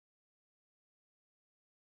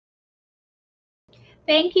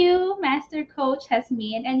Thank you, Master Coach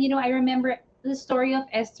Hasmin. And I remember the story of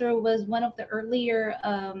Esther was one of the earlier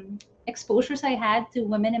exposures I had to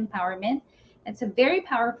women empowerment. It's a very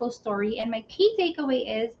powerful story. And my key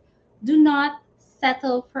takeaway is do not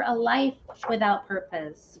settle for a life without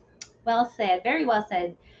purpose. Well said. Very well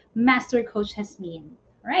said, Master Coach Hasmin.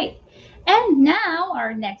 Right. And now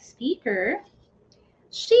our next speaker,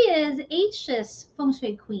 she is H's Feng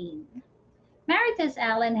Shui Queen. Marites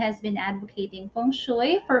Allen has been advocating feng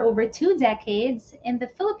shui for over 2 decades in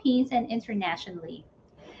the Philippines and internationally.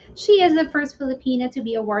 She is the first Filipina to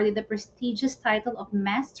be awarded the prestigious title of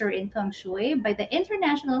Master in Feng Shui by the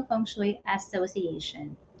International Feng Shui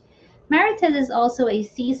Association. Marites is also a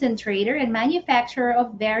seasoned trader and manufacturer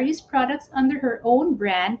of various products under her own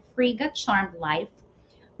brand, Friga Charmed Life,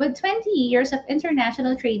 with 20 years of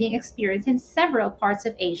international trading experience in several parts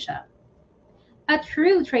of Asia. A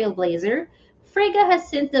true trailblazer, Frigga has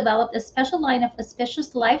since developed a special line of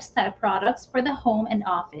auspicious lifestyle products for the home and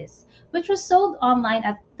office, which was sold online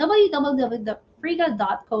at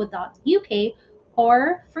www.frigga.co.uk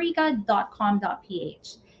or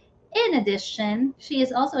frigga.com.ph. In addition, she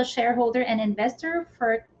is also a shareholder and investor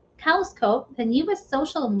for Calscope, the newest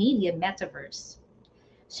social media metaverse.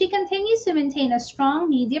 She continues to maintain a strong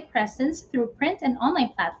media presence through print and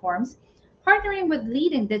online platforms, partnering with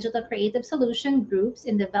leading digital creative solution groups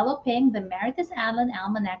in developing the Meritus Allen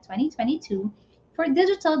Almanac 2022 for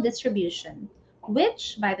digital distribution,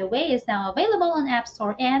 which, by the way, is now available on App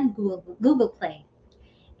Store and Google Play.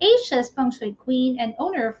 Asia's feng shui queen and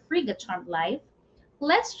owner of Frigga Charmed Life,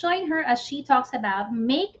 let's join her as she talks about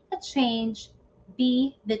Make a Change,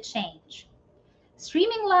 Be the Change.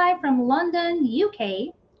 Streaming live from London,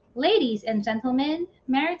 UK, ladies and gentlemen,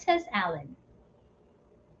 Meritus Allen.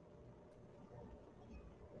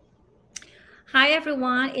 Hi,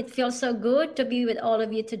 everyone. It feels so good to be with all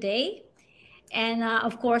of you today. And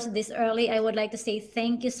of course, this early, I would like to say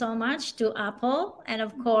thank you so much to Apple and,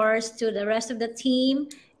 of course, to the rest of the team.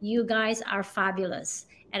 You guys are fabulous.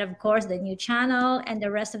 And of course, the new channel and the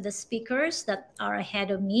rest of the speakers that are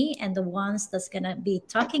ahead of me and the ones that's going to be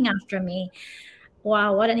talking after me.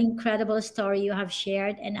 Wow, what an incredible story you have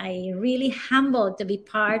shared. And I really humbled to be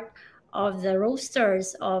part of the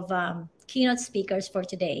rosters of keynote speakers for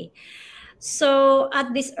today. So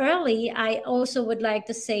at this early, I also would like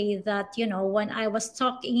to say that, when I was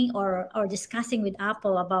talking or discussing with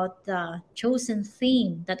Apple about the chosen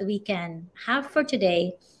theme that we can have for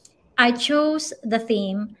today, I chose the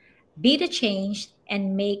theme, be the change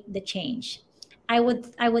and make the change. I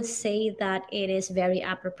would say that it is very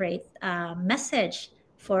appropriate message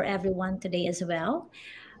for everyone today as well.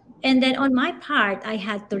 And then on my part, I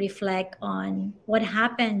had to reflect on what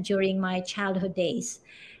happened during my childhood days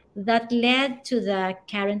that led to the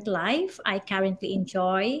current life I currently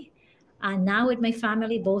enjoy now with my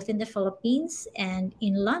family, both in the Philippines and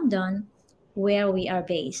in London, where we are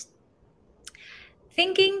based.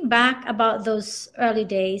 Thinking back about those early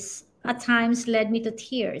days at times led me to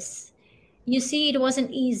tears. You see, it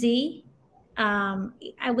wasn't easy. I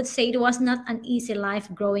would say it was not an easy life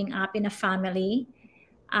growing up in a family.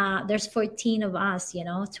 There's 14 of us,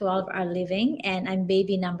 12 are living, and I'm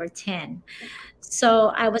baby number 10.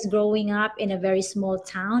 So I was growing up in a very small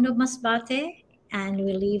town of Masbate, and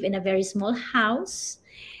we live in a very small house.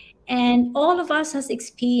 And all of us has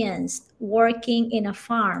experienced working in a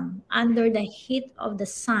farm under the heat of the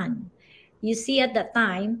sun. You see, at that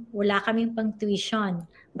time, wala kaming pang tuition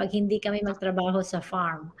pag hindi kami magtrabaho sa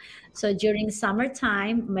farm. So during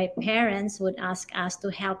summertime, my parents would ask us to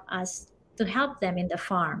help them in the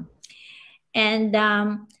farm. And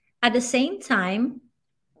at the same time,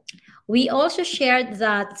 we also shared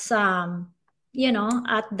that at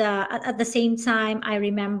the same time I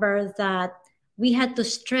remember that we had to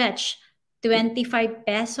stretch 25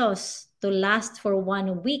 pesos to last for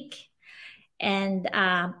 1 week and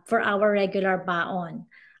for our regular baon.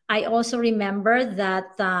 I also remember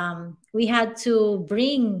that we had to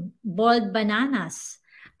bring boiled bananas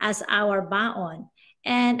as our baon.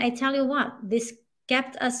 And I tell you what, this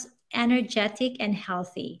kept us energetic and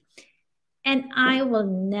healthy. And I will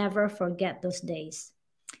never forget those days.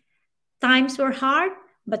 Times were hard,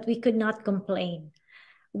 but we could not complain.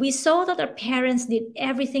 We saw that our parents did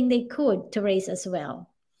everything they could to raise us well.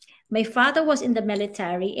 My father was in the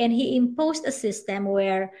military and he imposed a system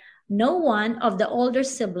where no one of the older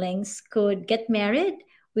siblings could get married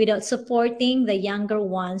without supporting the younger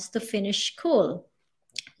ones to finish school.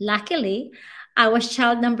 Luckily, I was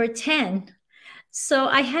child number 10, so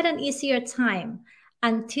I had an easier time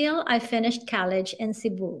until I finished college in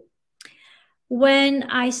Cebu. When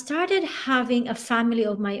I started having a family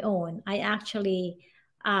of my own, I actually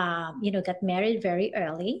got married very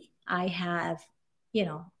early. I have,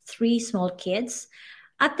 3 small kids.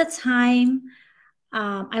 At the time,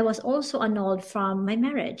 I was also annulled from my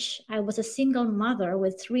marriage. I was a single mother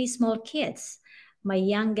with 3 small kids. My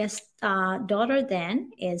youngest daughter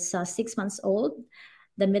then is 6 months old.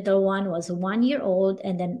 The middle one was 1 year old,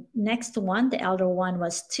 and then next one, the elder one,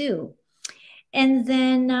 was 2. And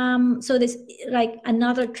then, so this, like,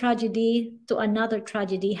 another tragedy to another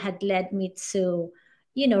tragedy had led me to,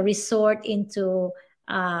 resort into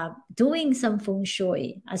doing some feng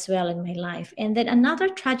shui as well in my life. And then another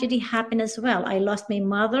tragedy happened as well. I lost my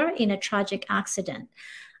mother in a tragic accident.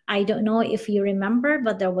 I don't know if you remember,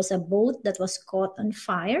 but there was a boat that was caught on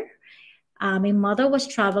fire. My mother was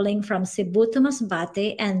traveling from Cebu to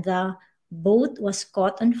Masbate, and the boat was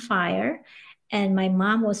caught on fire. And my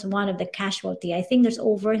mom was one of the casualty. I think there's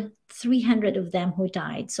over 300 of them who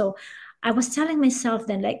died. So I was telling myself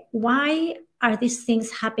then, like, why are these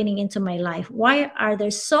things happening into my life? Why are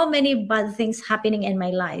there so many bad things happening in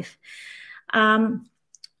my life?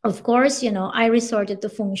 Of course, I resorted to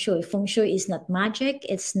feng shui. Feng shui is not magic.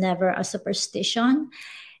 It's never a superstition.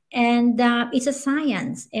 And it's a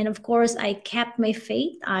science. And of course, I kept my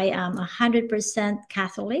faith. I am 100%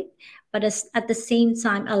 Catholic. But at the same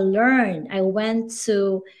time, I went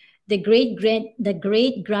to the great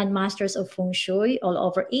grandmasters of feng shui all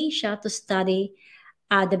over Asia to study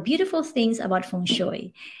the beautiful things about feng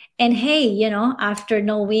shui. And hey, after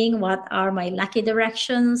knowing what are my lucky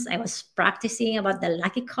directions, I was practicing about the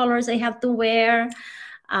lucky colors I have to wear.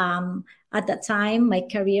 At that time, my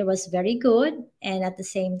career was very good, and at the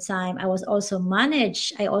same time, I also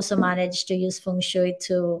managed to use feng shui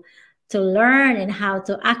to learn and how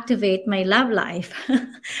to activate my love life.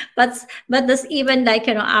 but that's even like,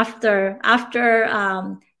 after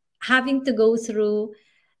having to go through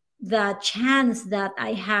the chance that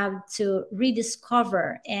I have to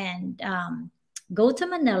rediscover and go to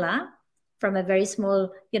Manila from a very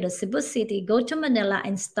small, Cebu City, go to Manila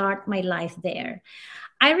and start my life there.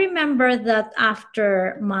 I remember that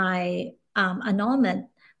after my annulment,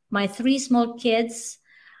 my 3 small kids,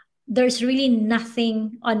 there's really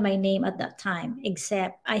nothing on my name at that time,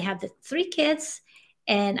 except I have the 3 kids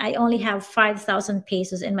and I only have 5,000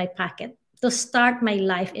 pesos in my pocket to start my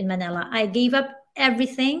life in Manila. I gave up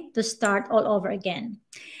everything to start all over again.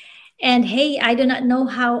 And hey, I do not know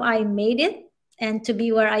how I made it and to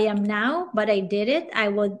be where I am now, but I did it. I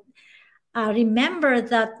would remember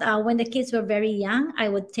that when the kids were very young, I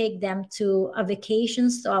would take them to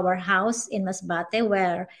vacations to our house in Masbate,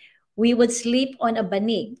 where we would sleep on a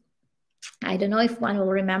banig. I don't know if one will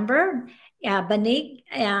remember. Yeah, banig.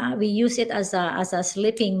 We use it as a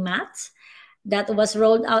sleeping mat that was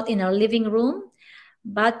rolled out in our living room.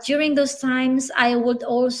 But during those times, I would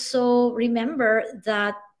also remember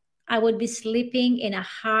that I would be sleeping in a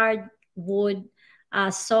hardwood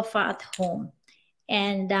sofa at home.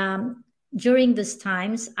 And during those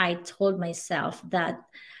times, I told myself that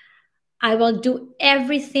I will do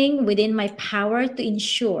everything within my power to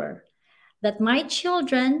ensure that my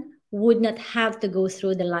children would not have to go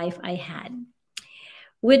through the life I had.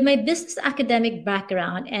 With my business academic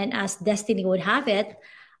background, and as destiny would have it,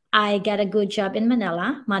 I got a good job in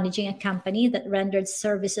Manila, managing a company that rendered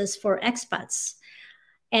services for expats.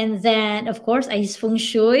 And then, of course, I used feng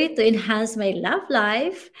shui to enhance my love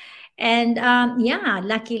life. And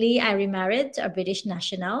luckily, I remarried to a British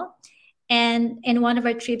national. And in one of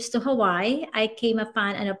our trips to Hawaii, I came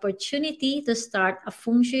upon an opportunity to start a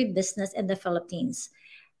feng shui business in the Philippines.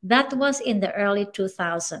 That was in the early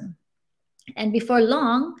 2000s. And before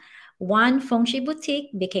long, one feng shui boutique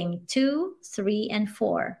became 2, 3, and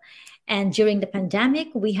 4. And during the pandemic,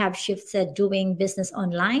 we have shifted doing business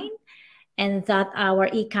online, and that our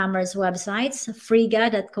e-commerce websites,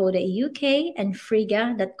 friga.co.uk and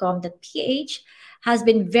friga.com.ph, has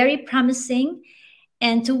been very promising,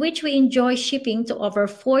 and to which we enjoy shipping to over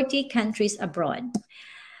 40 countries abroad.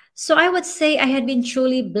 So I would say I had been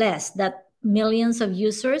truly blessed that millions of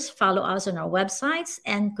users follow us on our websites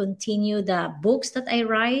and continue the books that I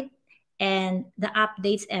write and the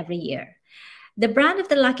updates every year. The brand of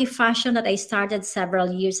the Lucky Fashion that I started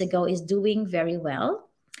several years ago is doing very well.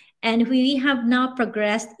 And we have now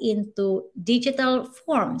progressed into digital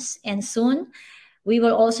forms. And soon we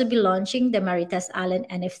will also be launching the Marites Allen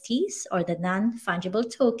NFTs, or the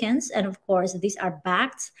non-fungible tokens. And of course, these are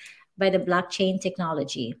backed by the blockchain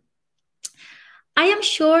technology. I am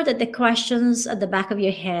sure that the questions at the back of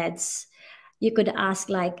your heads, you could ask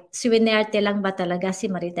like, swinerte lang ba talaga si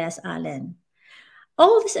Marites Allen?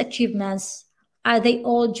 All these achievements, are they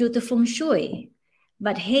all due to feng shui?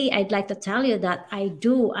 But hey, I'd like to tell you that I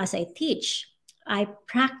do as I teach. I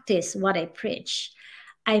practice what I preach.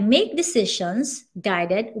 I make decisions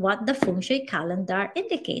guided what the feng shui calendar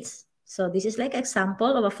indicates. So this is like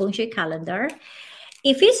example of a feng shui calendar.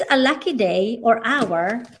 If it's a lucky day or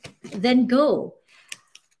hour, then go.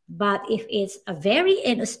 But if it's a very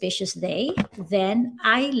inauspicious day, then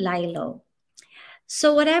I lie low.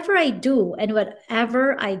 So whatever I do and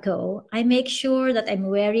wherever I go, I make sure that I'm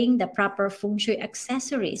wearing the proper feng shui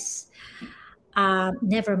accessories.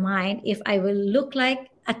 Never mind if I will look like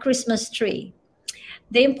a Christmas tree.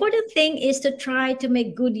 The important thing is to try to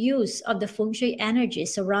make good use of the feng shui energy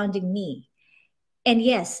surrounding me. And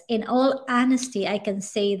yes, in all honesty, I can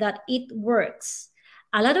say that it works.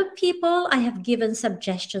 A lot of people I have given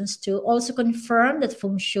suggestions to also confirm that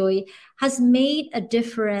feng shui has made a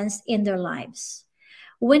difference in their lives.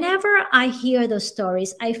 Whenever I hear those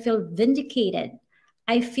stories, I feel vindicated.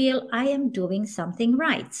 I feel I am doing something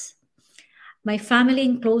right. My family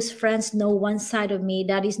and close friends know one side of me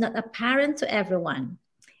that is not apparent to everyone,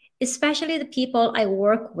 especially the people I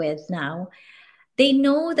work with now. They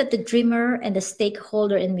know that the dreamer and the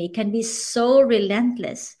stakeholder in me can be so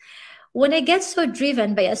relentless. When I get so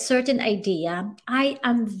driven by a certain idea, I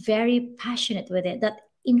am very passionate with it that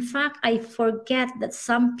in fact I forget that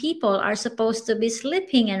some people are supposed to be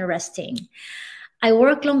sleeping and resting. I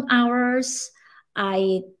work long hours.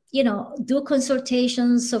 I do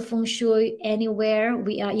consultations of feng shui anywhere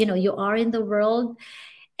you are in the world.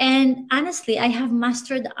 And honestly, I have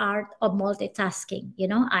mastered the art of multitasking.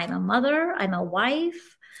 I'm a mother, I'm a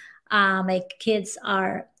wife. My kids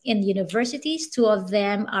are in universities. Two of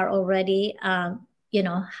them are already,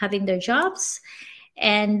 having their jobs.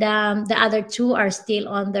 And the other two are still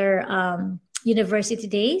on their university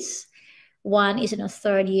days. One is in a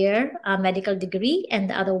third year medical degree, and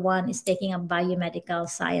the other one is taking a biomedical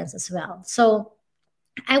science as well. So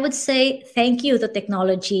I would say thank you to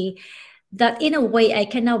technology that in a way I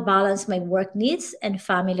can now balance my work needs and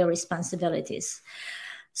family responsibilities.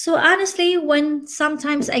 So honestly, when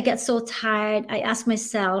sometimes I get so tired, I ask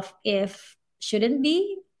myself if shouldn't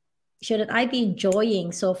I be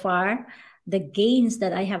enjoying so far the gains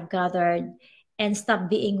that I have gathered and stop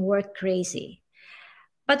being work crazy.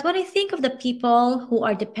 But when I think of the people who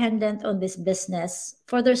are dependent on this business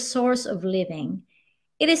for their source of living,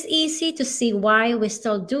 it is easy to see why we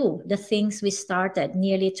still do the things we started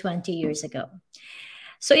nearly 20 years ago.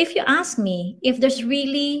 So if you ask me if there's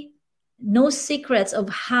really no secrets of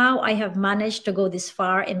how I have managed to go this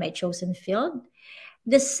far in my chosen field,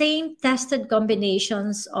 the same tested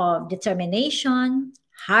combinations of determination,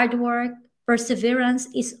 hard work, perseverance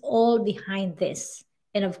is all behind this.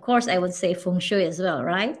 And of course, I would say feng shui as well,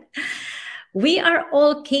 right? We are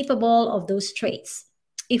all capable of those traits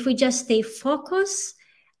if we just stay focused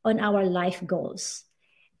on our life goals.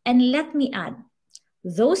 And let me add,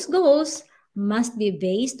 those goals must be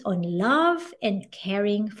based on love and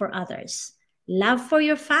caring for others, love for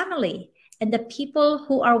your family, and the people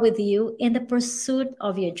who are with you in the pursuit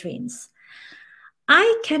of your dreams.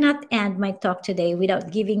 I cannot end my talk today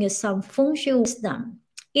without giving you some feng shui wisdom.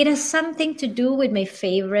 It has something to do with my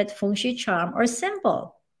favorite feng shui charm or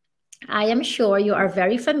symbol. I am sure you are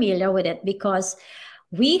very familiar with it because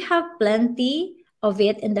we have plenty of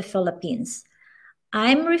it in the Philippines.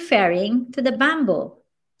 I'm referring to the bamboo.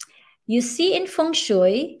 You see, in feng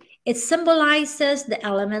shui, it symbolizes the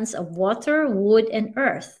elements of water, wood, and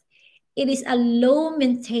earth. It is a low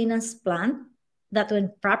maintenance plant that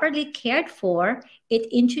when properly cared for, it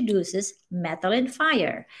introduces metal and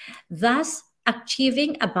fire, thus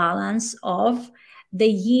achieving a balance of the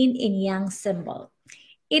yin and yang symbol.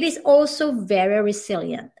 It is also very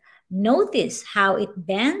resilient. Notice how it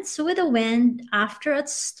bends with the wind after a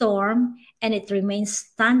storm and it remains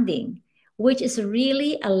standing, which is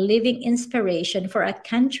really a living inspiration for a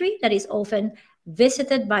country that is often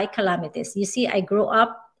visited by calamities. You see, I grew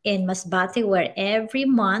up in Masbate where every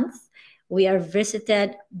month we are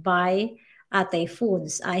visited by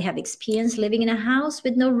typhoons. I have experienced living in a house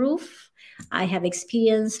with no roof. I have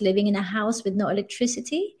experienced living in a house with no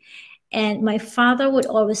electricity. And my father would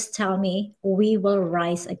always tell me, we will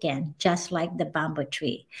rise again, just like the bamboo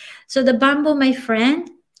tree. So the bamboo, my friend,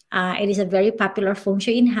 it is a very popular feng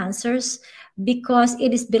shui enhancers because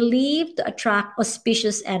it is believed to attract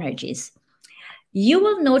auspicious energies. You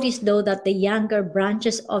will notice, though, that the younger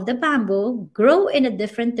branches of the bamboo grow in a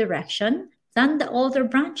different direction than the older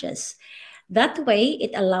branches. That way,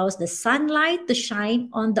 it allows the sunlight to shine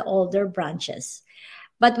on the older branches.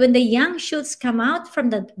 But when the young shoots come out from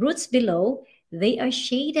the roots below, they are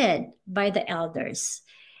shaded by the elders.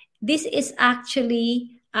 This is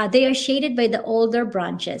actually, they are shaded by the older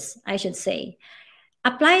branches, I should say.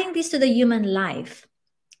 Applying this to the human life,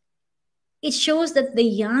 it shows that the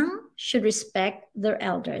young should respect their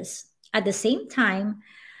elders. At the same time,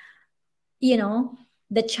 you know,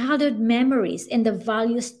 the childhood memories and the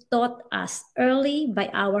values taught us early by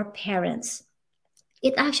our parents,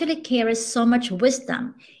 it actually carries so much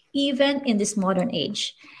wisdom, even in this modern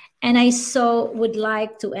age. And I so would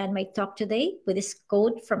like to end my talk today with this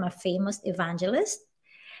quote from a famous evangelist.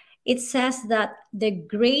 It says that the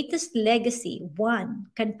greatest legacy one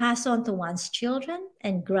can pass on to one's children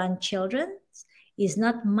and grandchildren is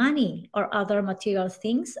not money or other material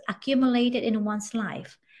things accumulated in one's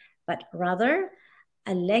life, but rather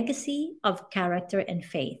a legacy of character and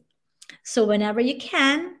faith. So, whenever you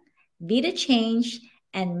can, be the change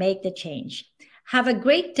and make the change. Have a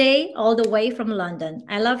great day all the way from London.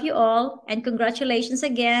 I love you all, and congratulations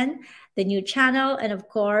again, the new channel, and of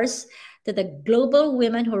course, to the Global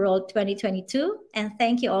Women Who Rolled 2022. And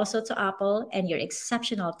thank you also to Apple and your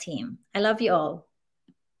exceptional team. I love you all.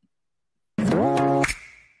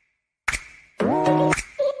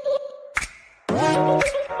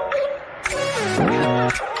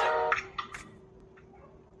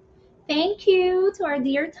 Thank you to our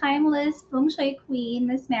dear timeless feng shui queen,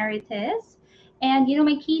 Miss Marites. And you know,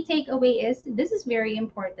 my key takeaway is this is very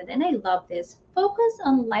important, and I love this. Focus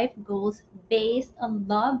on life goals based on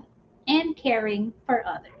love and caring for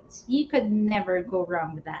others. You could never go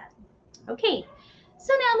wrong with that. Okay,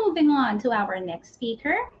 so now moving on to our next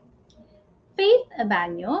speaker. Faith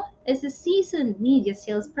Abanyo is a seasoned media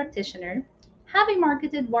sales practitioner, having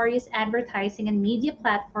marketed various advertising and media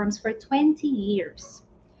platforms for 20 years.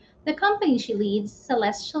 The company she leads,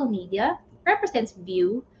 Celestial Media, represents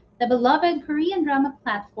View, the beloved Korean drama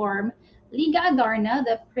platform, Liga Adarna,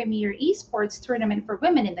 the premier esports tournament for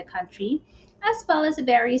women in the country, as well as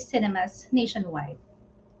various cinemas nationwide.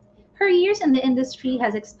 Her years in the industry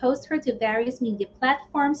has exposed her to various media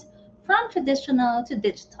platforms from traditional to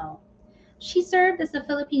digital. She served as the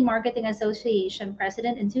Philippine Marketing Association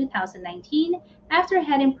president in 2019 after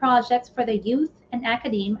heading projects for the youth and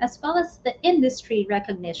academe as well as the industry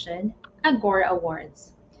recognition Agora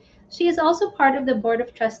Awards. She is also part of the board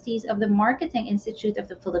of trustees of the Marketing Institute of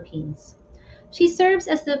the Philippines. She serves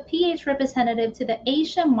as the PH representative to the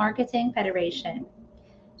Asia Marketing Federation.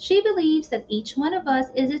 She believes that each one of us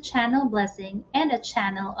is a channel blessing and a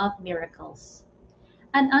channel of miracles.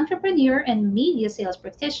 An entrepreneur and media sales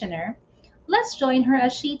practitioner, let's join her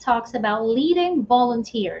as she talks about leading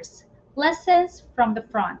volunteers, lessons from the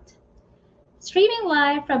front. Streaming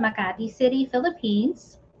live from Makati City,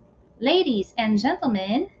 Philippines, ladies and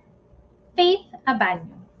gentlemen, Faith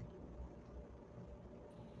Abanyo.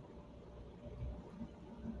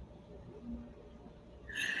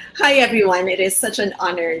 Hi, everyone. It is such an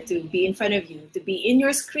honor to be in front of you, to be in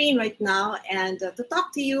your screen right now, and to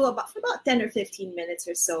talk to you for about 10 or 15 minutes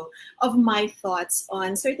or so of my thoughts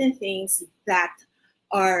on certain things that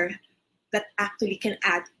actually can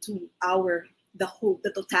add to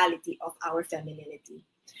the totality of our femininity.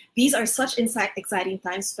 These are such exciting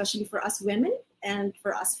times, especially for us women and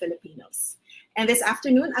for us Filipinos. And this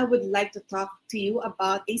afternoon, I would like to talk to you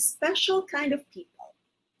about a special kind of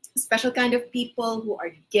people who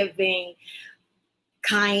are giving,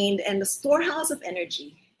 kind, and a storehouse of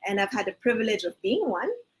energy. And I've had the privilege of being one,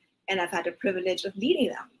 and I've had the privilege of leading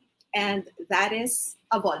them. And that is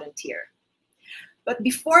a volunteer. But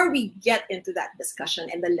before we get into that discussion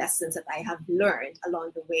and the lessons that I have learned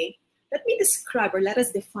along the way, let me describe, or let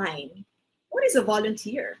us define, what is a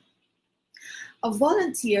volunteer? A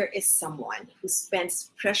volunteer is someone who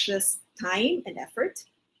spends precious time and effort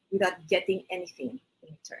without getting anything in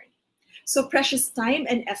return. So precious time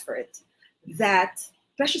and effort, that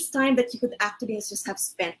you could actually just have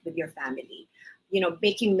spent with your family,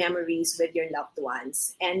 making memories with your loved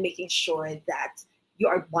ones and making sure that you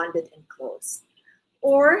are bonded and close.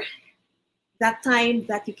 Or that time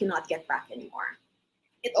that you cannot get back anymore.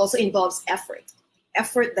 It also involves effort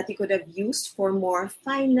that you could have used for more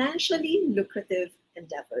financially lucrative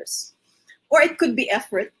endeavors. Or it could be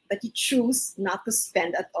effort that you choose not to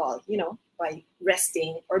spend at all, by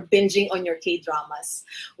resting or binging on your K-dramas,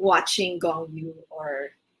 watching Gongyu or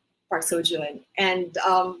Park Seo-joon, and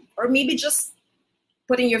or maybe just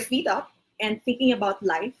putting your feet up and thinking about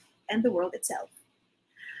life and the world itself.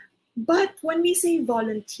 But when we say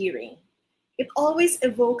volunteering, it always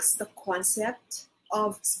evokes the concept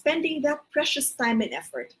of spending that precious time and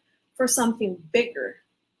effort for something bigger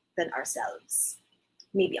than ourselves.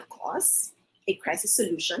 Maybe a cause, a crisis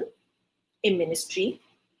solution, a ministry,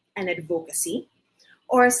 an advocacy,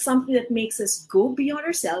 or something that makes us go beyond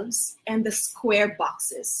ourselves and the square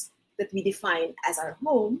boxes that we define as our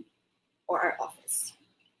home or our office.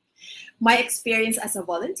 My experience as a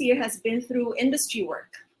volunteer has been through industry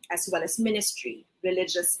work, as well as ministry,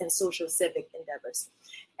 religious and social civic endeavors.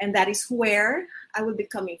 And that is where I will be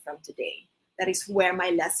coming from today. That is where my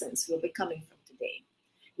lessons will be coming from today.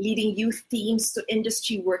 Leading youth teams to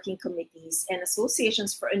industry working committees and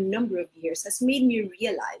associations for a number of years has made me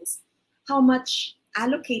realize how much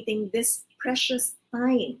allocating this precious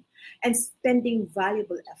time and spending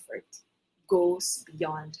valuable effort goes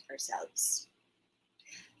beyond ourselves.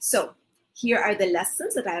 So, here are the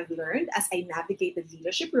lessons that I have learned as I navigated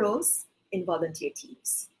leadership roles in volunteer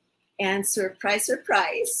teams. And surprise,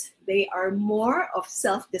 surprise, they are more of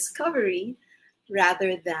self-discovery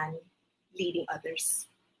rather than leading others.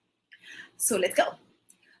 So let's go.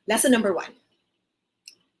 Lesson number 1.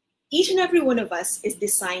 Each and every one of us is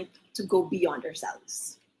designed to go beyond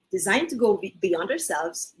ourselves. Designed to go beyond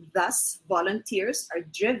ourselves, thus volunteers are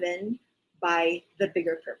driven by the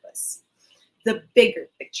bigger purpose, the bigger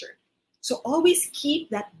picture. So always keep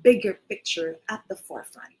that bigger picture at the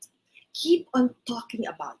forefront. Keep on talking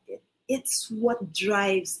about it. It's what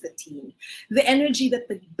drives the team. The energy that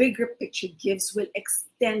the bigger picture gives will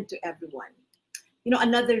extend to everyone. You know,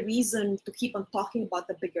 another reason to keep on talking about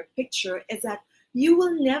the bigger picture is that you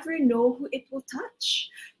will never know who it will touch.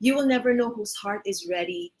 You will never know whose heart is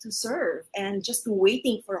ready to serve and just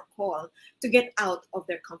waiting for a call to get out of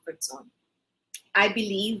their comfort zone. I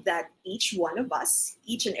believe that each one of us,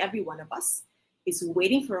 each and every one of us, is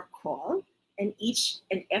waiting for a call, and each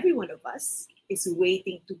and every one of us is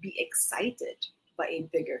waiting to be excited by a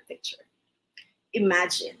bigger picture.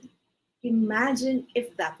 Imagine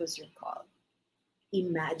if that was your call.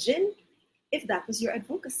 Imagine if that was your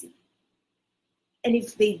advocacy. And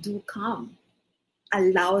if they do come,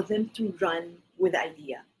 allow them to run with the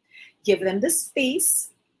idea. Give them the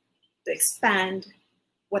space to expand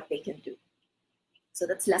what they can do. So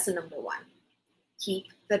that's lesson number 1. Keep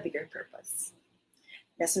the bigger purpose.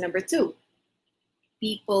 Lesson number 2.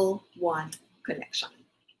 People want connection.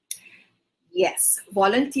 Yes,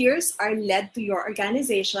 volunteers are led to your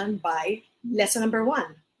organization by lesson number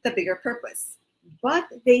 1, the bigger purpose. But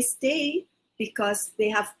they stay because they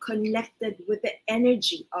have connected with the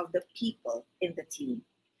energy of the people in the team.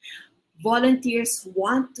 Volunteers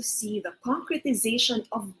want to see the concretization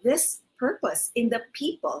of this purpose in the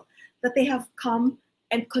people that they have come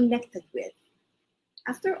and connected with.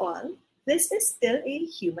 After all, this is still a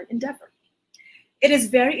human endeavor. It is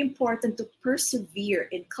very important to persevere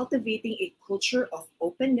in cultivating a culture of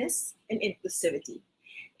openness and inclusivity,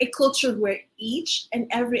 a culture where each and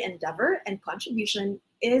every endeavor and contribution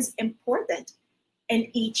is important and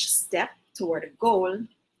each step toward a goal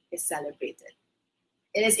is celebrated.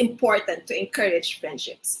 It is important to encourage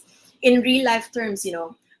friendships. In real life terms,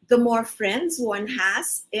 the more friends one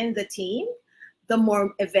has in the team, the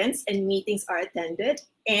more events and meetings are attended,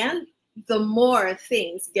 and the more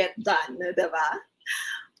things get done, diba?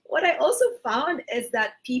 What I also found is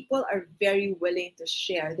that people are very willing to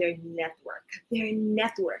share their network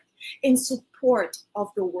in support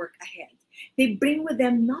of the work ahead. They bring with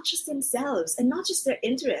them not just themselves and not just their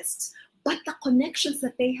interests, but the connections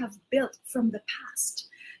that they have built from the past.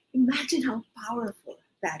 Imagine how powerful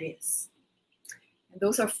that is. And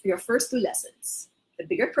those are your first 2 lessons. The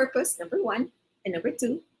bigger purpose, number 1, and number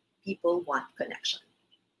 2, people want connection.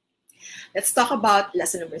 Let's talk about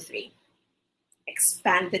lesson number 3.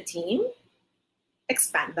 Expand the team,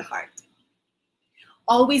 expand the heart.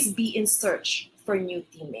 Always be in search for new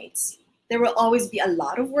teammates. There will always be a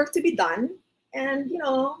lot of work to be done, and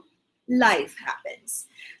life happens.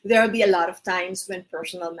 There will be a lot of times when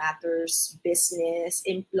personal matters, business,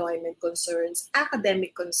 employment concerns,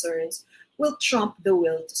 academic concerns will trump the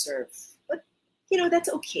will to serve. But that's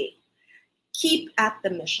okay. Keep at the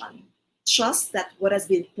mission. Trust that what has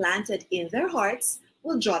been planted in their hearts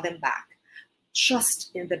will draw them back.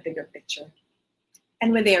 Trust in the bigger picture.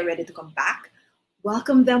 And when they are ready to come back,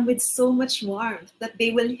 welcome them with so much warmth that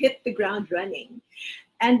they will hit the ground running.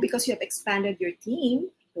 And because you have expanded your team,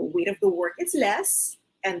 the weight of the work is less,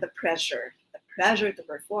 and the pressure to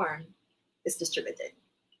perform is distributed.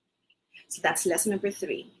 So that's lesson number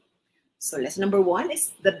 3. So lesson number 1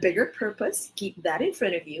 is the bigger purpose. Keep that in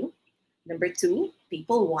front of you. Number 2,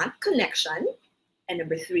 people want connection. And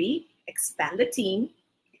number 3, expand the team,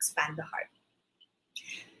 expand the heart.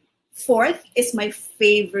 4th is my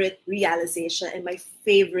favorite realization and my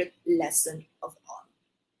favorite lesson of all.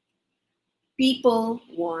 People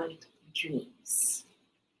want dreams.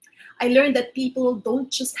 I learned that people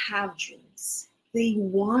don't just have dreams. They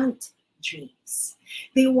want dreams.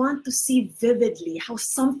 They want to see vividly how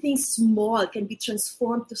something small can be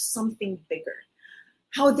transformed to something bigger,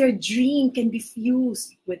 how their dream can be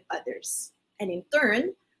fused with others. And in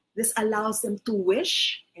turn, this allows them to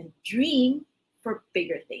wish and dream for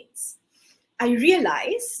bigger things. I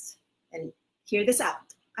realized, and hear this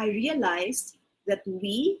out, I realized that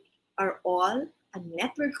we are all a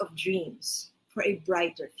network of dreams for a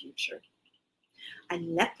brighter future. A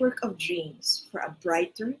network of dreams for a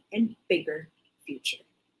brighter and bigger future.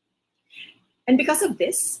 And because of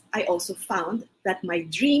this, I also found that my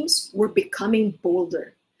dreams were becoming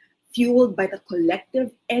bolder, fueled by the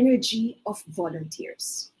collective energy of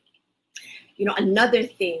volunteers. You know, another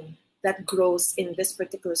thing that grows in this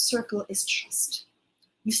particular circle is trust.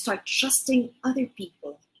 You start trusting other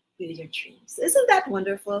people with your dreams. Isn't that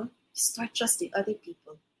wonderful? You start trusting other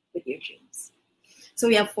people with your dreams. So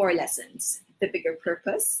we have 4 lessons. The bigger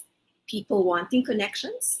purpose, people wanting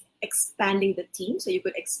connections, expanding the team so you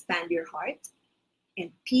could expand your heart,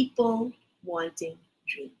 and people wanting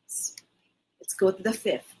dreams. Let's go to the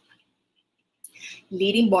 5th.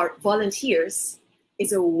 Leading volunteers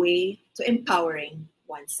is a way to empowering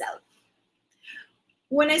oneself.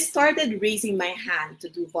 When I started raising my hand to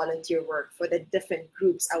do volunteer work for the different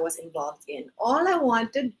groups I was involved in, all I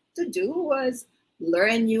wanted to do was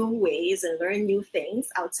learn new ways and learn new things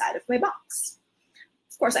outside of my box.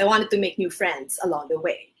 Of course, I wanted to make new friends along the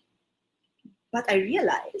way. But I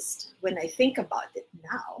realized when I think about it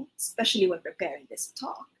now, especially when preparing this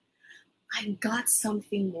talk, I got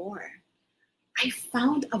something more. I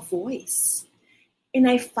found a voice. And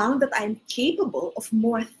I found that I'm capable of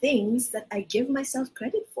more things that I give myself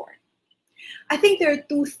credit for. I think there are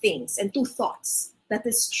 2 things and 2 thoughts that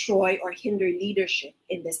destroy or hinder leadership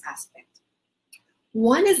in this aspect.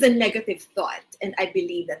 One is the negative thought, and I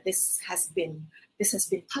believe that this has been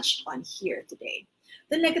touched on here today.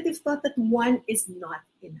 The negative thought that one is not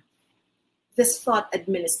enough. This thought,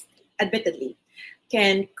 admittedly,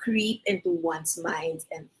 can creep into one's mind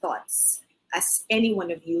and thoughts, as any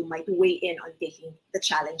one of you might weigh in on taking the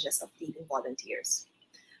challenges of leading volunteers.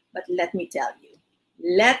 But let me tell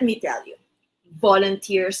you,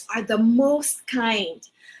 volunteers are the most kind,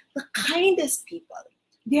 the kindest people.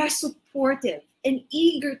 They are supportive and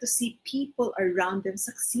eager to see people around them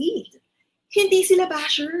succeed. Hindi sila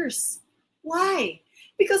bashers. Why?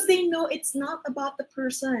 Because they know it's not about the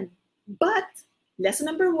person, but lesson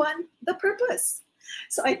number 1, the purpose.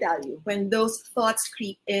 So I tell you, when those thoughts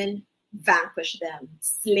creep in, vanquish them,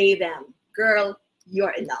 slay them. Girl,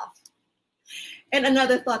 you're enough. And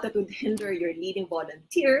another thought that would hinder your leading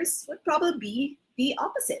volunteers would probably be the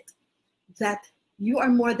opposite, that you are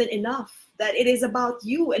more than enough, that it is about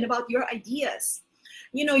you and about your ideas.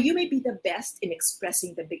 You know, you may be the best in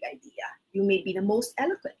expressing the big idea. You may be the most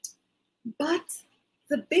eloquent, but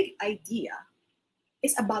the big idea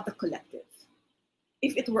is about the collective.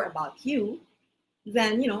 If it were about you,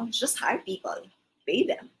 then, just hire people, pay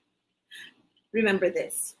them. Remember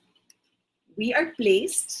this, we are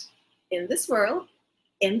placed in this world,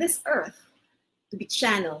 in this earth, to be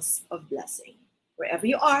channels of blessing. Wherever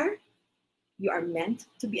you are meant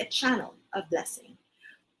to be a channel of blessing.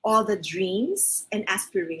 All the dreams and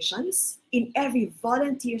aspirations in every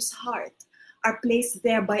volunteer's heart are placed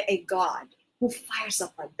there by a God who fires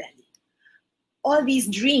up our belly. All these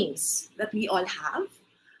dreams that we all have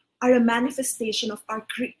are a manifestation of our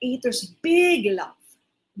Creator's big love,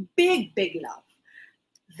 big love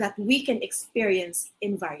that we can experience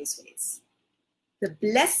in various ways. The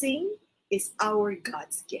blessing is our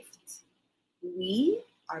God's gift. We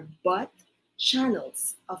are but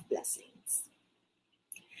channels of blessings.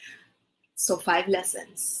 So 5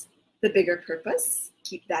 lessons. The bigger purpose,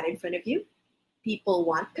 keep that in front of you. People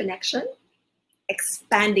want connection,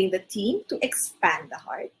 expanding the team to expand the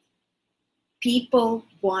heart. People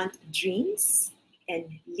want dreams, and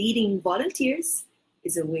leading volunteers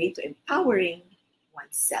is a way to empowering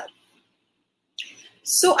oneself.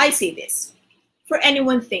 So I say this, for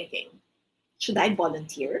anyone thinking, should I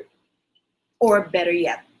volunteer? Or better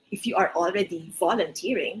yet, if you are already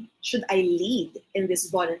volunteering, should I lead in this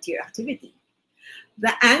volunteer activity?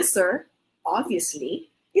 The answer, obviously,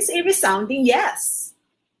 is a resounding yes.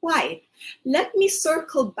 Why? Let me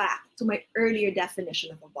circle back to my earlier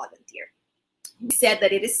definition of a volunteer. We said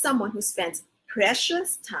that it is someone who spends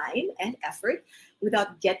precious time and effort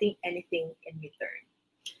without getting anything in return.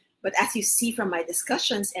 But as you see from my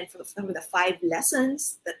discussions and from the 5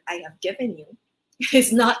 lessons that I have given you,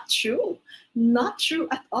 it's not true. Not true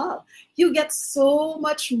at all. You get so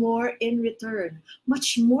much more in return,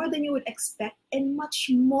 much more than you would expect and much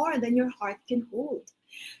more than your heart can hold.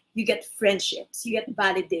 You get friendships, you get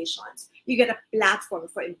validations, you get a platform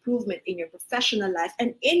for improvement in your professional life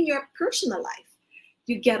and in your personal life.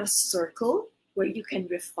 You get a circle where you can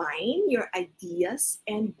refine your ideas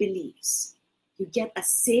and beliefs. You get a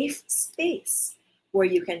safe space where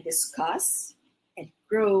you can discuss and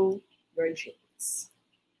grow your dreams.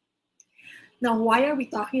 Now, why are we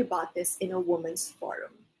talking about this in a women's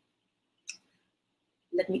forum?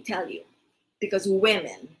 Let me tell you, because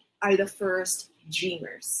women are the first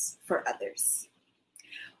dreamers for others.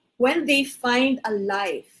 When they find a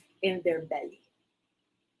life in their belly,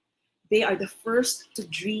 they are the first to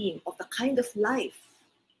dream of the kind of life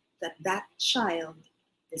that that child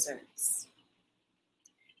deserves.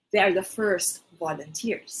 They are the first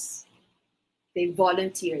volunteers. They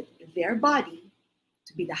volunteered their body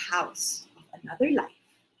to be the house of another life,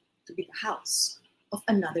 to be the house of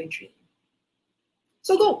another dream.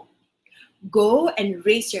 So go and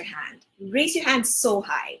raise your hand. Raise your hand so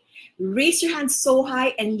high. Raise your hand so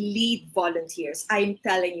high and lead volunteers. I am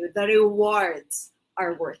telling you, the rewards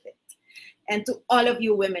are worth it. And to all of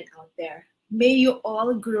you women out there, may you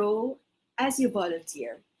all grow as you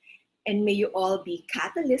volunteer. And may you all be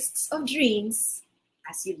catalysts of dreams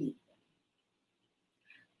as you lead them.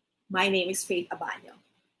 My name is Faith Abano.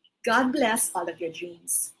 God bless all of your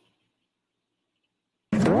dreams.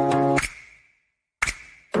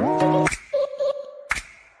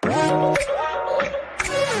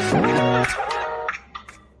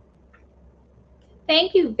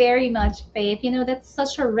 Thank you very much, Faith. You know, that's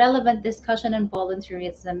such a relevant discussion on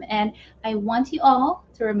volunteerism. And I want you all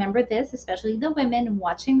to remember this, especially the women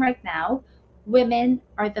watching right now. Women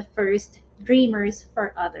are the first dreamers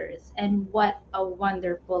for others. And what a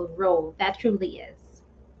wonderful role that truly is.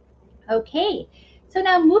 Okay, so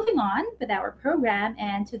now moving on with our program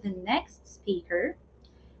and to the next speaker.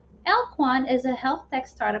 Elle Kwan is a health tech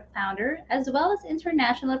startup founder as well as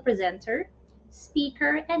international presenter,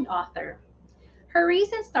 speaker, and author. Her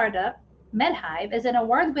recent startup, MedHive, is an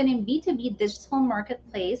award-winning B2B digital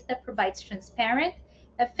marketplace that provides transparent,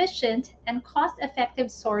 efficient, and cost-effective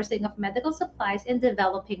sourcing of medical supplies in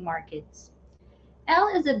developing markets. Elle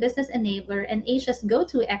is a business enabler and Asia's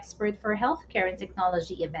go-to expert for healthcare and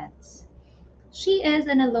technology events. She is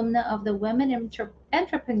an alumna of the Women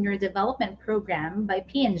Entrepreneur Development Program by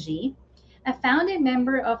P&G, a founding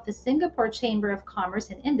member of the Singapore Chamber of Commerce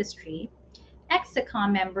and Industry,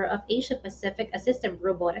 Exicom member of Asia Pacific Assistive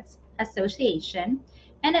Robotics Association,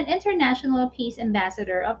 and an international peace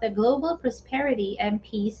ambassador of the Global Prosperity and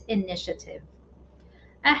Peace Initiative.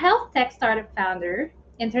 A health tech startup founder,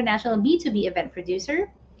 international B2B event producer,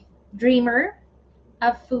 dreamer,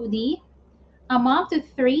 a foodie, a mom to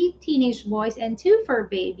 3 teenage boys and 2 fur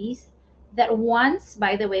babies that once,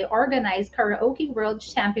 by the way, organized Karaoke World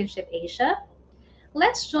Championship Asia.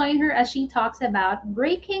 Let's join her as she talks about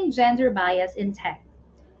breaking gender bias in tech,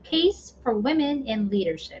 case for women in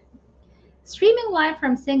leadership. Streaming live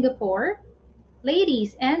from Singapore,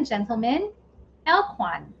 ladies and gentlemen, Elle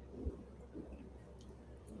Kwan.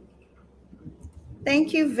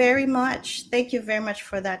 Thank you very much. Thank you very much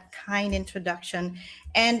for that kind introduction.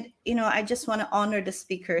 And, I just want to honor the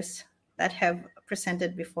speakers that have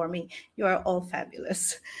presented before me. You are all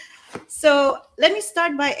fabulous. So let me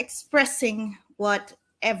start by expressing what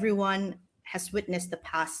everyone has witnessed the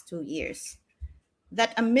past 2 years.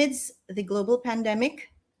 That amidst the global pandemic,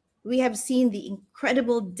 we have seen the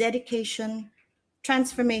incredible dedication,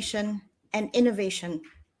 transformation, and innovation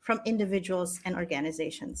from individuals and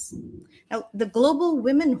organizations. Now, the Global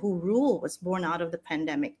Women Who Rule was born out of the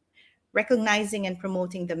pandemic, recognizing and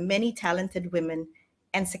promoting the many talented women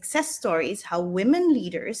and success stories, how women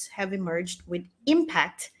leaders have emerged with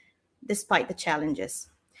impact despite the challenges.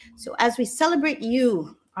 So as we celebrate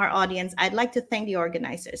you, our audience, I'd like to thank the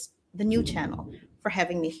organizers, the new channel, for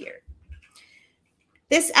having me here.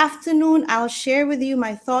 This afternoon, I'll share with you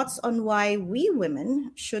my thoughts on why we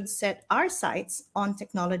women should set our sights on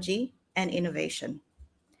technology and innovation.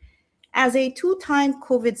 As a 2-time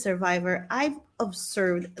COVID survivor, I've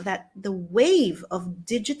observed that the wave of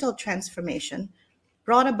digital transformation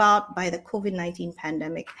brought about by the COVID-19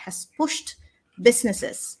 pandemic has pushed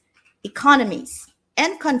businesses, economies,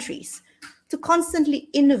 and countries to constantly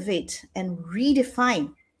innovate and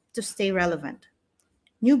redefine to stay relevant.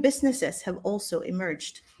 New businesses have also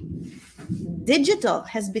emerged. Digital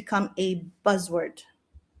has become a buzzword.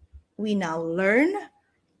 We now learn,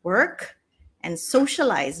 work, and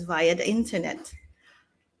socialize via the internet.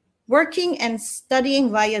 Working and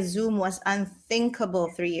studying via Zoom was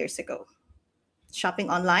unthinkable 3 years ago. Shopping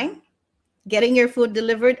online, getting your food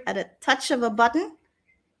delivered at a touch of a button,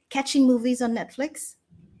 catching movies on Netflix.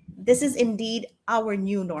 This is indeed our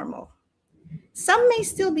new normal. Some may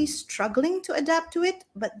still be struggling to adapt to it,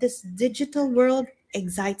 but this digital world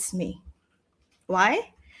excites me.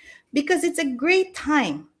 Why? Because it's a great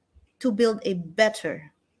time to build a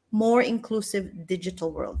better, more inclusive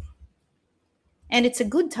digital world. And it's a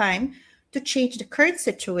good time to change the current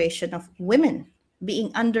situation of women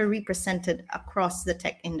being underrepresented across the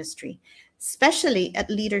tech industry. especially at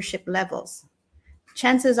leadership levels.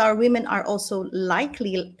 Chances are women are also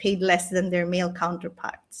likely paid less than their male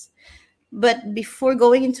counterparts. But before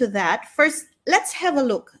going into that, first, let's have a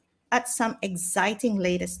look at some exciting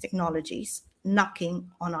latest technologies knocking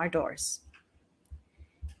on our doors.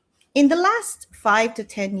 In the last 5 to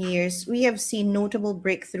 10 years, we have seen notable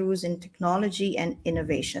breakthroughs in technology and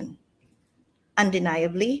innovation.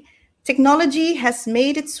 Undeniably, technology has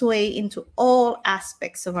made its way into all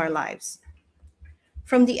aspects of our lives.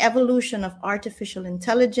 From the evolution of artificial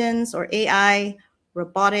intelligence or AI,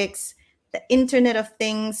 robotics, the Internet of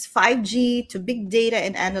Things, 5G, to big data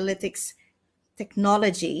and analytics,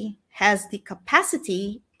 technology has the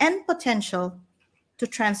capacity and potential to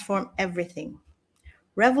transform everything,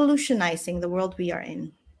 revolutionizing the world we are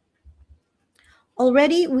in.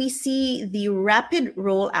 Already, we see the rapid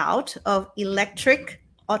rollout of electric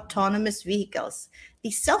autonomous vehicles,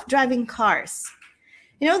 the self-driving cars.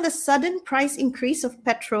 The sudden price increase of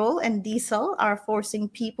petrol and diesel are forcing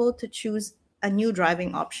people to choose a new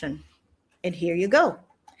driving option. And here you go.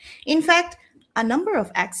 In fact, a number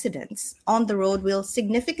of accidents on the road will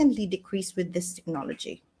significantly decrease with this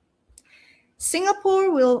technology.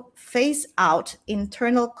 Singapore will phase out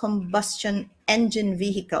internal combustion engine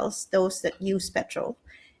vehicles, those that use petrol,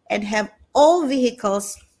 and have all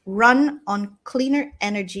vehicles run on cleaner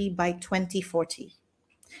energy by 2040.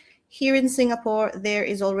 Here in Singapore, there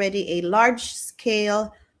is already a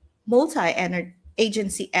large-scale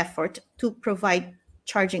multi-agency effort to provide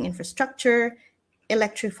charging infrastructure,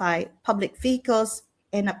 electrify public vehicles,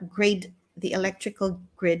 and upgrade the electrical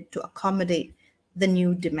grid to accommodate the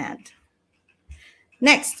new demand.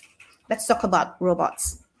 Next, let's talk about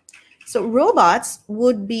robots. So robots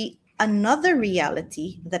would be another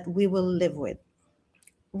reality that we will live with.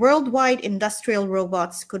 Worldwide industrial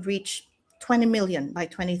robots could reach 20 million by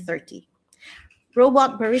 2030.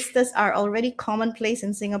 Robot baristas are already commonplace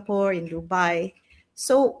in Singapore, in Dubai.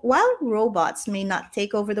 So while robots may not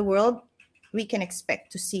take over the world, we can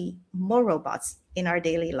expect to see more robots in our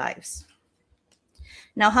daily lives.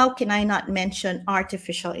 Now, how can I not mention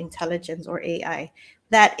artificial intelligence or AI?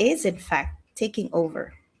 That is, in fact, taking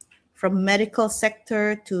over from medical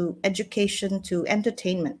sector to education to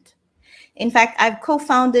entertainment. In fact, I've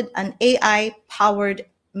co-founded an AI-powered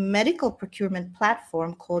medical procurement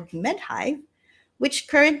platform called MedHive, which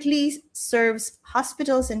currently serves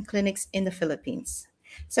hospitals and clinics in the Philippines.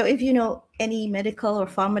 So if you know any medical or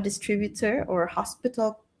pharma distributor or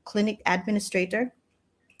hospital clinic administrator,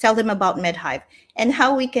 tell them about MedHive and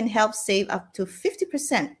how we can help save up to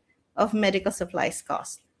 50% of medical supplies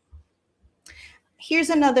cost. Here's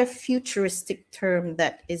another futuristic term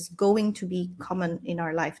that is going to be common in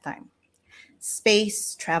our lifetime: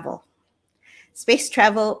 space travel. Space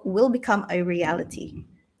travel will become a reality.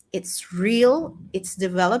 It's real, it's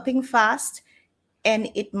developing fast, and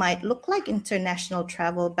it might look like international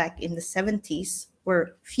travel back in the 70s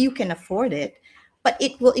where few can afford it, but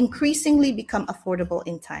it will increasingly become affordable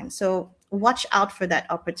in time. So watch out for that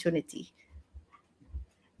opportunity.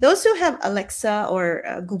 Those who have Alexa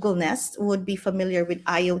or Google Nest would be familiar with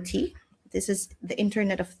IoT. This is the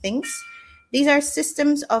Internet of Things. These are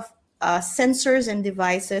systems of sensors and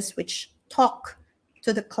devices which talk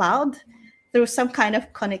to the cloud through some kind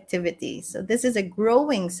of connectivity. So this is a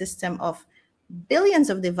growing system of billions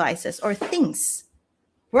of devices or things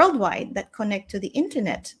worldwide that connect to the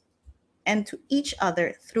internet and to each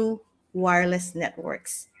other through wireless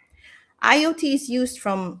networks. IoT is used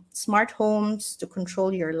from smart homes to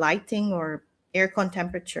control your lighting or aircon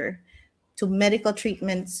temperature, to medical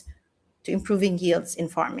treatments, to improving yields in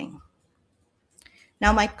farming.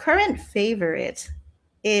 Now, my current favorite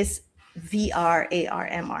is VR, AR,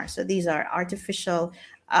 MR. So these are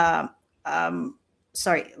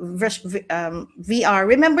VR.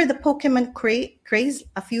 Remember the Pokemon craze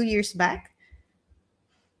a few years back?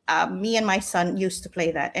 Me and my son used to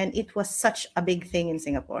play that, and it was such a big thing in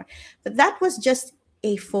Singapore. But that was just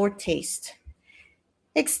a foretaste.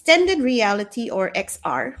 Extended reality, or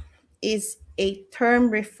XR, is a term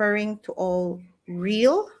referring to all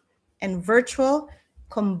real and virtual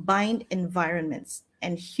combined environments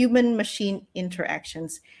and human-machine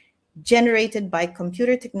interactions generated by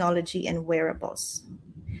computer technology and wearables.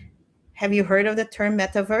 Have you heard of the term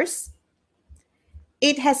metaverse?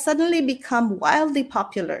 It has suddenly become wildly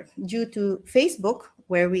popular due to Facebook,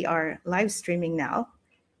 where we are live streaming now,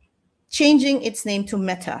 changing its name to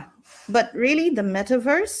Meta. But really, the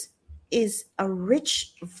metaverse is a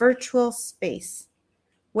rich virtual space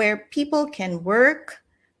where people can work,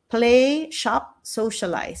 play, shop,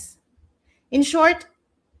 socialize. In short,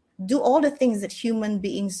 do all the things that human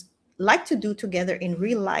beings like to do together in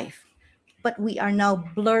real life, but we are now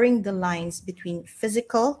blurring the lines between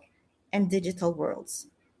physical and digital worlds.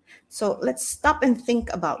 So let's stop and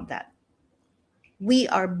think about that. We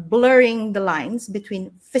are blurring the lines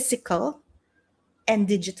between physical and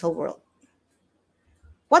digital world.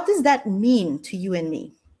 What does that mean to you and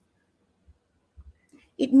me?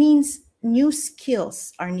 It means new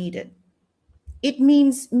skills are needed. It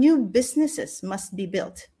means new businesses must be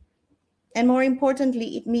built. And more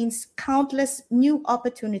importantly, it means countless new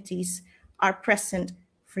opportunities are present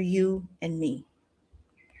for you and me.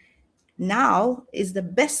 Now is the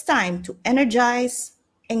best time to energize,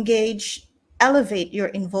 engage, elevate your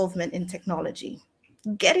involvement in technology.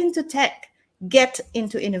 Get into tech, get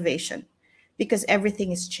into innovation, because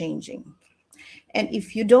everything is changing. And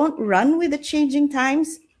if you don't run with the changing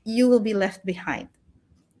times, you will be left behind.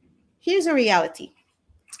 Here's a reality.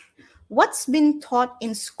 What's been taught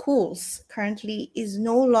in schools currently is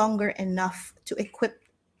no longer enough to equip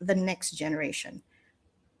the next generation.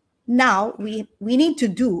 Now we need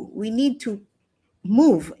to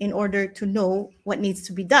move in order to know what needs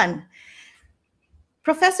to be done.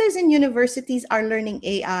 Professors in universities are learning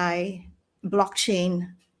AI,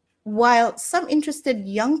 blockchain, while some interested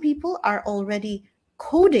young people are already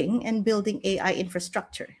coding and building AI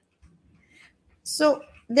infrastructure. So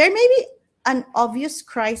there may be an obvious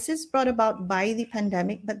crisis brought about by the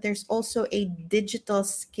pandemic, but there's also a digital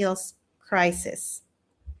skills crisis.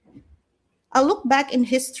 A look back in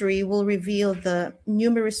history will reveal the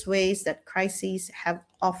numerous ways that crises have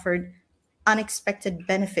offered unexpected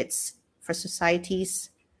benefits for societies,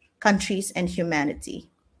 countries, and humanity.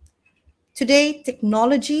 Today,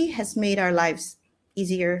 technology has made our lives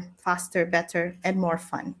easier, faster, better, and more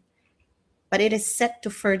fun. But it is set to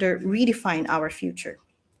further redefine our future.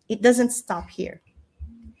 It doesn't stop here.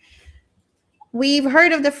 We've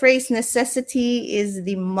heard of the phrase necessity is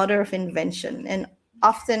the mother of invention, and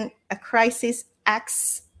often a crisis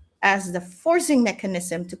acts as the forcing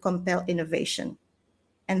mechanism to compel innovation.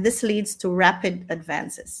 And this leads to rapid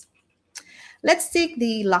advances. Let's take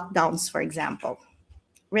the lockdowns, for example.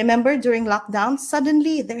 Remember, during lockdown,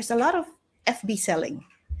 suddenly there's a lot of FB selling,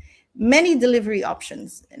 many delivery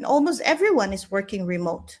options, and almost everyone is working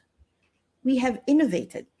remote. We have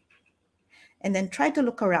innovated. And then try to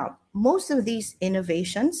look around. Most of these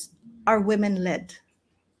innovations are women-led.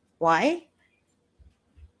 Why?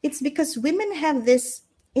 It's because women have this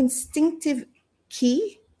instinctive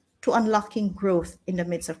key to unlocking growth in the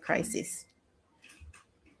midst of crisis.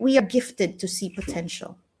 We are gifted to see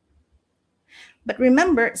potential. But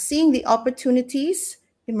remember, seeing the opportunities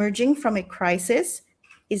emerging from a crisis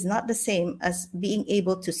is not the same as being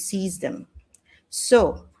able to seize them.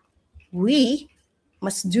 So we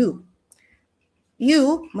must do.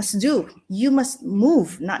 You must do. You must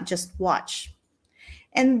move, not just watch.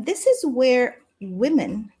 And this is where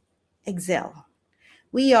women excel.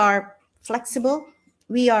 We are flexible,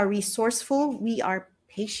 we are resourceful, we are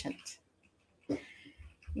patient.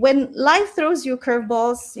 When life throws you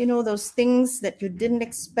curveballs, those things that you didn't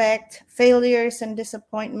expect, failures and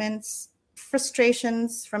disappointments,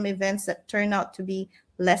 frustrations from events that turn out to be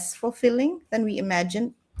less fulfilling than we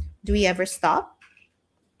imagined, do we ever stop?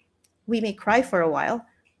 We may cry for a while,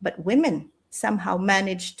 but women somehow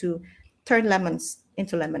manage to turn lemons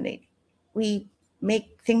into lemonade. We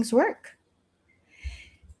make things work.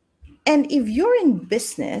 And if you're in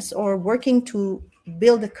business or working to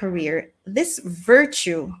build a career, this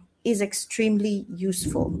virtue is extremely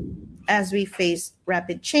useful as we face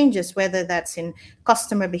rapid changes, whether that's in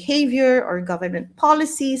customer behavior or government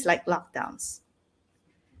policies like lockdowns.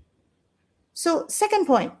 So, second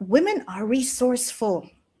point, women are resourceful.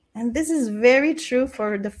 And this is very true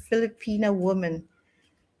for the Filipina woman.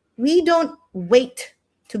 We don't wait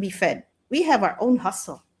to be fed. We have our own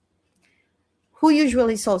hustle. Who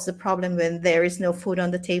usually solves the problem when there is no food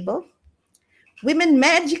on the table? Women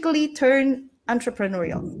magically turn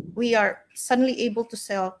entrepreneurial. We are suddenly able to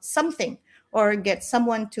sell something or get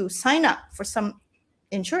someone to sign up for some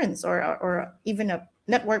insurance or even a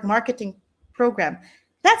network marketing program.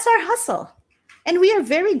 That's our hustle. And we are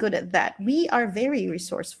very good at that. We are very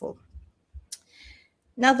resourceful.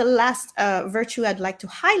 Now, the last virtue I'd like to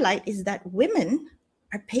highlight is that women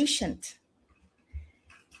are patient.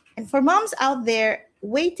 And for moms out there,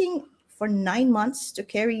 waiting for 9 months to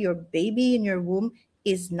carry your baby in your womb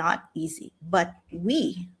is not easy, but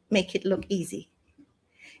we make it look easy.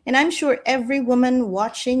 And I'm sure every woman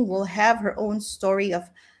watching will have her own story of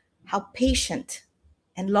how patient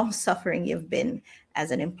and long-suffering you've been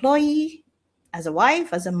as an employee, as a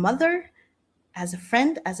wife, as a mother, as a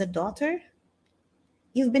friend, as a daughter.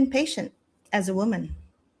 You've been patient as a woman.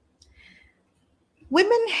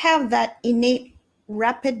 Women have that innate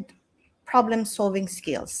rapid problem-solving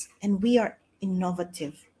skills, and we are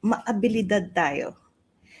innovative. Maabilidad tayo.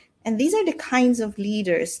 And these are the kinds of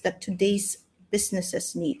leaders that today's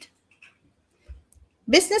businesses need.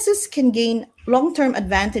 Businesses can gain long-term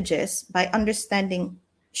advantages by understanding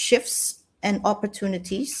shifts and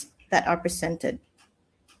opportunities that are presented.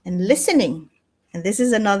 And listening, and this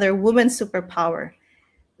is another woman's superpower,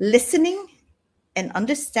 listening and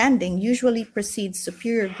understanding usually precedes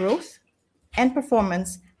superior growth and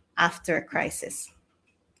performance after a crisis.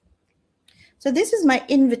 So this is my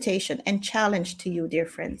invitation and challenge to you, dear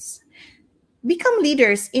friends. Become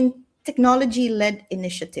leaders in technology-led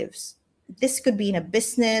initiatives. This could be in a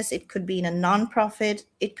business, it could be in a nonprofit,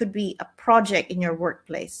 it could be a project in your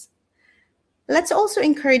workplace. Let's also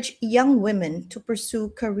encourage young women to pursue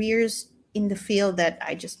careers in the field that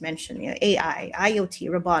I just mentioned, AI,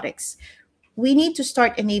 IoT, robotics. We need to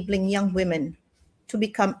start enabling young women to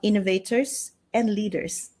become innovators and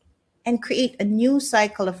leaders and create a new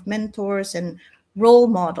cycle of mentors and role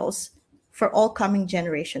models for all coming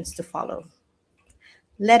generations to follow.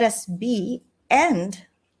 Let us be and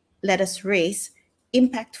let us raise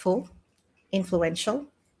impactful, influential,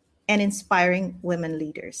 and inspiring women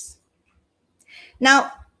leaders.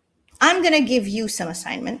 Now, I'm going to give you some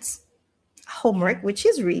assignments, homework, which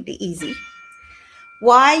is really easy.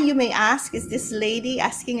 Why, you may ask, is this lady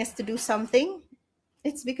asking us to do something?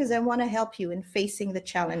 It's because I want to help you in facing the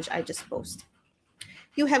challenge I just posed.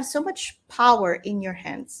 You have so much power in your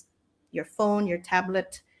hands, your phone, your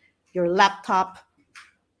tablet, your laptop.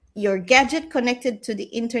 Your gadget connected to the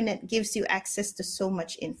internet gives you access to so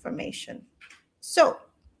much information. So,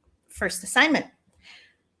 first assignment,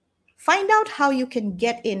 find out how you can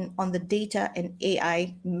get in on the data and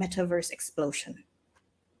AI metaverse explosion.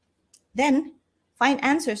 Then, find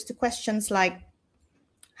answers to questions like,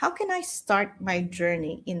 how can I start my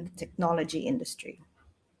journey in the technology industry?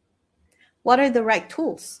 What are the right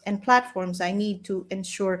tools and platforms I need to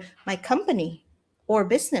ensure my company or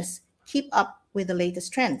business keep up with the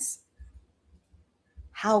latest trends?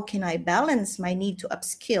 How can I balance my need to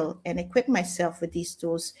upskill and equip myself with these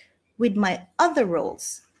tools with my other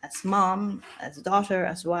roles as mom, as daughter,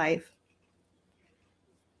 as wife?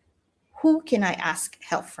 Who can I ask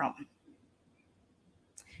help from?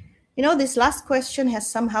 This last question has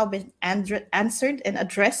somehow been answered and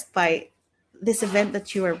addressed by this event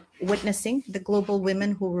that you are witnessing, the Global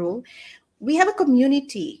Women Who Rule. We have a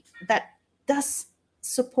community that does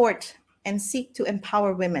support and seek to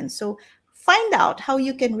empower women. So find out how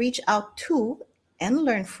you can reach out to and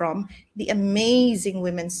learn from the amazing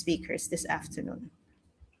women speakers this afternoon.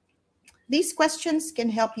 These questions can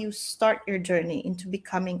help you start your journey into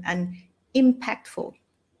becoming an impactful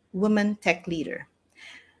woman tech leader.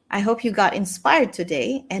 I hope you got inspired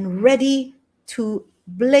today and ready to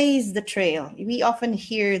blaze the trail. We often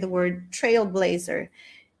hear the word trailblazer.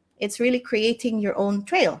 It's really creating your own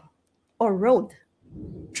trail or road,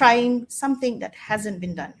 trying something that hasn't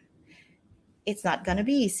been done. It's not going to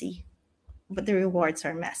be easy, but the rewards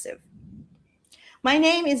are massive. My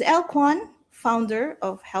name is Elle Kwan, founder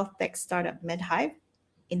of health tech startup MedHive,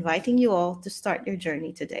 inviting you all to start your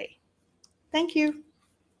journey today. Thank you.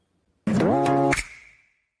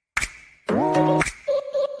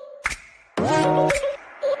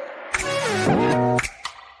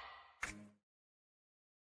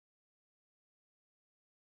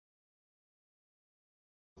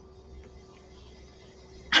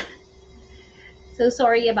 So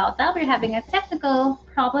sorry about that. We're having a technical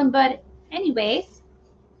problem, but anyways,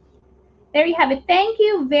 there you have it. Thank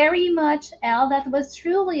you very much, Elle. That was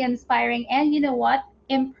truly inspiring, and you know what?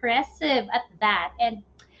 Impressive at that. And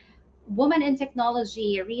woman in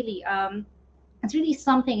technology, really, it's really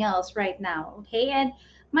something else right now. Okay, and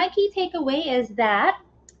my key takeaway is that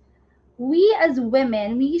we as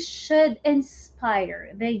women, we should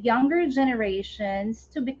inspire the younger generations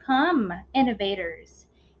to become innovators.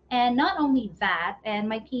 And not only that,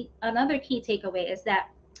 and another key takeaway is that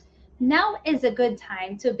now is a good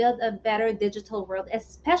time to build a better digital world,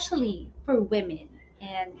 especially for women.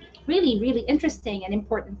 And really, really interesting and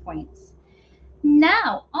important points.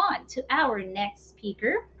 Now on to our next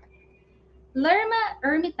speaker. Lerma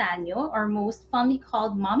Ermitaño, or most fondly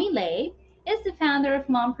called Mommy Lay, is the founder of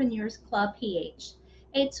Mompreneurs Club PH,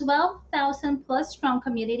 a 12,000 plus strong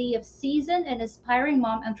community of seasoned and aspiring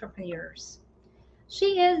mom entrepreneurs.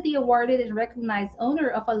 She is the awarded and recognized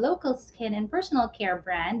owner of a local skin and personal care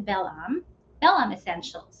brand, Bellam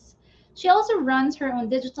Essentials. She also runs her own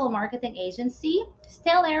digital marketing agency,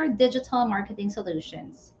 Stellar Digital Marketing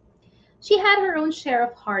Solutions. She had her own share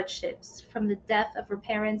of hardships, from the death of her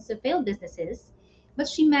parents to failed businesses, but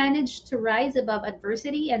she managed to rise above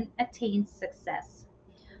adversity and attain success.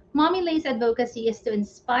 Mommy Lay's advocacy is to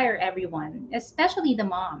inspire everyone, especially the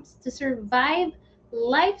moms, to survive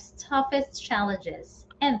life's toughest challenges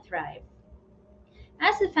and thrive.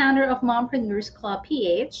 As the founder of Mompreneurs Club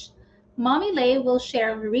PH, Mommy Lay will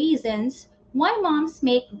share reasons why moms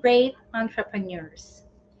make great entrepreneurs.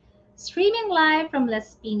 Streaming live from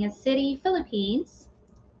Las Piñas City, Philippines,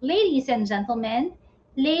 ladies and gentlemen,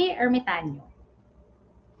 Lay Ermitaño.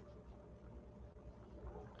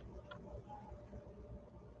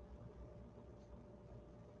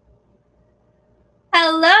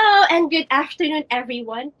 Hello and good afternoon,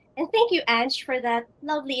 everyone. And thank you, Ange, for that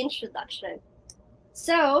lovely introduction.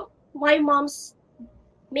 So, why moms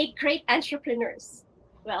make great entrepreneurs?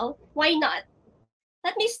 Well, why not?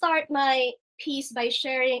 Let me start my piece by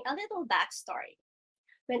sharing a little backstory.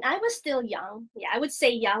 When I was still young, I would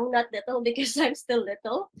say young, not little, because I'm still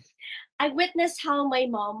little, I witnessed how my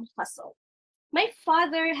mom hustled. My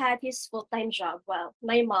father had his full-time job while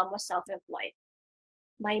my mom was self-employed.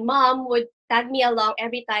 My mom would tag me along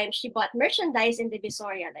every time she bought merchandise in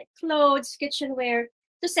Divisoria, like clothes, kitchenware,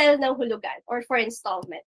 to sell ng hulugan or for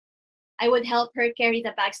installment. I would help her carry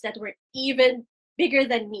the bags that were even bigger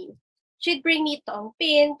than me. She'd bring me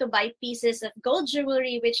tongpin to buy pieces of gold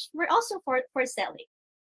jewelry, which were also for selling.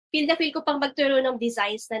 Feel na feel ko pang magturo ng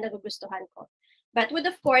designs na nagugustuhan ko, but would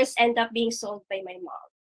of course end up being sold by my mom.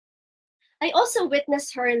 I also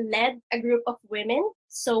witnessed her lead a group of women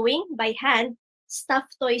sewing by hand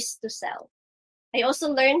stuffed toys to sell. I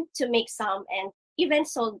also learned to make some and even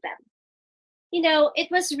sold them. You know,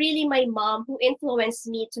 it was really my mom who influenced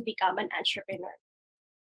me to become an entrepreneur.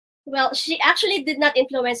 Well, she actually did not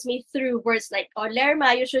influence me through words like, oh,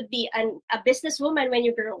 Lerma, you should be a businesswoman when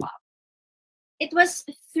you grow up. It was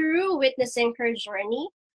through witnessing her journey,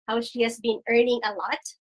 how she has been earning a lot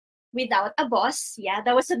without a boss. Yeah,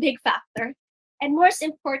 that was a big factor. And most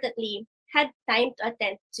importantly, had time to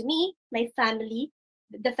attend to me, my family,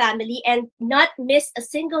 the family, and not miss a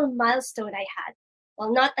single milestone I had.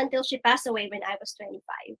 Well, not until she passed away when I was 25.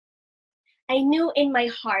 I knew in my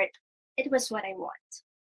heart it was what I want.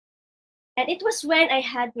 And it was when I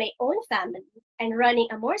had my own family and running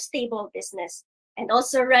a more stable business and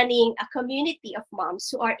also running a community of moms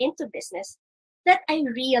who are into business that I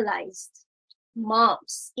realized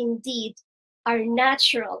moms indeed are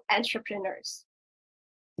natural entrepreneurs.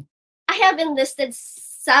 I have enlisted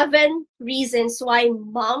 7 reasons why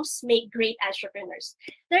moms make great entrepreneurs.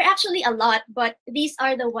 There are actually a lot, but these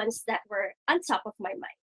are the ones that were on top of my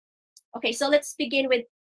mind. Okay, so let's begin with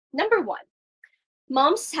number 1.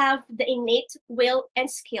 Moms have the innate will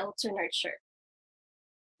and skill to nurture.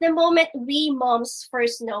 The moment we moms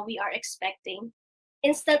first know we are expecting,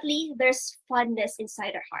 instantly there's fondness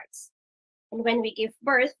inside our hearts. And when we give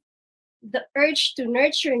birth, the urge to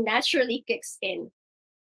nurture naturally kicks in.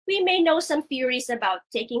 We may know some theories about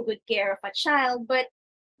taking good care of a child, but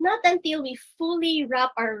not until we fully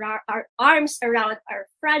wrap our arms around our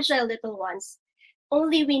fragile little ones,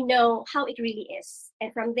 only we know how it really is.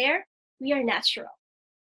 And from there, we are natural.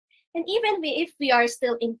 And even if we are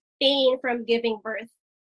still in pain from giving birth,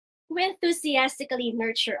 we enthusiastically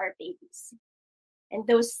nurture our babies. And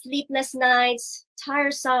those sleepless nights,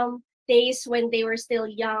 tiresome days when they were still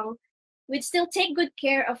young, we'd still take good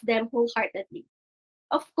care of them wholeheartedly.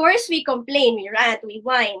 Of course, we complain, we rant, we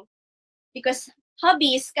whine. Because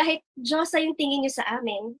hobbies, kahit Diyosa yung tingin nyo sa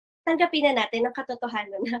amin, tanggapin na natin ang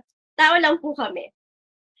katotohanan na tao lang po kami.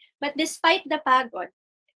 But despite the pagod,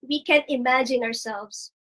 we can't imagine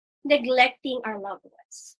ourselves neglecting our loved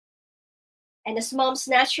ones. And as mom's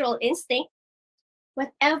natural instinct,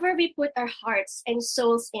 whatever we put our hearts and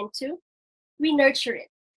souls into, we nurture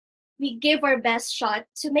it. We give our best shot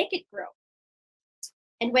to make it grow.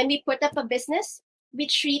 And when we put up a business, we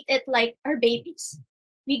treat it like our babies.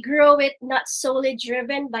 We grow it not solely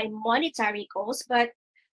driven by monetary goals, but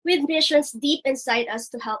with missions deep inside us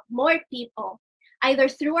to help more people, either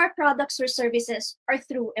through our products or services or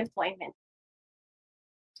through employment.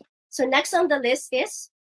 So next on the list is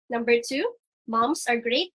number 2, moms are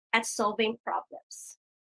great at solving problems.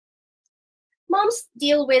 Moms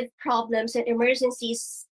deal with problems and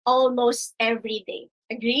emergencies almost every day.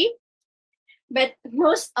 Agree? But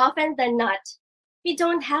most often than not, we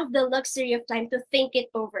don't have the luxury of time to think it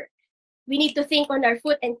over. We need to think on our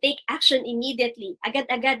foot and take action immediately.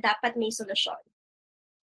 Agad-agad dapat may solusyon.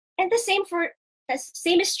 And the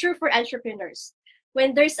same is true for entrepreneurs.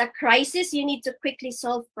 When there's a crisis, you need to quickly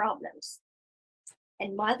solve problems.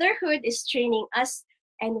 And motherhood is training us,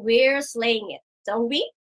 and we're slaying it, don't we?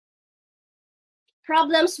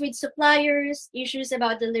 Problems with suppliers, issues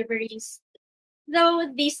about deliveries. Though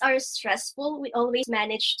these are stressful, we always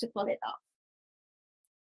manage to pull it off.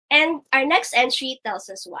 And our next entry tells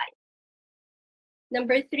us why.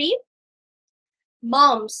 Number 3,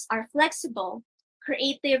 moms are flexible,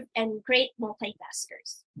 creative, and great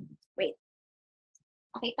multitaskers. Wait.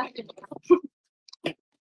 Okay, talk to me.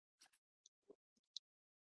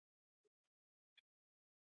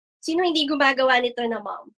 Sino hindi gumagawa nito na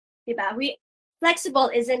mom? Diba?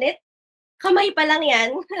 Flexible, isn't it? Kamay pa lang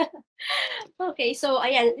yan. Okay, so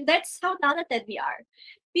ayan, that's how talented we are.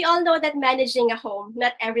 We all know that managing a home,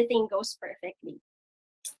 not everything goes perfectly.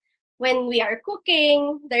 When we are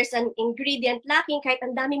cooking, there's an ingredient lacking, kahit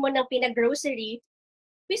ang dami mo ng pinag-grocery,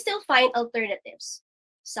 we still find alternatives.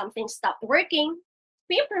 Something stopped working,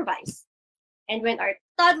 we improvise. And when our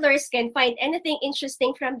toddlers can find anything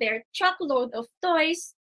interesting from their truckload of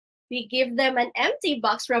toys, we give them an empty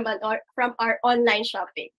box from our online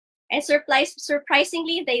shopping. And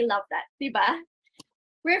surprisingly, they love that, diba?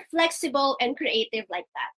 We're flexible and creative like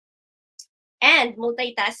that. And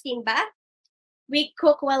multitasking ba? We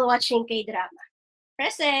cook while watching K-drama.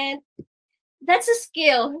 Present. That's a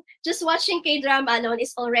skill. Just watching K-drama alone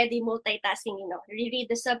is already multitasking, you know. Reread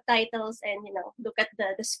the subtitles and, you know, look at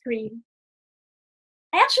the screen.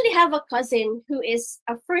 I actually have a cousin who is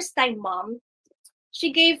a first-time mom.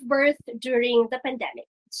 She gave birth during the pandemic.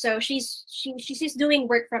 So she's doing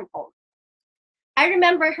work from home. I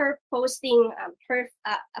remember her posting on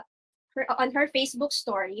her Facebook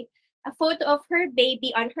story a photo of her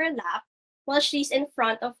baby on her lap while she's in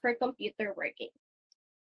front of her computer working.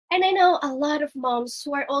 And I know a lot of moms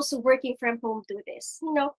who are also working from home do this.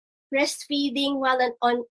 You know, breastfeeding while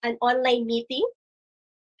on an online meeting.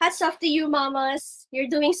 Hats off to you, mamas. You're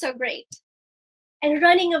doing so great. And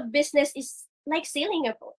running a business is like sailing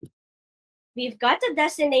a boat. We've got a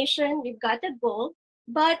destination, we've got a goal,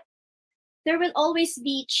 but there will always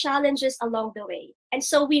be challenges along the way. And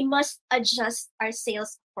so we must adjust our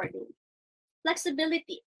sails accordingly.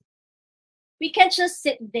 Flexibility. We can't just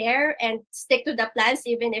sit there and stick to the plans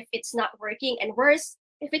even if it's not working, and worse,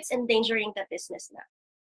 if it's endangering the business now.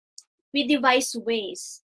 We devise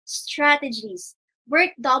ways, strategies,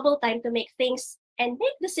 work double time to make things and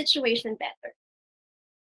make the situation better.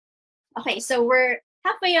 Okay, so we're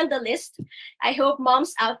halfway on the list. I hope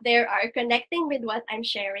moms out there are connecting with what I'm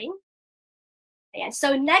sharing. And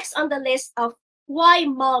so next on the list of why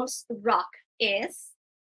moms rock is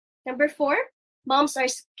number 4, moms are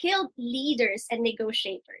skilled leaders and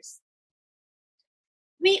negotiators.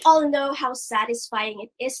 We all know how satisfying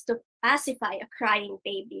it is to pacify a crying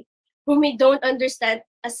baby whom we don't understand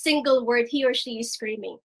a single word he or she is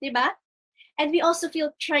screaming, diba? And we also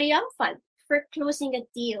feel triumphant for closing a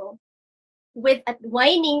deal with a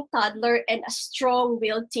whining toddler and a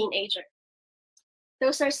strong-willed teenager.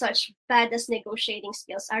 Those are such badass negotiating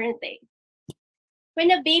skills, aren't they?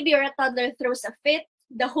 When a baby or a toddler throws a fit,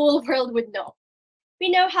 the whole world would know. We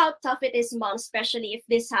know how tough it is, mom, especially if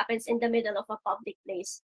this happens in the middle of a public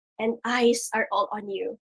place and eyes are all on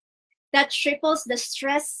you. That triples the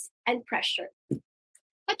stress and pressure.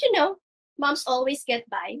 But you know, moms always get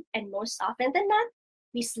by, and most often than not,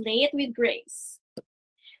 we slay it with grace.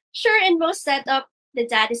 Sure, in most setup, the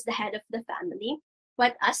dad is the head of the family,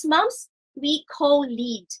 but as moms, we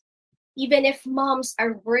co-lead. Even if moms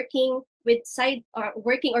are working with side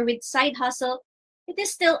hustle, it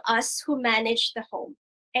is still us who manage the home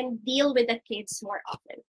and deal with the kids more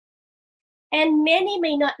often. And many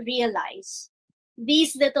may not realize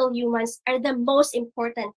these little humans are the most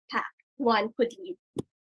important pack one could lead.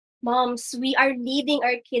 Moms, we are leading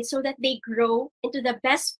our kids so that they grow into the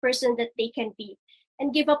best person that they can be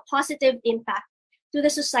and give a positive impact to the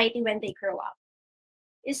society when they grow up.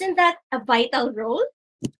 Isn't that a vital role?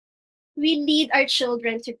 We lead our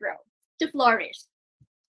children to grow, to flourish.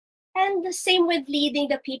 And the same with leading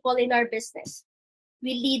the people in our business.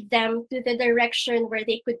 We lead them to the direction where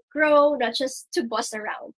they could grow, not just to boss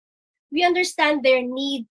around. We understand their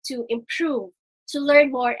need to improve, to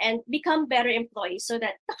learn more, and become better employees so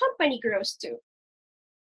that the company grows too.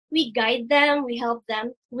 We guide them, we help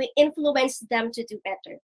them, we influence them to do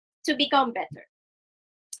better, to become better.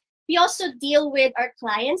 We also deal with our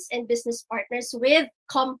clients and business partners with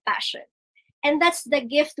compassion. And that's the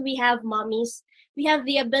gift we have, mommies. We have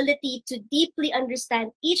the ability to deeply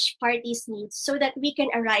understand each party's needs so that we can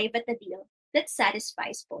arrive at a deal that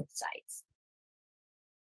satisfies both sides.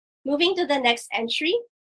 Moving to the next entry.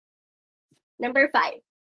 Number 5,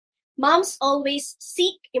 moms always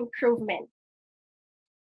seek improvement.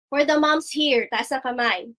 For the moms here, taas ang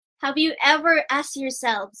kamay, have you ever asked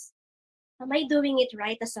yourselves, am I doing it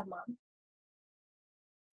right as a mom?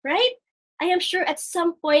 Right? I am sure at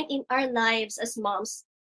some point in our lives as moms,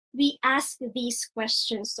 we ask these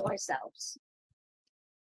questions to ourselves.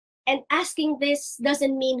 And asking this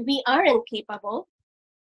doesn't mean we aren't capable.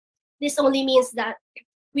 This only means that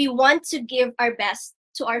we want to give our best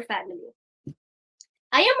to our family.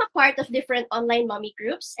 I am a part of different online mommy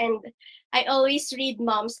groups, and I always read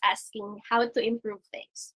moms asking how to improve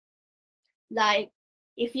things. Like,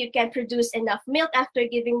 if you can produce enough milk after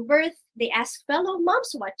giving birth, they ask fellow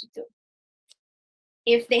moms what to do.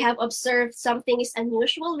 If they have observed something is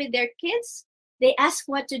unusual with their kids, they ask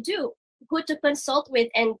what to do, who to consult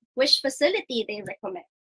with, and which facility they recommend.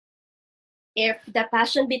 If the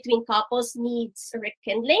passion between couples needs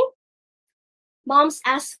rekindling, moms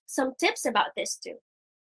ask some tips about this too.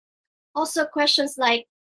 Also, questions like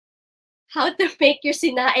how to make your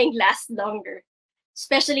sinaing last longer.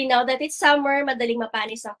 Especially now that it's summer, madaling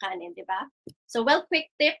mapanis ang kanin, di ba? So, well,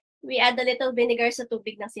 quick tip, we add a little vinegar sa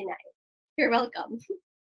tubig ng sinaing. You're welcome.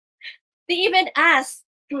 They even ask,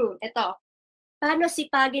 ito, paano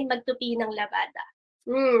sipagin magtupi ng labada?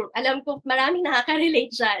 Alam ko maraming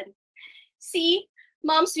nakaka-relate dyan. See,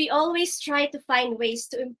 moms, we always try to find ways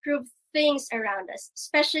to improve things around us,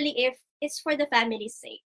 especially if it's for the family's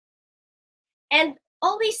sake. And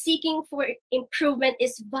always seeking for improvement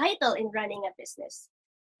is vital in running a business.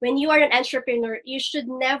 When you are an entrepreneur, you should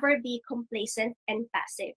never be complacent and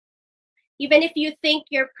passive. Even if you think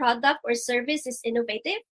your product or service is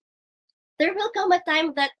innovative, there will come a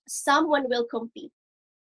time that someone will compete.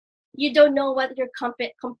 You don't know what your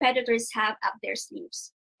competitors have up their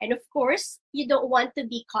sleeves. And of course, you don't want to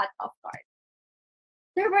be caught off guard.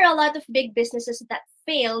 There were a lot of big businesses that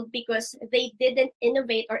failed because they didn't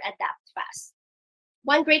innovate or adapt fast.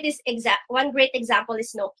 One great example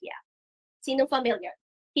is Nokia. Sino familiar?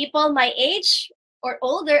 People my age or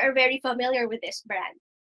older are very familiar with this brand.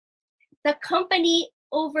 The company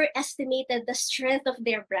overestimated the strength of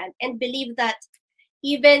their brand and believed that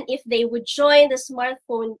even if they would join the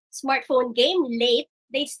smartphone game late,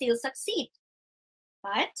 they'd still succeed.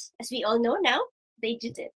 But as we all know now, they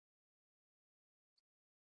didn't.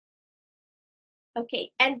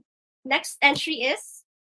 Okay, and next entry is,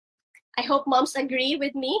 I hope moms agree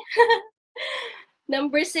with me.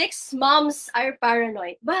 Number 6, moms are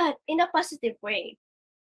paranoid, but in a positive way,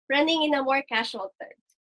 running in a more casual term.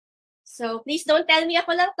 So please don't tell me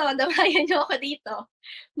ako lang to, damayan niyo ako dito.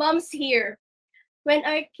 Moms here, when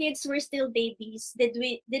our kids were still babies,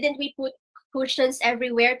 didn't we put cushions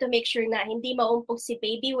everywhere to make sure na hindi maumpog si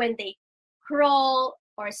baby when they crawl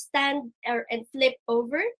or stand and flip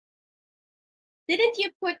over? Didn't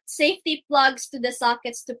you put safety plugs to the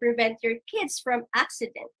sockets to prevent your kids from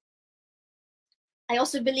accident? I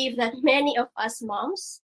also believe that many of us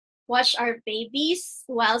moms watch our babies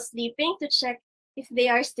while sleeping to check if they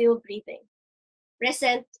are still breathing.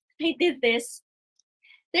 Recent, I did this.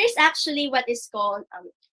 There's actually what is called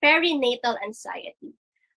perinatal anxiety.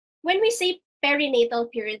 When we say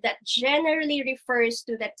perinatal period, that generally refers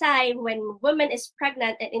to the time when woman is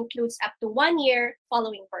pregnant and includes up to 1 year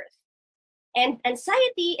following birth. And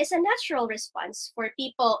anxiety is a natural response for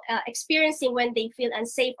people experiencing when they feel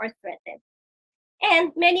unsafe or threatened.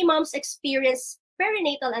 And many moms experience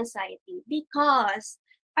perinatal anxiety because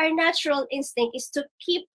our natural instinct is to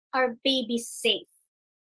keep our babies safe.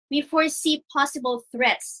 We foresee possible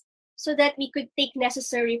threats so that we could take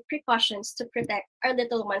necessary precautions to protect our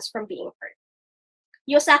little ones from being hurt.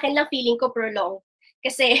 Yung sa akin lang feeling ko prolong.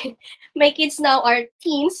 Kasi my kids now are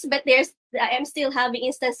teens, but I am still having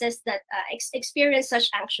instances that experience such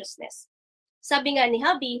anxiousness. Sabi nga ni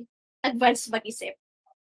hubby, advance mag-isip.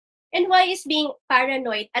 And why is being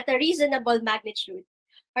paranoid at a reasonable magnitude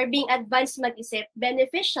or being advanced mag-isip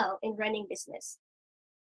beneficial in running business?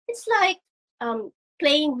 It's like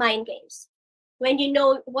playing mind games. When you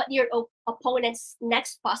know what your opponent's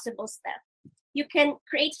next possible step, you can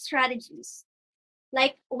create strategies.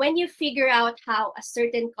 Like when you figure out how a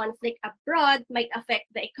certain conflict abroad might affect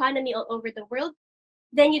the economy all over the world,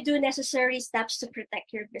 then you do necessary steps to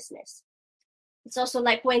protect your business. It's also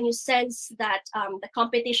like when you sense that the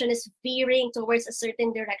competition is veering towards a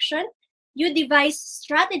certain direction, you devise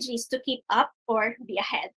strategies to keep up or be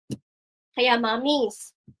ahead. Kaya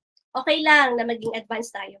mommies, okay lang na maging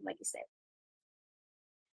advanced tayo mag-isip.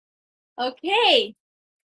 Okay,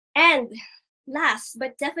 and last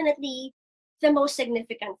but definitely the most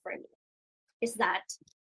significant for me is that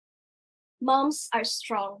moms are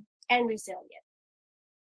strong and resilient.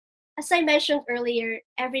 As I mentioned earlier,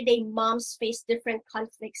 everyday moms face different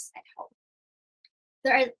conflicts at home.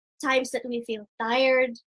 There are times that we feel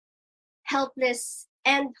tired, helpless,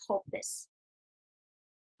 and hopeless.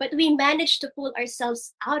 But we manage to pull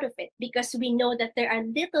ourselves out of it because we know that there are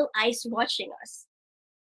little eyes watching us.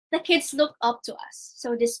 The kids look up to us.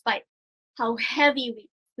 So despite how heavy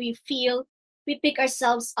we feel, we pick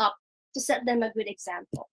ourselves up to set them a good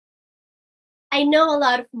example. I know a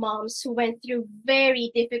lot of moms who went through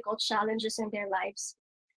very difficult challenges in their lives,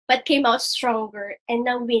 but came out stronger and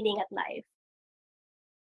now winning at life.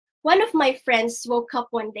 One of my friends woke up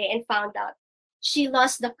one day and found out she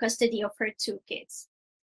lost the custody of her 2 kids.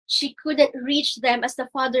 She couldn't reach them as the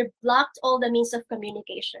father blocked all the means of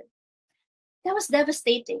communication. That was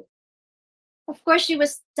devastating. Of course, she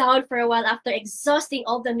was down for a while after exhausting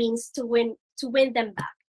all the means to win them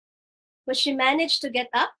back. But she managed to get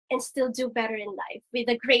up and still do better in life with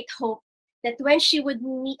a great hope that when she would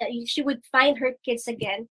find her kids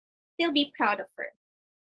again, they'll be proud of her.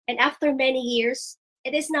 And after many years,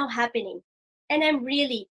 it is now happening, and I'm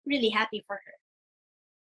really, really happy for her.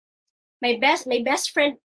 My best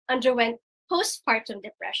friend underwent postpartum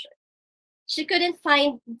depression. She couldn't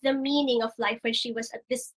find the meaning of life when she was at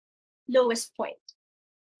this lowest point.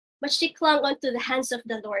 But she clung onto the hands of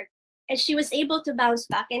the Lord, and she was able to bounce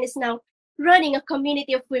back and is now running a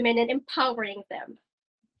community of women and empowering them.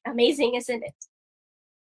 Amazing, isn't it?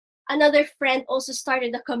 Another friend also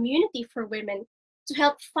started a community for women to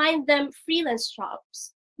help find them freelance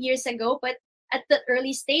jobs years ago, but at the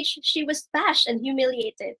early stage, she was bashed and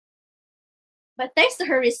humiliated. But thanks to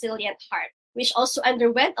her resilient heart, which also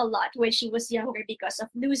underwent a lot when she was younger because of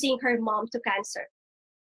losing her mom to cancer,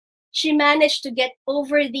 she managed to get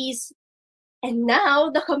over these, and now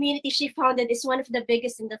the community she founded is one of the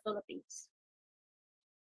biggest in the Philippines.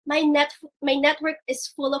 My network is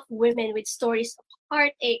full of women with stories of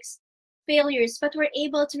heartaches, failures, but were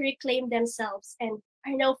able to reclaim themselves and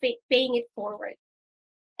are now paying it forward.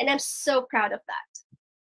 And I'm so proud of that.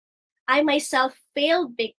 I myself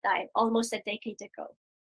failed big time almost a decade ago.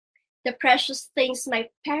 The precious things my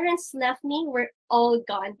parents left me were all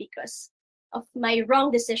gone because of my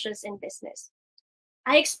wrong decisions in business.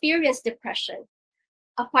 I experienced depression.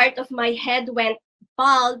 A part of my head went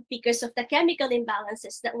bald because of the chemical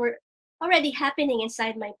imbalances that were already happening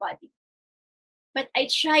inside my body. But I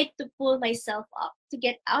tried to pull myself up to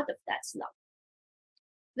get out of that slump.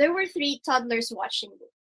 There were 3 toddlers watching me.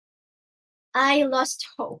 I lost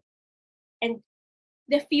hope, and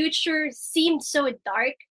the future seemed so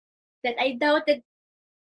dark that I doubted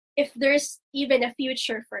if there's even a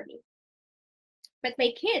future for me. But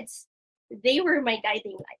my kids, they were my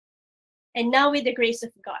guiding light. And now with the grace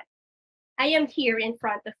of God, I am here in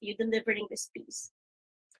front of you delivering this peace.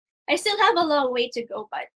 I still have a long way to go,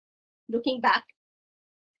 but looking back,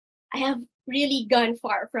 I have really gone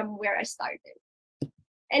far from where I started.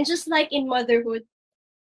 And just like in motherhood,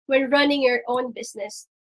 when running your own business,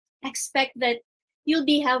 expect that you'll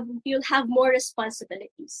have more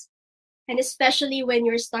responsibilities. And especially when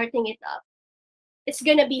you're starting it up, it's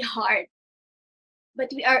gonna be hard.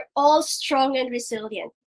 But we are all strong and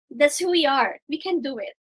resilient. That's who we are. We can do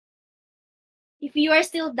it. If you are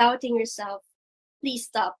still doubting yourself, please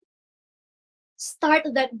stop. Start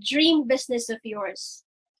that dream business of yours.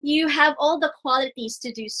 You have all the qualities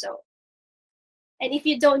to do so. And if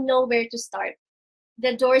you don't know where to start,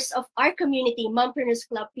 the doors of our community, Mompreneurs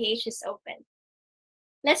Club PH, is open.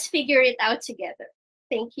 Let's figure it out together.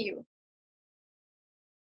 Thank you.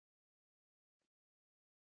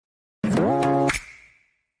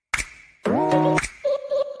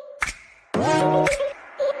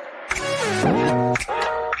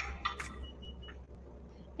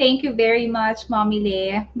 Thank you very much, Mommy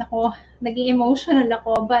Lay. Nako, naging emotional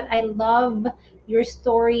ako, but I love your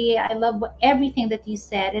story. I love everything that you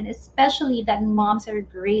said, and especially that moms are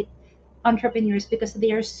great entrepreneurs because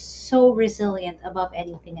they are so resilient above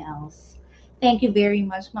anything else. Thank you very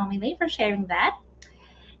much, Mommy Lay, for sharing that.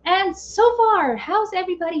 And so far, how's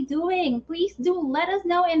everybody doing? Please do let us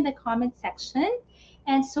know in the comment section.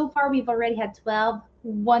 And so far, we've already had 12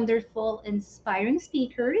 wonderful, inspiring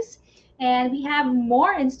speakers, and we have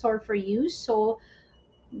more in store for you. So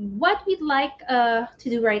what we'd like to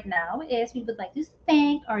do right now is we would like to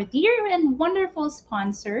thank our dear and wonderful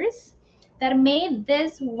sponsors that made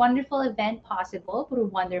this wonderful event possible. Puro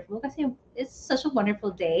wonderful kasi it's such a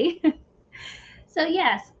wonderful day. So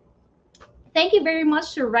yes, thank you very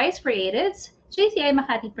much to Rice Creatives, JCI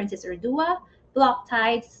Makati Princess Urdua, Block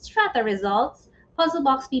Tides, Strata Results, Puzzle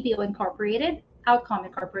Box BPO Incorporated, Outcome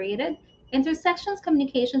Incorporated, Intersections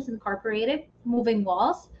Communications Incorporated, Moving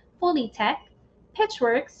Walls, Fully Tech,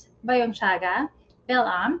 Pitchworks, Bayonchaga,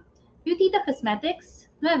 Belam, Beautita Cosmetics,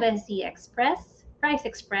 Nueva Ecija Express, Price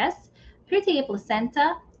Express, Pretty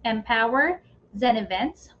Placenta, Empower, Zen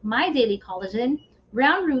Events, My Daily Collagen,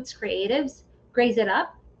 Brown Roots Creatives, Graze It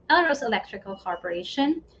Up, Elros Electrical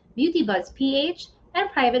Corporation, Beauty Buzz PH, and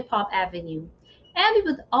Private Pop Avenue. And we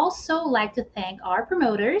would also like to thank our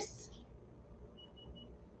promoters,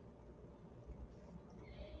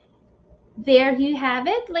 There you have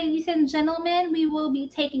it, ladies and gentlemen. We will be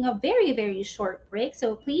taking a very, very short break.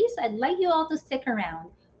 So please, I'd like you all to stick around.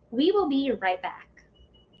 We will be right back.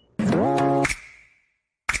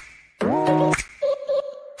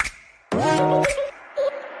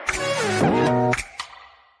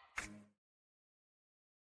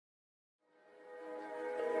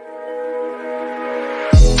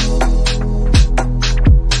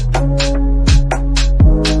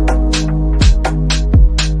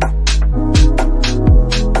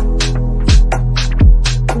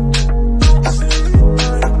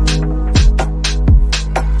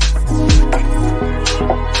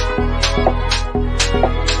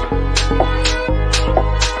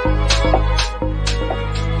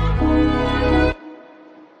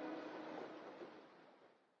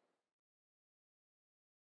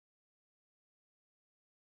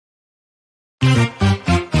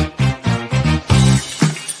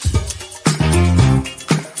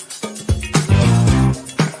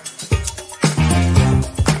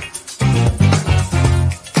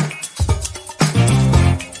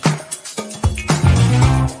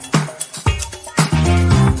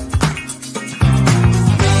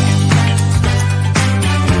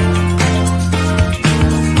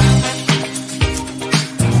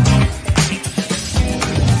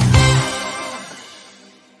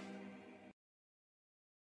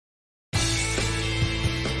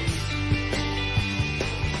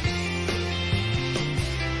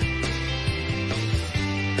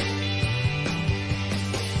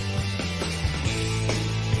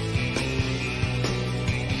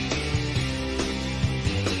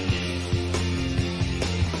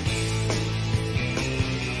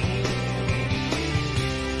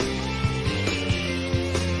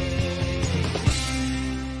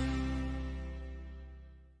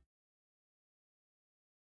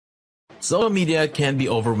 Social media can be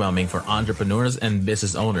overwhelming for entrepreneurs and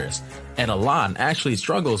business owners, and Alon actually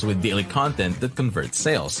struggles with daily content that converts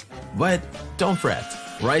sales. But don't fret.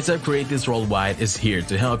 Rise Up Creatives Worldwide is here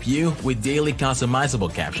to help you with daily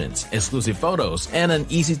customizable captions, exclusive photos, and an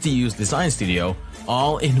easy-to-use design studio,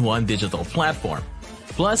 all in one digital platform.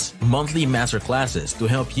 Plus, monthly masterclasses to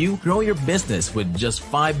help you grow your business with just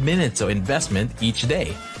 5 minutes of investment each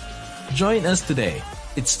day. Join us today.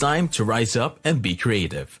 It's time to rise up and be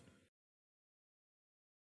creative.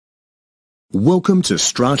 Welcome to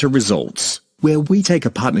Strata Results, where we take a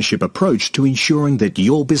partnership approach to ensuring that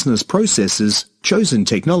your business processes, chosen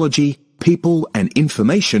technology, people, and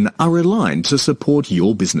information are aligned to support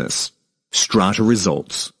your business. Strata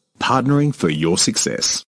Results, partnering for your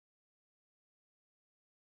success.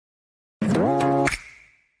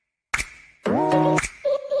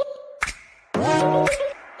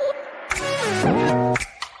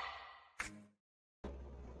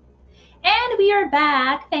 We are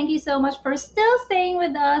back. Thank you so much for still staying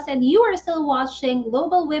with us, and you are still watching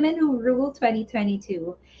Global Women Who Rule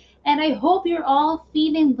 2022. And I hope you're all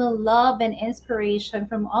feeling the love and inspiration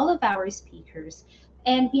from all of our speakers.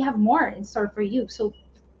 And we have more in store for you. So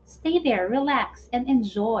stay there, relax, and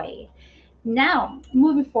enjoy. Now,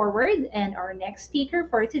 moving forward, and our next speaker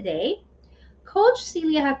for today, Coach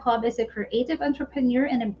Celia Jacob is a creative entrepreneur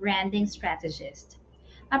and a branding strategist.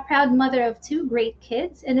 A proud mother of 2 great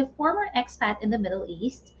kids and a former expat in the Middle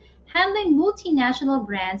East, handling multinational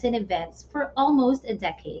brands and events for almost a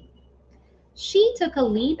decade. She took a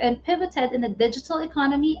leap and pivoted in the digital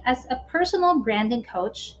economy as a personal branding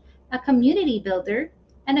coach, a community builder,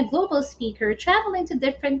 and a global speaker, traveling to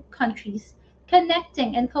different countries,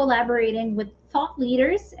 connecting and collaborating with thought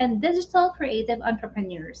leaders and digital creative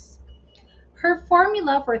entrepreneurs. Her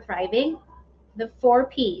formula for thriving, the 4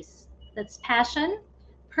 Ps, that's passion,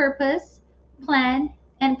 purpose, plan,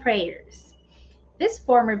 and prayers. This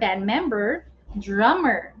former band member,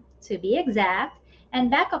 drummer to be exact, and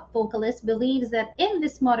backup vocalist believes that in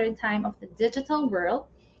this modern time of the digital world,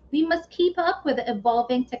 we must keep up with the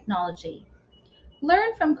evolving technology.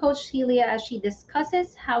 Learn from Coach Celia as she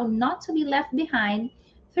discusses how not to be left behind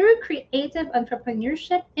through creative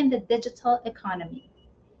entrepreneurship in the digital economy.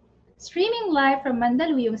 Streaming live from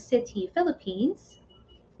Mandaluyong City, Philippines,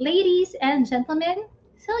 ladies and gentlemen,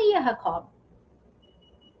 Celia Jacob.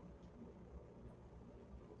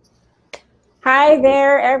 Hi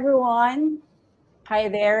there, everyone. Hi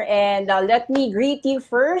there, and let me greet you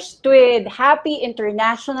first with Happy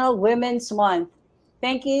International Women's Month.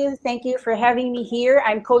 Thank you for having me here.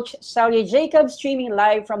 I'm Coach Celia Jacob, streaming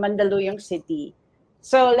live from Mandaluyong City.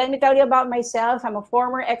 So let me tell you about myself. I'm a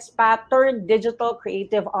former expat turned digital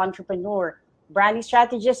creative entrepreneur, branding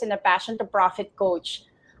strategist, and a passion to profit coach.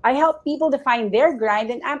 I help people define their grind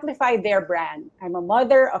and amplify their brand. I'm a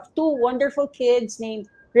mother of 2 wonderful kids named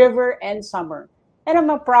River and Summer. and I'm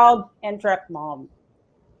a proud NTREC mom.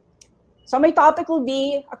 So my topic will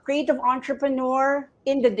be a creative entrepreneur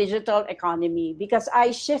in the digital economy, because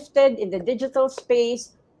I shifted in the digital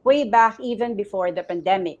space way back even before the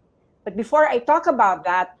pandemic. But before I talk about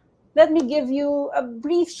that, let me give you a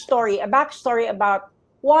brief story, a backstory about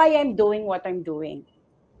why I'm doing what I'm doing.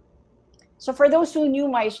 So for those who knew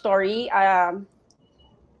my story,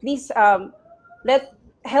 please let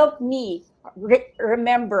help me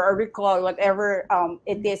remember or recall whatever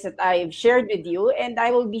it is that I've shared with you, and I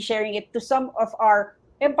will be sharing it to some of our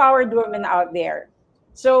empowered women out there.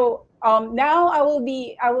 So now I will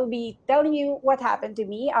be telling you what happened to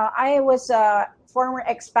me. I was a former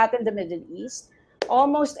expat in the Middle East,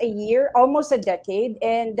 almost a year, almost a decade,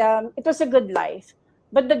 and it was a good life.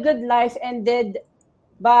 But the good life ended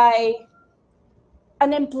by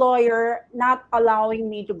an employer not allowing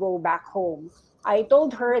me to go back home. I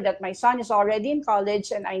told her that my son is already in college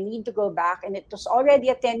and I need to go back, and it was already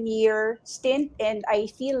a 10-year stint, and I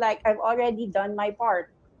feel like I've already done my part.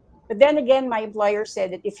 But then again, my employer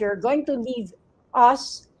said that if you're going to leave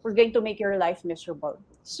us, we're going to make your life miserable.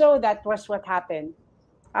 So that was what happened.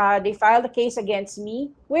 They filed a case against me,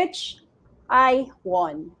 which I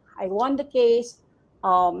won. I won the case.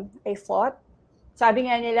 I fought. Sabi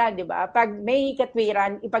nga nila, di ba, pag may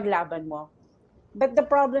katwiran, ipaglaban mo. But the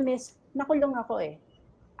problem is, nakulong ako eh.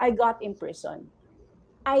 I got imprisoned.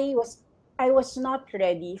 I was I was not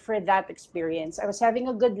ready for that experience. I was having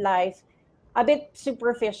a good life, a bit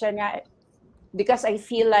superficial nga, because I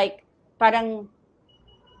feel like parang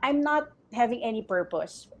I'm not having any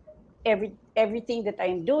purpose. Everything that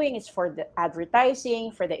I'm doing is for the advertising,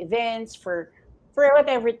 for the events, for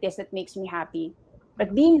whatever it is that makes me happy.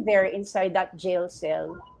 But being there inside that jail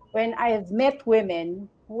cell, when I've met women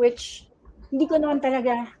which hindi ko naman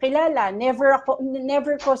talaga kilala,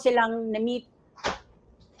 never ko silang na-meet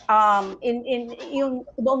in yung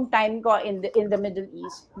buong time ko in the Middle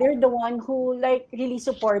East. They're the one who like really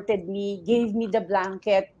supported me, gave me the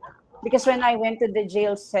blanket, because when I went to the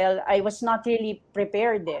jail cell, I was not really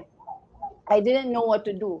prepared. I didn't know what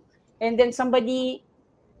to do. And then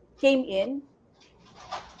came in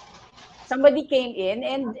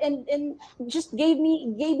and just gave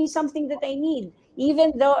me something that I need.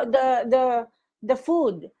 Even the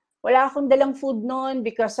food. Wala akong dalang food noon,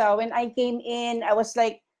 because when I came in, I was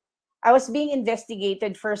being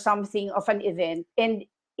investigated for something of an event, and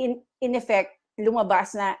in effect,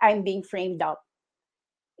 lumabas na I'm being framed up.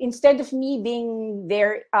 Instead of me being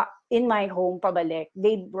there in my home pabalik,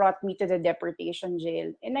 they brought me to the deportation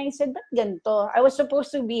jail. And I said, ba't ganito? I was supposed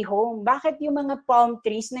to be home. Bakit yung mga palm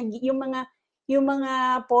trees, yung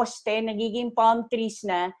mga poste, nagiging palm trees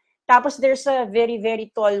na, tapos there's a very, very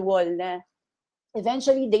tall wall na.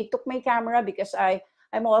 Eventually, they took my camera, because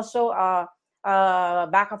I'm also a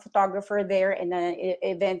backup photographer there and an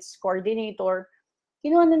events coordinator.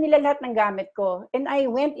 Kinuha na nila lahat ng gamit ko. And I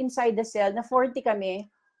went inside the cell, na 40 kami,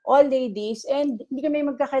 all ladies, and hindi kami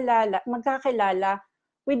magkakilala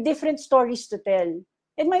with different stories to tell.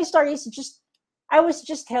 And my story is I was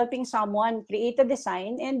just helping someone create a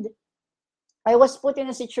design, and I was put in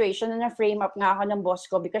a situation na frame up nga ako ng boss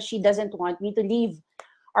ko because she doesn't want me to leave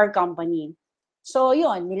our company. So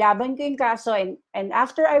yun, nilaban ko yung kaso, and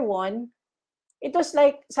after I won, it was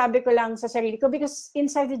like, sabi ko lang sa sarili ko, because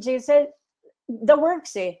inside the jail cell, the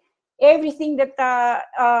works eh. Everything that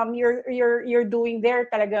you're doing there,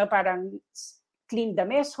 talaga parang clean the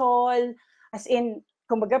mess hall, as in,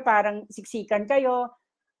 kumbaga parang siksikan kayo.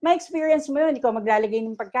 My experience mo yun, ikaw maglalagay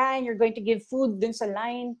ng pagkain, you're going to give food dun sa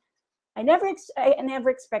line. I never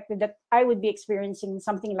expected that I would be experiencing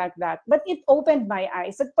something like that. But it opened my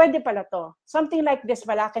eyes that pwede pala to. Something like this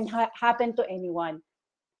pala can happen to anyone.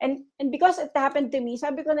 And because it happened to me,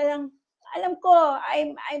 sabi ko na lang, alam ko,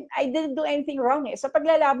 I didn't do anything wrong eh. Sa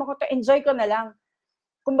paglalaban ko to, enjoy ko na lang.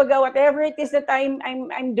 Kumbaga, whatever it is that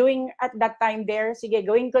I'm doing at that time there, sige,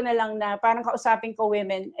 gawin ko na lang na parang kausapin ko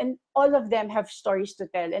women, and all of them have stories to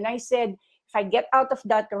tell. And I said, if I get out of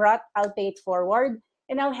that rut, I'll pay it forward,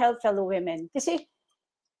 and I'll help fellow women. Kasi,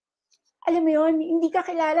 alam mo yun, hindi ka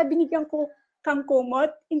kilala, binigyan ko kang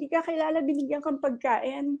kumot, hindi ka kilala, binigyan kang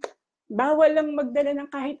pagkain. Bawal lang magdala ng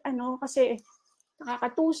kahit ano, kasi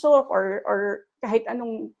nakakatusok or kahit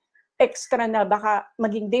anong extra na baka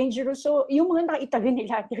maging dangerous. So, yung mga nakitabi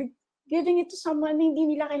nila, they're giving it to someone na hindi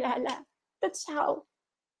nila kilala. That's how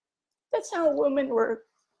women work.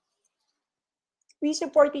 We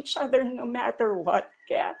support each other no matter what.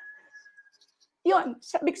 Kaya, yun,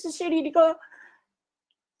 sabi ko sa sarili ko,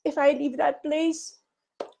 if I leave that place,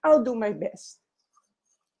 I'll do my best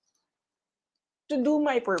to do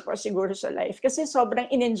my purpose siguro sa life. Kasi sobrang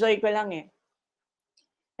in-enjoy ko lang eh.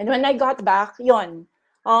 And when I got back, 10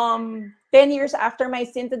 years after my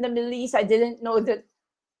stint in the Middle East, I didn't know that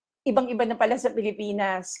ibang-iba na pala sa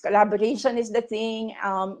Pilipinas. Collaboration is the thing,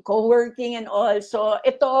 co-working and all. So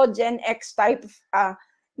ito, Gen X type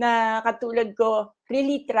na katulad ko,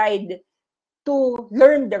 really tried to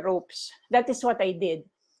learn the ropes. That is what I did.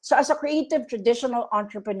 So as a creative traditional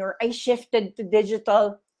entrepreneur, I shifted to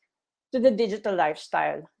the digital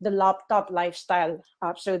lifestyle, the laptop lifestyle,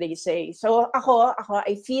 so they say. So ako,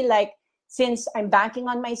 I feel like since I'm banking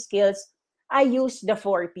on my skills, I use the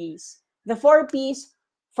 4 Ps. The 4 Ps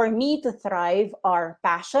for me to thrive are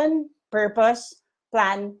passion, purpose,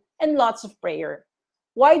 plan, and lots of prayer.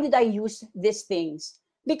 Why did I use these things?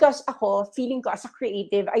 Because ako, feeling ko as a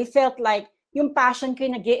creative, I felt like yung passion ko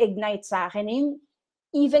yung nag-ignite sa akin, yung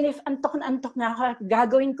even if antok na ako,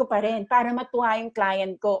 gagawin ko pa rin para matuwa yung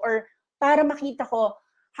client ko or para makita ko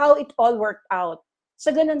how it all worked out.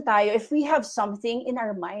 So ganun tayo, if we have something in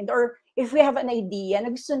our mind or if we have an idea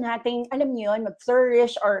na gusto nating, alam niyo yun,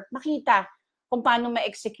 mag-flourish or makita kung paano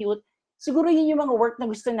ma-execute, siguro yun yung mga work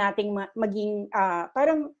na gusto nating maging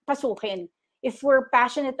parang pasukin. If we're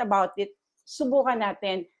passionate about it, subukan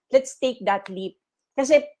natin. Let's take that leap.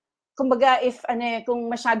 Kasi kumbaga kung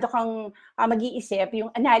masyado kang mag-iisip, yung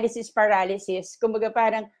analysis paralysis, kumbaga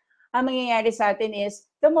parang ang mangyayari sa atin is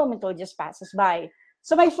the moment will just passes by.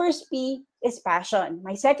 So my first P is passion.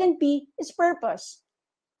 My second P is purpose.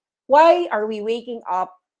 Why are we waking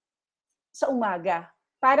up sa umaga?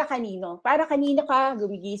 Para kanino? Para kanino ka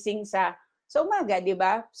gumigising sa umaga, di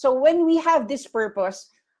ba? So when we have this purpose,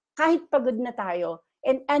 kahit pagod na tayo,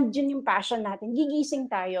 and andyan yung passion natin, gigising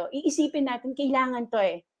tayo, iisipin natin, kailangan to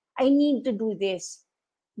eh. I need to do this.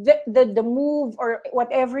 The move or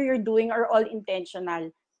whatever you're doing are all intentional.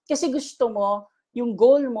 Kasi gusto mo, yung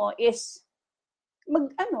goal mo is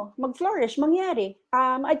mag-flourish, mangyari,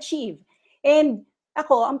 achieve. And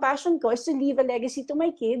ako, ang passion ko is to leave a legacy to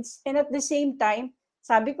my kids. And at the same time,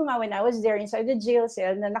 sabi ko nga when I was there inside the jail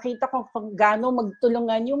cell, na nakita ko kung gaano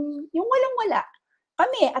magtulungan yung walang-wala.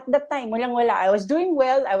 Kami, at that time, walang-wala. I was doing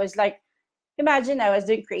well. I was like, imagine, I was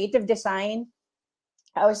doing creative design.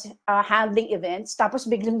 I was handling events. Tapos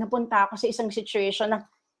biglang napunta ako sa isang situation na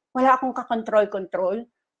wala akong kakontrol-control.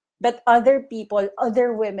 But other people,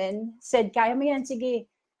 other women said, kaya mo yan, sige.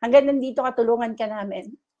 Hanggang nandito ka, tulungan ka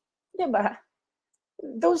namin. Diba?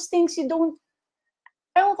 Those things you don't,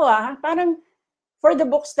 ewan ko parang for the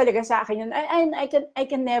books talaga sa akin yun. And I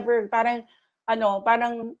can never parang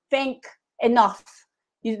thank enough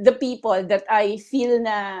the people that I feel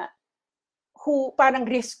na who parang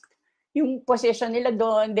risk yung position nila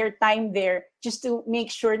doon, their time there, just to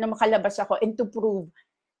make sure na makalabas ako and to prove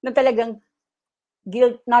na talagang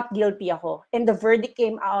not guilty ako. And the verdict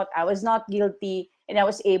came out, I was not guilty, and I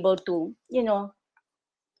was able to,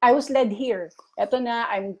 I was led here. Ito na,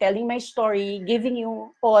 I'm telling my story, giving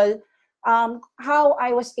you all how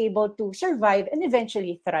I was able to survive and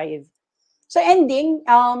eventually thrive. So ending,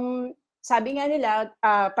 sabi nga nila,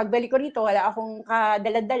 pagbalik ko rito, wala akong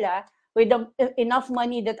kadala-dala, with enough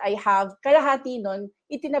money that I have, kalahati nun,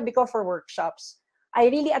 itinabi ko for workshops.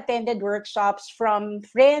 I really attended workshops from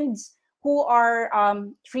friends who are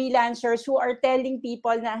freelancers, who are telling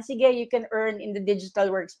people na, sige, you can earn in the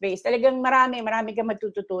digital workspace. Talagang marami kang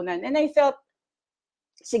matututunan. And I felt,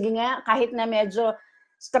 sige nga, kahit na medyo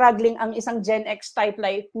struggling ang isang Gen X type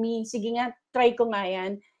like me, sige nga, try ko nga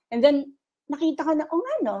yan. And then, nakita ko na,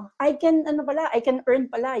 I can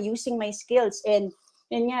earn pala using my skills. And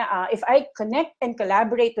if I connect and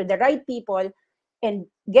collaborate with the right people and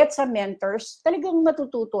get some mentors, talagang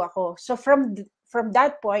matututo ako. So from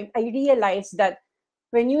that point, I realized that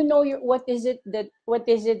when you know what's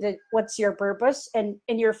your purpose and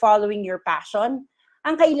you're following your passion,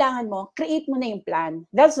 ang kailangan mo, create mo na yung plan.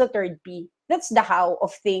 That's the third P. That's the how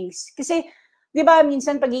of things. Kasi, di ba,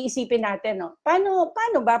 minsan pag-iisipin natin,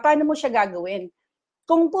 paano mo siya gagawin?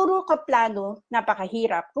 Kung puro ka plano,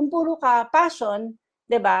 napakahirap. Kung puro ka passion,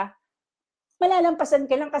 di ba,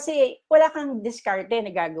 malalampasan ka lang kasi wala kang diskarte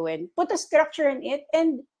na gagawin. Put a structure in it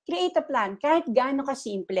and create a plan. Kahit gaano ka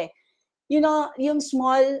simple. Yung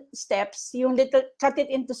small steps, yung little, cut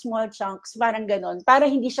it into small chunks, parang ganon.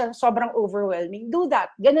 Para hindi siya sobrang overwhelming. Do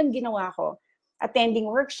that. Ganon ginawa ko. Attending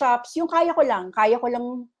workshops, yung kaya ko lang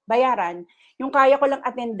bayaran, yung kaya ko lang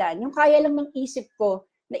attendan, yung kaya lang ng isip ko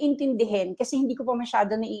na intindihin kasi hindi ko pa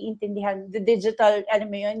masyado naiintindihan the digital,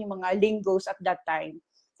 yung mga lingos at that time.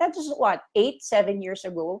 That was 7 years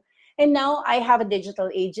ago. And now I have a digital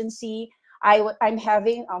agency. I'm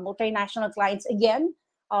having multinational clients again.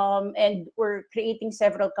 And we're creating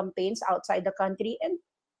several campaigns outside the country. And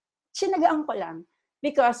sinagaan ko lang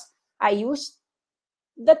because I used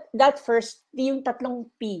that first, yung tatlong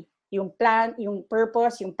P, yung plan, yung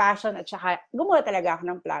purpose, yung passion, at saka gumawa talaga ako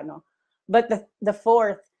ng plano. But the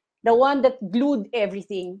fourth, the one that glued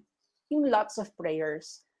everything, yung lots of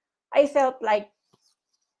prayers. I felt like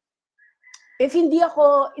if hindi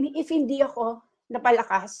ako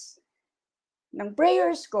napalakas ng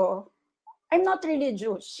prayers ko, I'm not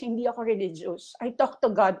religious. Hindi ako religious. I talk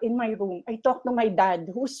to God in my room. I talk to my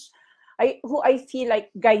dad who I feel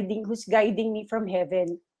like who's guiding me from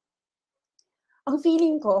heaven. Ang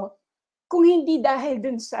feeling ko, kung hindi dahil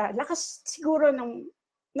dun sa lakas siguro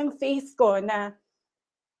ng faith ko na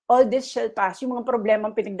all this shall pass, yung mga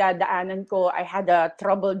problemang pinagdadaanan ko, I had a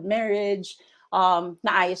troubled marriage,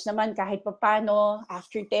 naayos naman kahit papano,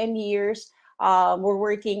 after 10 years, we're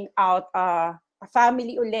working out a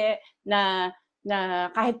family uli na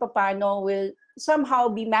kahit papano will somehow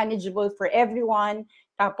be manageable for everyone.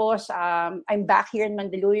 Tapos, I'm back here in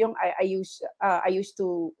Mandaluyong. I used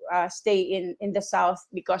to stay in the South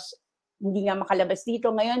because hindi nga makalabas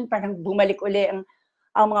dito. Ngayon, parang bumalik uli ang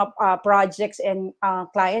mga projects and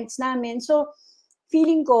clients namin. So,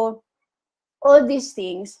 feeling ko, all these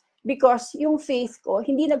things, because yung faith ko,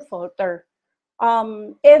 hindi nag-falter.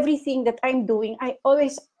 Everything that I'm doing, I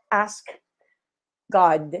always ask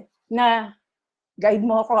God na, guide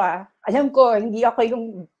mo ako Alam ko, hindi ako yung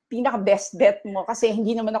pinaka-best bet mo kasi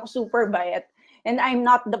hindi naman ako super bayat. And I'm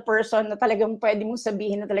not the person na talagang pwede mong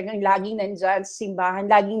sabihin na talagang laging nandyan sa simbahan,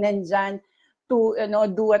 laging nandyan to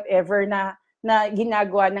do whatever na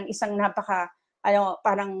ginagawa ng isang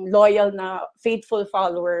parang loyal na faithful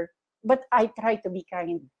follower. But I try to be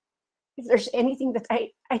kind. If there's anything that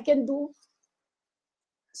I can do,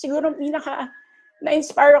 siguro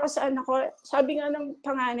na-inspire ako sa anak ko. Sabi nga ng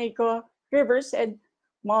panganay ko, River said,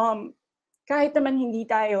 Mom, kahit naman hindi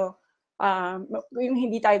tayo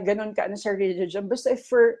ganun ka sa religion, basta if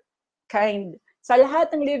we're kind sa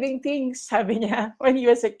lahat ng living things, sabi niya when he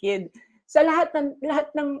was a kid, sa lahat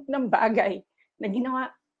ng bagay na ginawa,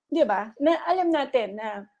 di ba? Na alam natin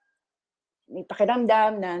na may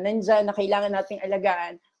pakiramdam na nandyan na kailangan nating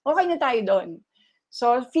alagaan, okay na tayo doon.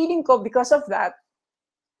 So feeling ko because of that,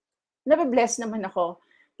 nababless naman ako.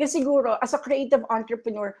 Kasi siguro, as a creative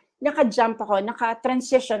entrepreneur, naka-jump ako,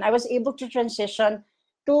 naka-transition. I was able to transition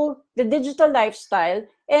to the digital lifestyle.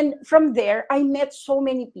 And from there, I met so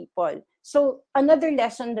many people. So another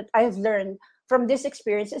lesson that I've learned from this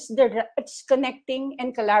experience is it's connecting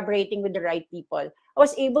and collaborating with the right people. I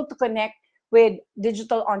was able to connect with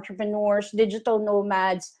digital entrepreneurs, digital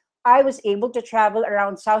nomads. I was able to travel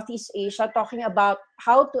around Southeast Asia talking about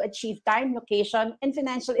how to achieve time, location, and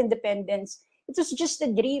financial independence. It was just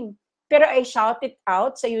a dream. Pero I shouted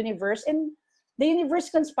out sa universe and the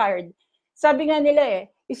universe conspired. Sabi nga nila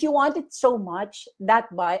if you want it so much, that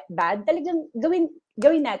bad, talagang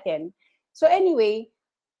gawin natin. So anyway,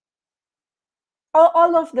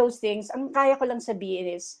 all of those things, ang kaya ko lang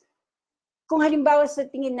sabihin is, kung halimbawa sa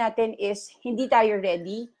tingin natin is hindi tayo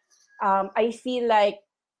ready, I feel like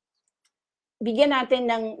bigyan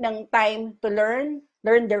natin ng time to learn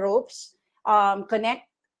the ropes, connect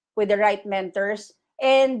with the right mentors,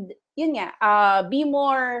 and yun nga, be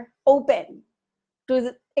more open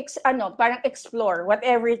to parang explore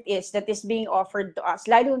whatever it is that is being offered to us,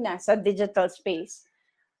 lalo na sa digital space.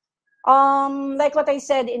 Like what I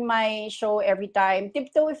said in my show every time,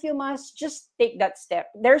 tiptoe if you must, just take that step.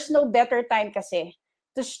 There's no better time kasi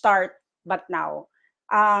to start but now.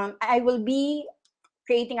 I will be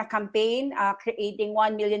creating a campaign, creating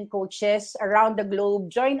 1 million coaches around the globe.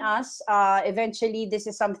 Join us. Eventually, this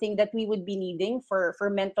is something that we would be needing for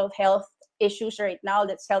mental health issues right now.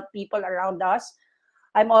 Let's help people around us.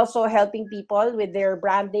 I'm also helping people with their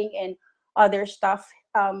branding and other stuff.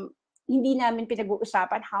 Hindi namin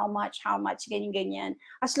pinag-uusapan how much, ganyan.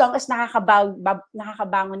 As long as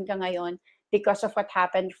nakakabangon ka ngayon because of what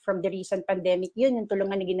happened from the recent pandemic, yun yung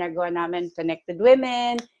tulungan na ginagawa namin. Connected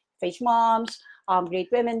Women, Face Moms,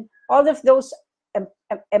 Great Women, all of those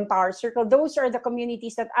Empower Circle, those are the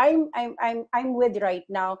communities that I'm with right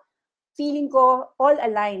now. Feeling ko all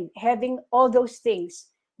aligned, having all those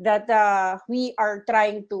things that we are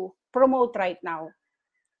trying to promote right now.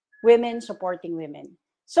 Women supporting women.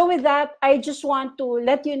 So with that, I just want to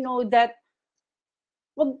let you know that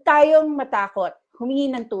huwag tayong matakot humingi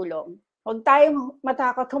ng tulong. Huwag tayong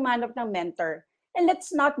matakot humanap ng mentor. And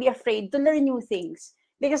let's not be afraid to learn new things.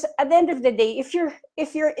 Because at the end of the day, if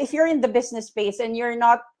you're in the business space and you're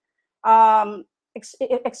not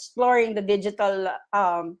exploring the digital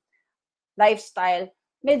lifestyle,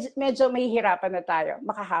 medyo mahihirapan na tayo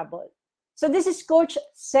makahabol. So this is Coach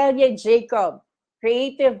Celia Jacob,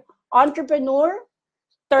 creative entrepreneur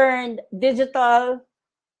turned digital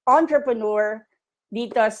entrepreneur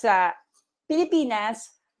dito sa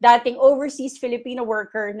Pilipinas, dating overseas Filipino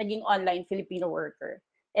worker, naging online Filipino worker.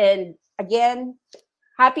 And again,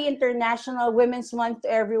 happy International Women's Month to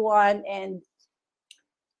everyone, and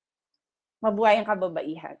mabuhay ang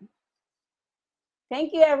kababaihan.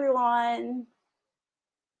 Thank you, everyone.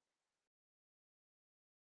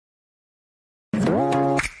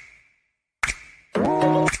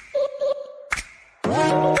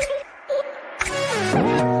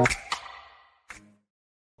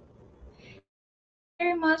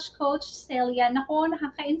 Very much, Coach Celia. Nako,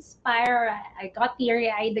 nakaka-inspire. I got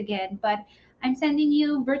teary-eyed again, but I'm sending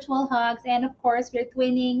you virtual hugs. And of course, we're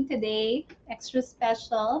twinning today, extra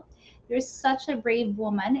special. You're such a brave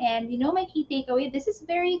woman. And you know, my key takeaway, this is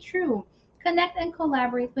very true. Connect and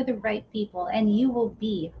collaborate with the right people, and you will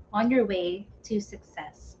be on your way to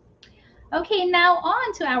success. Okay, now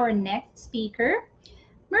on to our next speaker.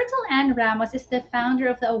 Myrtle Ann Ramos is the founder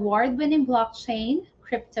of the award-winning blockchain,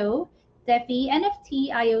 crypto, DeFi,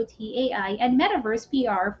 NFT, IoT, AI, and metaverse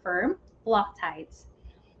PR firm, Blocktides.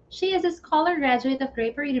 She is a scholar graduate of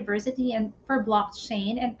Draper University and for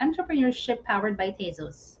blockchain and entrepreneurship powered by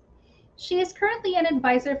Tezos. She is currently an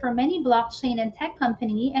advisor for many blockchain and tech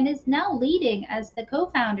company and is now leading as the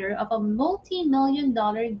co-founder of a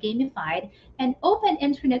multi-million-dollar gamified and open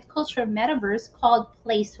internet culture metaverse called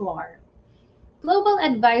PlaceWar. Global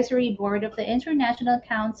Advisory Board of the International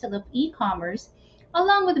Council of E-commerce,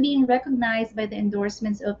 along with being recognized by the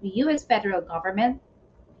endorsements of the U.S. federal government,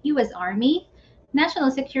 U.S. Army,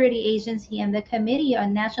 National Security Agency, and the Committee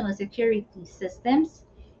on National Security Systems,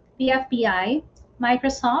 the FBI,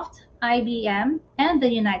 Microsoft, IBM, and the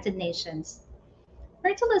United Nations.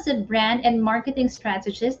 Myrtle is a brand and marketing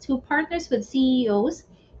strategist who partners with CEOs,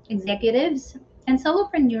 executives, and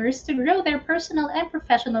solopreneurs to grow their personal and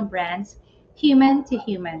professional brands human to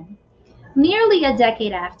human. Nearly a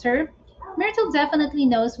decade after, Myrtle definitely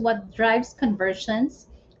knows what drives conversions,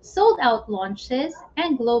 sold out launches,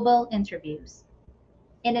 and global interviews.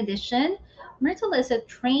 In addition, Myrtle is a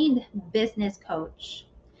trained business coach,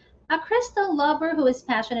 a crystal lover who is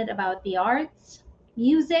passionate about the arts,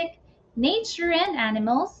 music, nature, and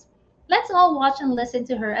animals. Let's all watch and listen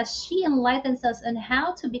to her as she enlightens us on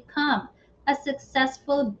how to become a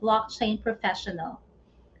successful blockchain professional.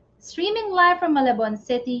 Streaming live from Malabon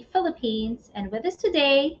City, Philippines, and with us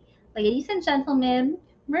today, ladies and gentlemen,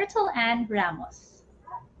 Myrtle Ann Ramos.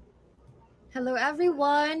 Hello,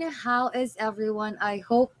 everyone. How is everyone? I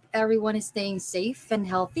hope everyone is staying safe and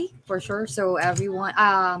healthy for sure. So everyone,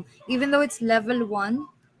 even though it's level 1,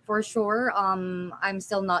 for sure, I'm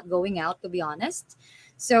still not going out to be honest.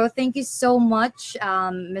 So thank you so much,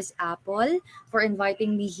 Miss Apple, for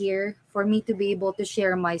inviting me here for me to be able to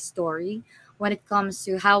share my story when it comes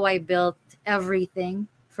to how I built everything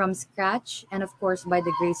from scratch, and of course by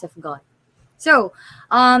the grace of God. So,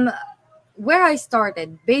 where I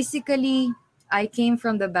started, basically, I came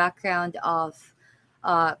from the background of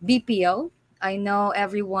BPO. I know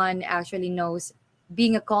everyone actually knows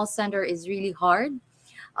being a call center is really hard.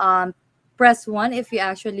 Press one if you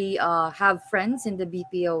actually have friends in the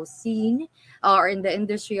BPO scene or in the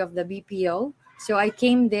industry of the BPO. So I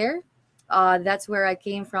came there. That's where I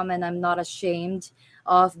came from, and I'm not ashamed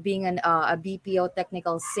of being a BPO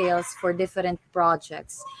technical sales for different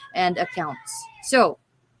projects and accounts. So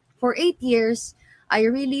for 8 years, I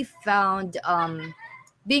really found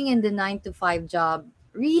being in the 9 to 5 job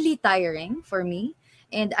really tiring for me.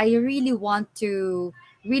 And I really want to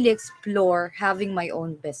really explore having my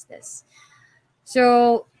own business.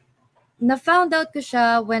 So na found out ko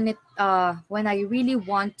siya when I really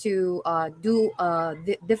want to do a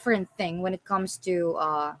different thing when it comes to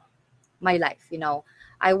my life.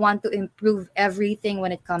 I want to improve everything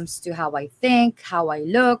when it comes to how I think, how I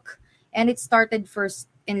look, and it started first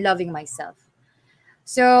in loving myself.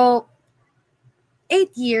 So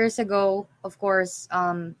 8 years ago, of course,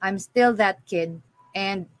 I'm still that kid,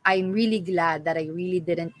 and I'm really glad that I really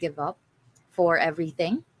didn't give up for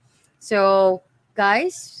everything. So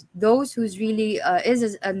guys, those who's really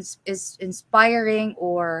is inspiring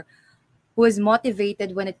or who is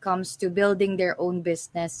motivated when it comes to building their own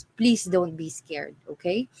business, please don't be scared,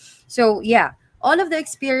 okay? So yeah, all of the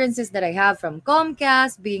experiences that I have from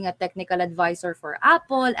Comcast, being a technical advisor for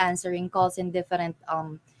Apple, answering calls in different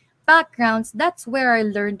backgrounds, that's where I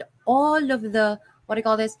learned all of the, what I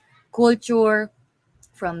call this, culture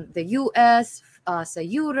from the US, sa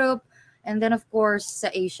Europe, and then of course sa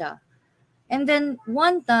Asia. And then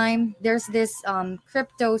one time, there's this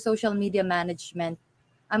crypto social media management.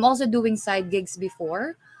 I'm also doing side gigs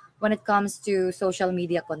before when it comes to social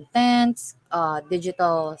media contents,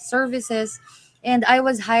 digital services. And I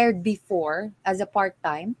was hired before as a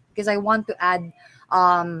part-time because I want to add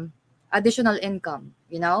additional income,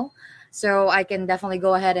 you know, so I can definitely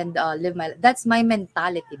go ahead and live my. That's my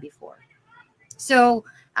mentality before. So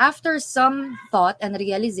after some thought and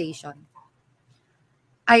realization,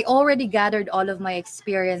 I already gathered all of my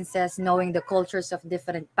experiences, knowing the cultures of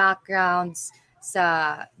different backgrounds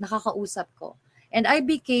sa nakakausap ko. And I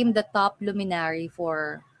became the top luminary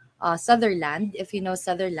for Sutherland, if you know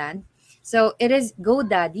Sutherland. So it is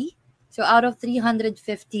GoDaddy. So out of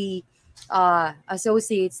 350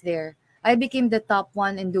 associates there, I became the top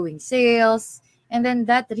one in doing sales. And then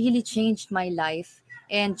that really changed my life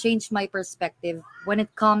and changed my perspective when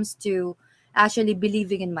it comes to actually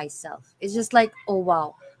believing in myself. It's just like, oh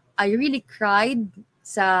wow, I really cried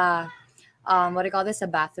sa what do you call this, a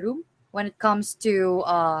bathroom when it comes to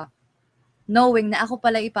knowing na ako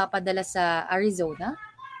pala ipapadala sa Arizona.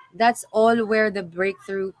 That's all where the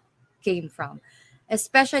breakthrough came from.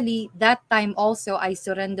 Especially that time also, I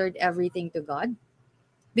surrendered everything to God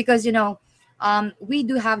because, you know, we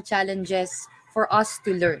do have challenges for us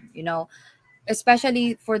to learn, you know,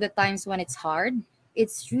 especially for the times when it's hard.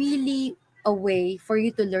 It's really a way for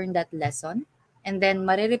you to learn that lesson and then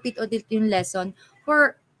marirepeat ulit yung lesson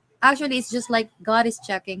for actually it's just like God is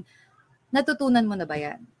checking, natutunan mo na ba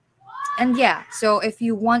yan? And yeah, so if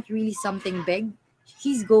you want really something big,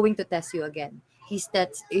 he's going to test you again. He's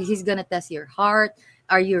gonna test your heart.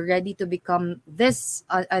 Are you ready to become this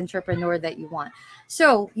entrepreneur that you want?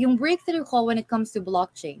 So yung breakthrough ko when it comes to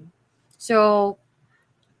blockchain. So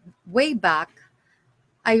way back,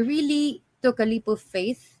 I really took a leap of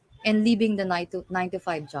faith in leaving the 9 to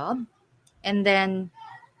 5 job, and then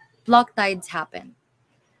block tides happened.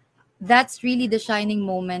 That's really the shining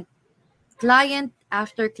moment. Client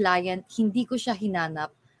after client, hindi ko siya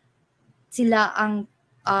hinanap. Sila ang,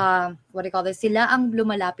 what do you call this? Sila ang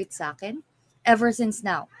lumalapit sa akin ever since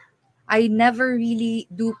now. I never really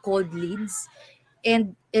do cold leads,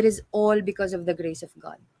 and it is all because of the grace of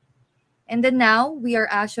God. And then now, we are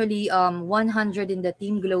actually 100 in the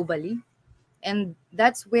team globally. And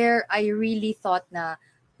that's where I really thought na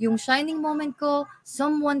yung shining moment ko,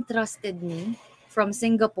 someone trusted me from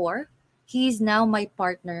Singapore. He's now my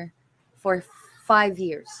partner for 5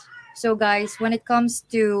 years. So guys, when it comes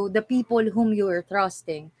to the people whom you are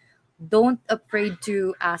trusting, don't afraid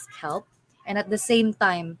to ask help. And at the same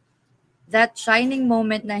time, that shining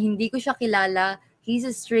moment na hindi ko siya kilala, he's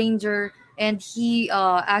a stranger, and he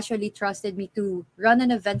actually trusted me to run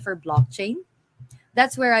an event for blockchain.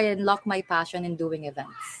 That's where I unlock my passion in doing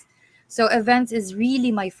events. So events is really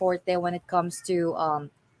my forte when it comes to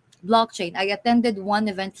blockchain. I attended one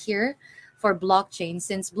event here for blockchain,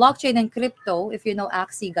 since blockchain and crypto, if you know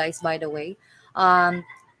Axie, guys, by the way,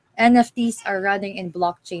 NFTs are running in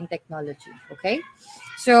blockchain technology. Okay,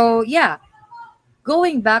 so yeah,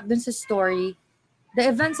 going back dun sa story, the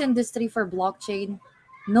events industry for blockchain,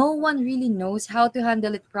 no one really knows how to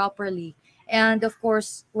handle it properly. And of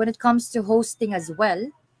course, when it comes to hosting as well,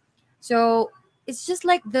 so it's just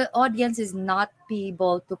like the audience is not be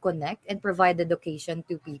able to connect and provide education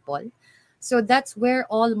to people. So that's where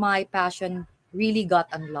all my passion really got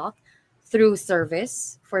unlocked, through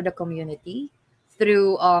service for the community,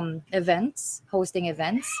 through events, hosting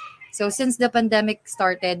events. So since the pandemic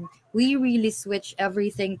started, we really switched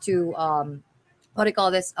everything to what do you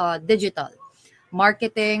call this, digital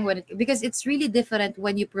marketing, because it's really different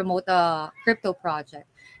when you promote a crypto project.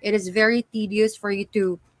 It is very tedious for you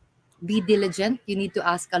to be diligent. You need to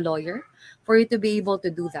ask a lawyer for you to be able to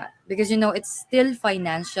do that, because you know it's still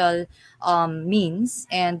financial means,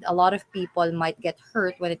 and a lot of people might get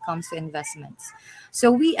hurt when it comes to investments.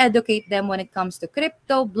 So we educate them when it comes to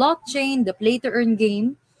crypto, blockchain, the play to earn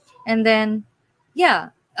game. And then yeah,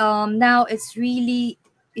 now it's really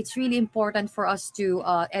important for us to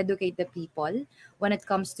educate the people when it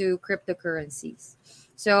comes to cryptocurrencies.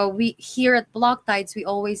 So we here at Block Tides, we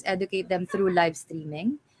always educate them through live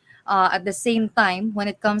streaming. At the same time, when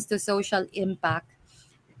it comes to social impact,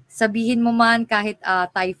 sabihin mo man kahit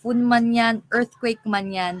typhoon man yan, earthquake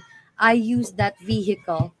man yan, I use that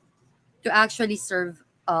vehicle to actually serve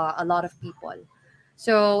a lot of people.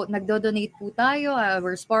 So nagdo-donate po tayo,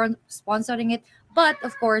 we're sponsoring it. But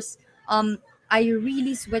of course, I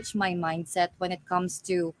really switch my mindset when it comes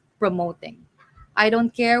to promoting. I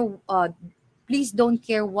don't care, please don't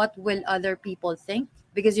care what will other people think,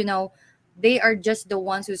 because you know, they are just the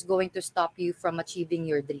ones who's going to stop you from achieving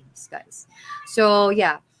your dreams, guys. So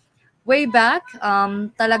yeah, way back,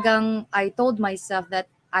 talagang I told myself that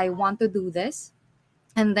I want to do this.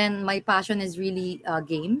 And then my passion is really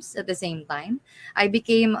games at the same time. I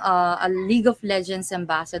became a League of Legends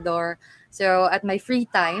ambassador. So at my free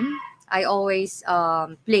time, I always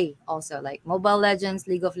play also like Mobile Legends,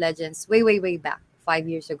 League of Legends, way back 5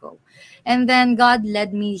 years ago. And then God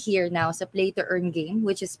led me here now sa play to earn game,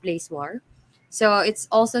 which is Place War. So it's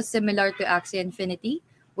also similar to Axie Infinity,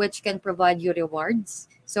 which can provide you rewards.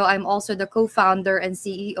 So I'm also the co-founder and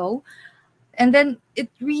CEO. And then it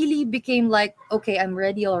really became like, okay, I'm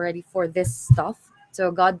ready already for this stuff.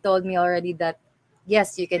 So God told me already that,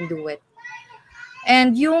 yes, you can do it.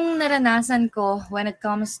 And yung naranasan ko when it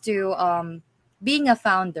comes to being a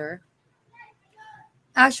founder,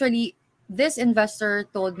 actually, this investor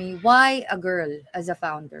told me, why a girl as a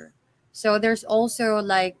founder? So there's also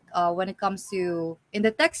like when it comes to in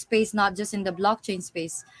the tech space, not just in the blockchain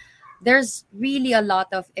space, there's really a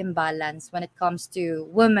lot of imbalance when it comes to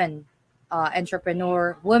women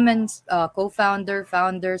entrepreneur, women's co-founder,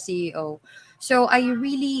 founder, CEO. So I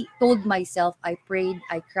really told myself, I prayed,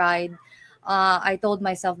 I cried, I told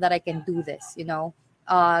myself that I can do this. You know,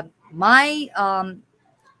 my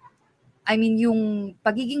I mean, yung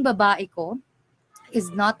pagiging babae ko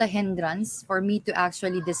is not a hindrance for me to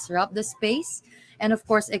actually disrupt the space and of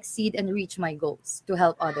course exceed and reach my goals to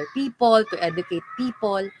help other people, to educate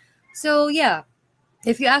people. So yeah,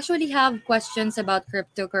 if you actually have questions about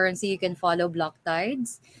cryptocurrency, you can follow Block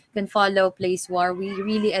Tides, you can follow Place War. We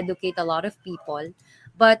really educate a lot of people,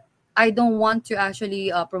 but I don't want to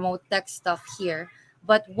actually promote tech stuff here.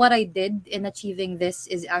 But what I did in achieving this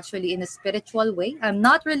is actually in a spiritual way. I'm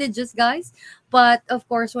not religious, guys, but of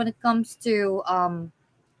course, when it comes to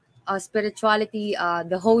spirituality,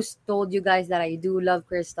 the host told you guys that I do love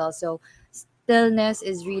crystal. So stillness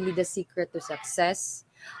is really the secret to success.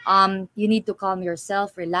 You need to calm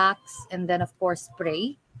yourself, relax, and then of course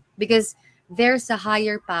pray, because there's a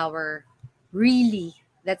higher power really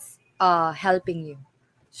that's helping you.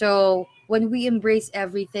 So when we embrace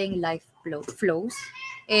everything, life flows.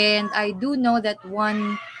 And I do know that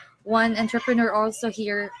one entrepreneur also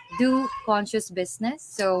here do conscious business.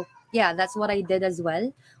 So yeah, that's what I did as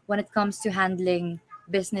well when it comes to handling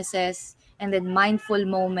businesses, and then mindful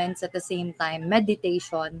moments at the same time,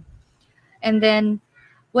 meditation. And then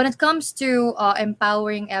when it comes to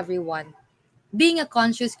empowering everyone, being a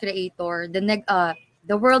conscious creator,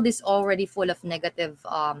 the world is already full of negative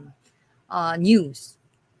news.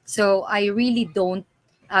 So I really don't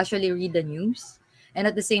actually read the news, and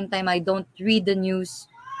at the same time, I don't read the news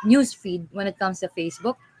feed when it comes to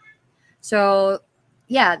Facebook. So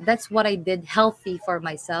yeah, that's what I did healthy for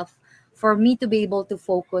myself, for me to be able to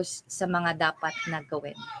focus sa mga dapat na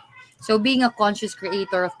gawin. So being a conscious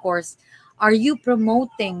creator, of course, are you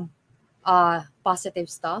promoting positive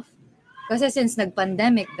stuff? Kasi since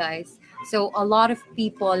nag-pandemic, guys, so a lot of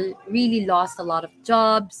people really lost a lot of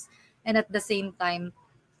jobs, and at the same time,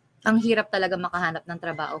 ang hirap talaga makahanap ng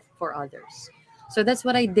trabaho for others. So that's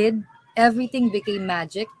what I did. Everything became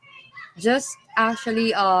magic. Just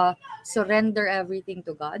actually surrender everything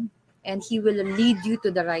to God, and He will lead you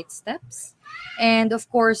to the right steps. And of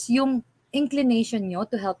course, yung inclination nyo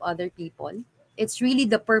to help other people, it's really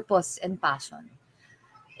the purpose and passion.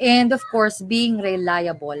 And of course, being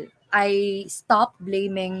reliable. I stopped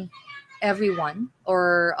blaming everyone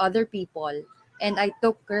or other people, and I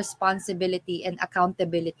took responsibility and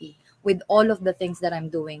accountability with all of the things that I'm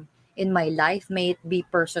doing in my life. May it be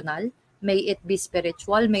personal, may it be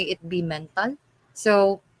spiritual, may it be mental.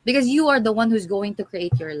 So because you are the one who's going to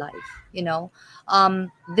create your life, you know.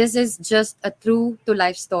 This is just a true to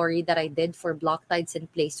life story that I did for Block Tides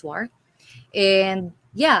and Place War. And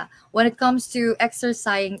yeah, when it comes to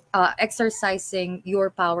exercising your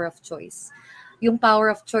power of choice, yung power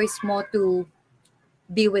of choice mo to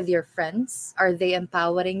be with your friends, are they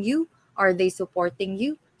empowering you, are they supporting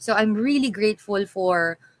you? So I'm really grateful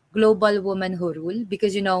for Global Women Who Rule,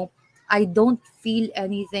 because you know, I don't feel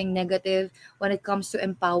anything negative when it comes to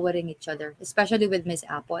empowering each other, especially with Miss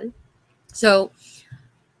Apple. So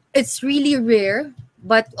it's really rare,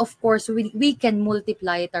 but of course we can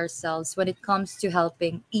multiply it ourselves when it comes to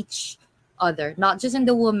helping each other, not just in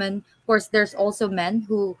the woman. Of course, there's also men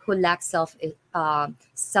who lack self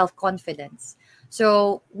confidence.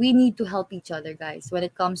 So we need to help each other, guys, when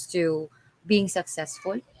it comes to being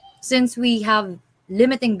successful, since we have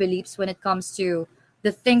limiting beliefs when it comes to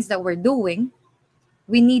the things that we're doing.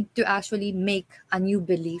 We need to actually make a new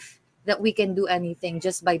belief that we can do anything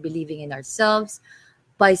just by believing in ourselves,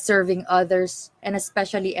 by serving others, and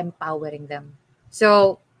especially empowering them.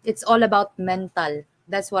 So it's all about mental.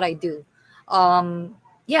 That's what I do.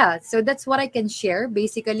 Yeah, so that's what I can share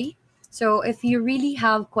basically. So if you really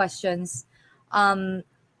have questions,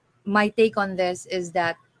 my take on this is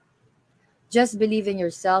that just believe in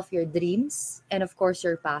yourself, your dreams, and of course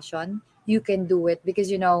your passion. You can do it,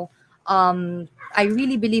 because you know, I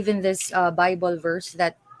really believe in this Bible verse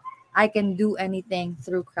that I can do anything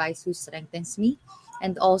through Christ who strengthens me.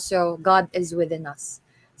 And also, God is within us.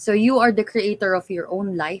 So you are the creator of your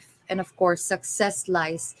own life. And of course, success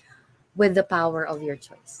lies with the power of your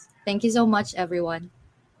choice. Thank you so much, everyone.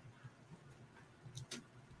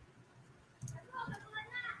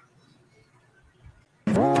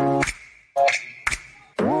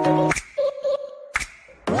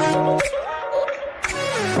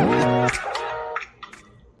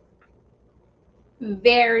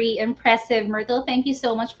 Very impressive, Myrtle. Thank you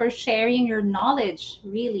so much for sharing your knowledge,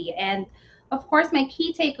 really. And of course, my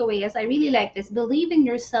key takeaway is I really like this: believe in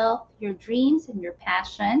yourself, your dreams, and your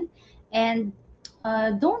passion. And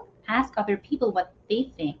don't ask other people what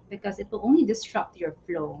they think because it will only disrupt your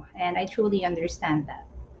flow. And I truly understand that.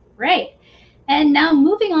 Right. And now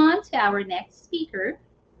moving on to our next speaker.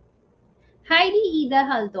 Heidi Ida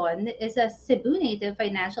Haldon is a Cebu native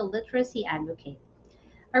financial literacy advocate.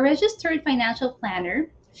 A registered financial planner,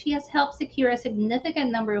 she has helped secure a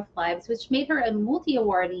significant number of lives, which made her a multi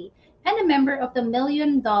awardee and a member of the $1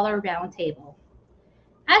 Million Roundtable.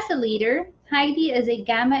 As a leader, Heidi is a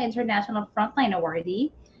Gamma International Frontline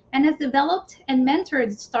awardee and has developed and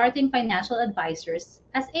mentored starting financial advisors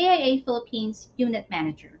as AIA Philippines unit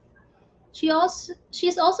manager. She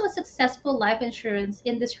is also a successful life insurance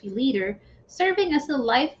industry leader, serving as the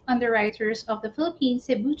life underwriters of the Philippines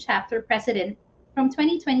Cebu chapter president from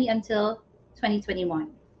 2020 until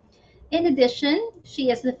 2021. In addition,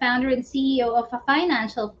 she is the founder and CEO of a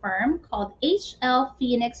financial firm called HL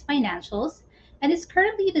Phoenix Financials and is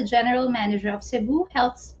currently the general manager of Cebu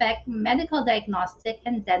Health Spec Medical Diagnostic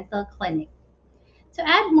and Dental Clinic. To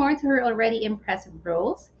add more to her already impressive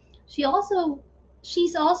roles, she's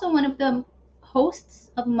also one of the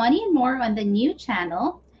hosts of Money and More on the new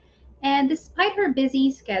channel. And despite her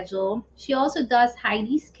busy schedule, she also does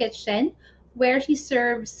Heidi's Kitchen, where she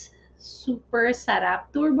serves super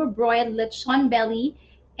sarap turbo broiled lechon belly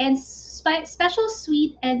and special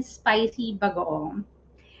sweet and spicy bagoong.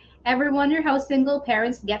 Ever wonder how single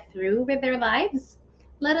parents get through with their lives?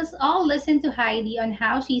 Let us all listen to Heidi on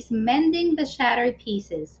how she's mending the shattered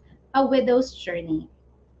pieces, a widow's journey.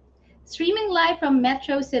 Streaming live from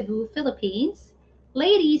Metro Cebu, Philippines,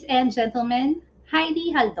 ladies and gentlemen,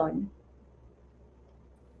 Heidi Haldon.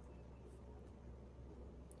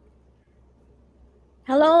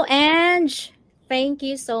 Hello, Ange. Thank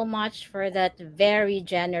you so much for that very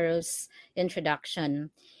generous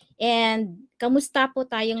introduction. And kamusta po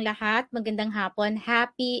tayong lahat? Magandang hapon.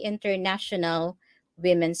 Happy International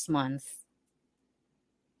Women's Month.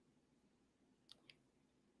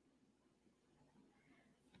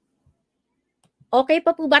 Okay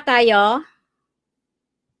pa po ba tayo?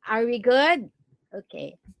 Are we good?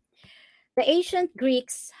 Okay. The ancient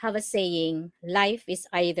Greeks have a saying, life is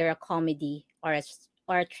either a comedy or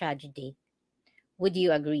a tragedy. Would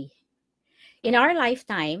you agree? In our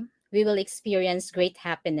lifetime, we will experience great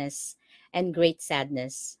happiness and great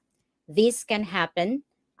sadness. This can happen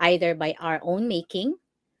either by our own making,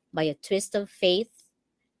 by a twist of fate,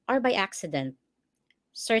 or by accident.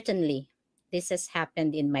 Certainly, this has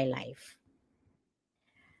happened in my life.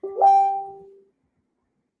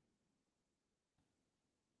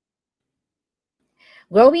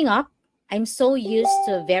 Growing up, I'm so used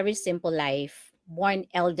to a very simple life. Born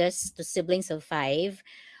eldest to siblings of 5,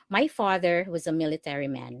 my father was a military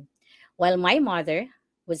man, while my mother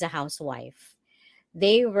was a housewife.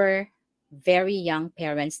 They were very young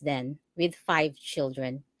parents then, with 5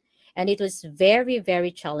 children, and it was very,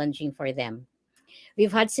 very challenging for them.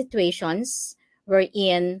 We've had situations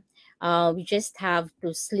wherein we just have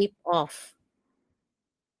to sleep off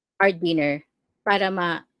our dinner para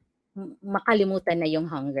makalimutan na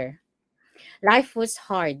yung hunger. Life was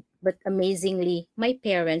hard, but amazingly, my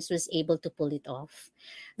parents was able to pull it off.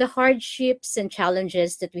 The hardships and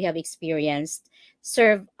challenges that we have experienced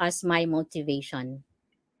serve as my motivation.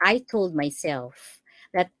 I told myself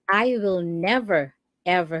that I will never,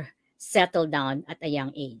 ever settle down at a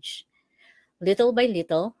young age. Little by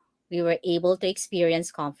little, we were able to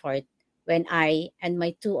experience comfort when I and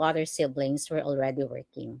my 2 other siblings were already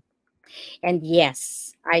working. And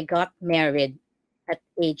yes, I got married at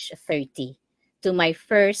age 30 to my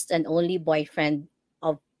first and only boyfriend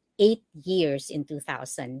of 8 years in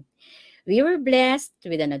 2000. We were blessed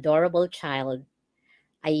with an adorable child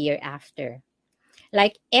a year after.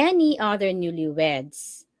 Like any other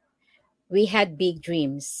newlyweds, we had big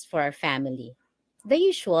dreams for our family. The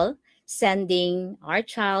usual, sending our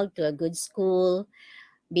child to a good school,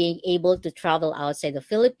 being able to travel outside the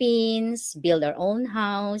Philippines, build our own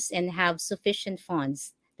house, and have sufficient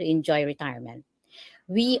funds to enjoy retirement.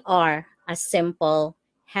 We are a simple,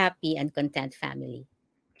 happy, and content family.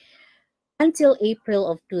 Until April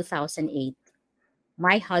of 2008,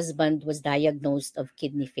 my husband was diagnosed of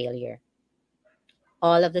kidney failure.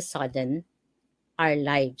 All of a sudden, our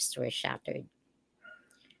lives were shattered.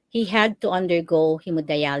 He had to undergo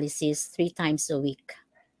hemodialysis 3 times a week,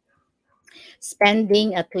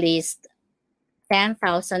 spending at least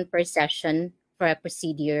 10,000 per session for a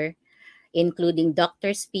procedure, including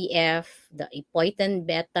doctor's PF, the Epoetin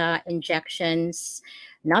beta injections,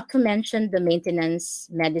 not to mention the maintenance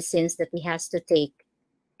medicines that he has to take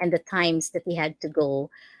and the times that he had to go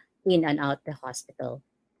in and out the hospital.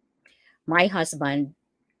 My husband,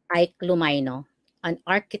 Ike Lumaino, an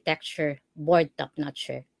architecture board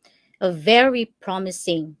top-notcher, a very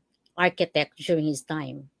promising architect during his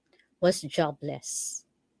time, was jobless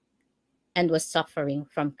and was suffering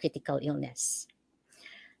from critical illness.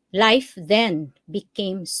 Life then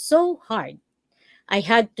became so hard. I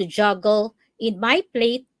had to juggle in my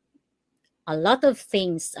plate a lot of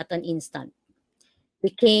things at an instant.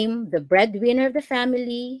 Became the breadwinner of the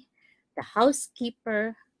family, the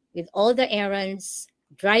housekeeper with all the errands,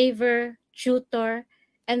 driver, tutor,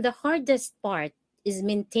 and the hardest part is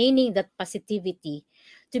maintaining that positivity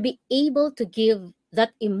to be able to give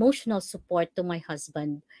that emotional support to my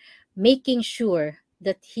husband, making sure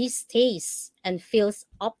that he stays and feels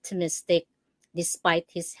optimistic despite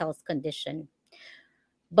his health condition.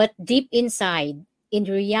 But deep inside, in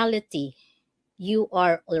reality, you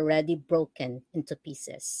are already broken into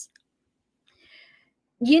pieces.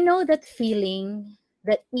 You know that feeling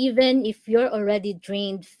that even if you're already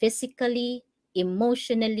drained physically,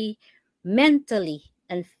 emotionally, mentally,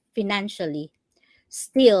 and financially,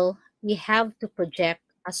 still you have to project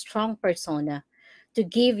a strong persona to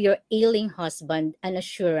give your ailing husband an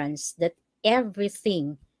assurance that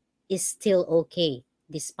everything is still okay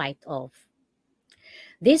despite of.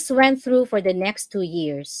 This went through for the next 2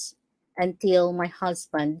 years until my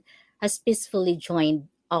husband has peacefully joined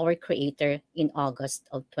our Creator in August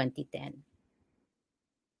of 2010.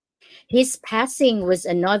 His passing was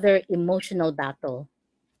another emotional battle.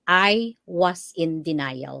 I was in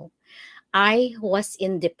denial. I was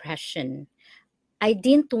in depression. I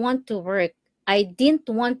didn't want to work. I didn't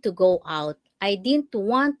want to go out. I didn't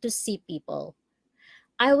want to see people.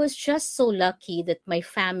 I was just so lucky that my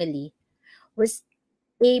family was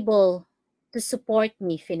able to support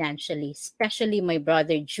me financially, especially my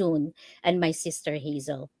brother June and my sister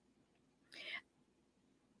Hazel.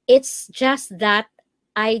 It's just that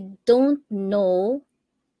I don't know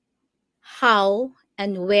how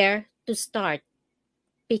and where to start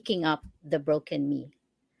picking up the broken me.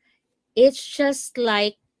 It's just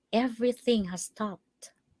like everything has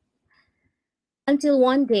stopped. Until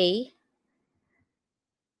one day,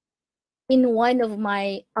 in one of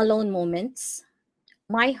my alone moments,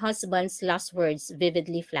 my husband's last words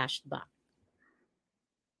vividly flashed back.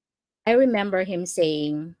 I remember him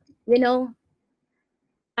saying, "You know,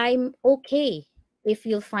 I'm okay if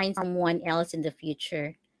you'll find someone else in the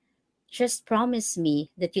future. Just promise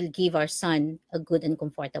me that you'll give our son a good and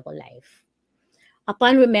comfortable life."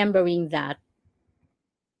 Upon remembering that,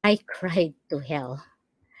 I cried to hell.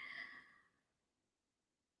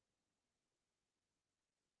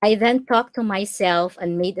 I then talked to myself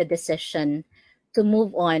and made a decision to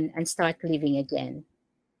move on and start living again.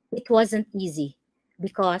 It wasn't easy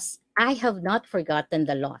because I have not forgotten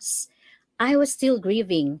the loss. I was still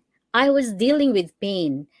grieving. I was dealing with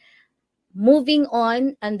pain. Moving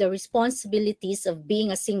on and the responsibilities of being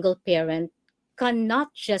a single parent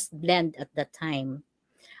cannot just blend at the time.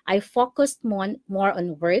 I focused more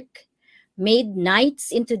on work, made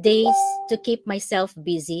nights into days to keep myself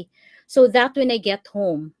busy so that when I get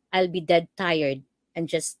home, I'll be dead tired and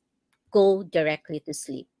just go directly to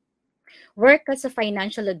sleep. Work as a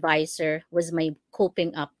financial advisor was my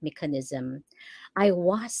coping up mechanism. I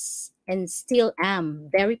was and still am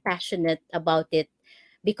very passionate about it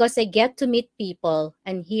because I get to meet people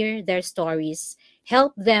and hear their stories,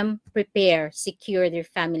 help them prepare, secure their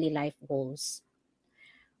family life goals.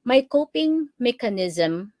 My coping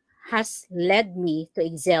mechanism has led me to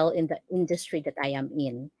excel in the industry that I am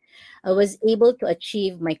in. I was able to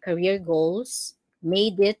achieve my career goals,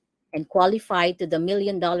 made it, and qualified to the $1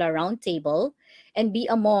 Million Roundtable, and be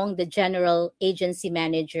among the General Agency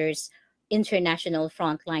Managers International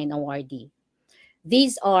Frontline Awardee.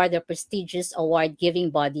 These are the prestigious award-giving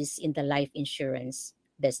bodies in the life insurance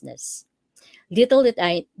business. Little did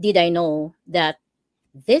I know that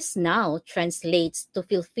this now translates to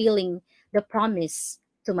fulfilling the promise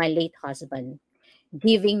to my late husband,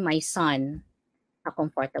 giving my son a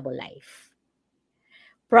comfortable life.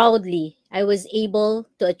 Proudly, I was able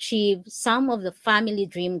to achieve some of the family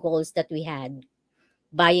dream goals that we had: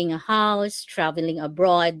 buying a house, traveling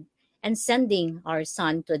abroad, and sending our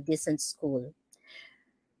son to a decent school.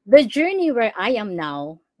 The journey where I am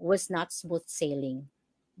now was not smooth sailing,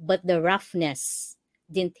 but the roughness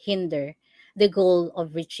didn't hinder the goal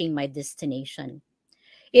of reaching my destination.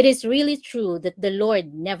 It is really true that the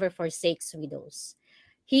Lord never forsakes widows.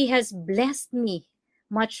 He has blessed me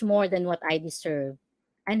much more than what I deserve,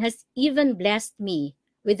 and has even blessed me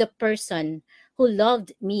with a person who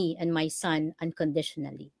loved me and my son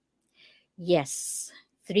unconditionally. Yes,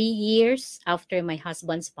 3 years after my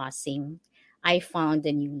husband's passing, I found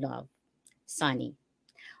a new love, Sunny.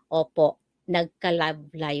 Opo,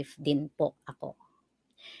 nagka-love life din po ako.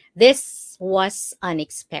 This was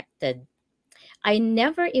unexpected. I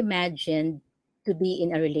never imagined to be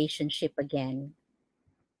in a relationship again.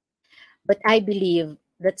 But I believe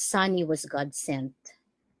that Sunny was God sent.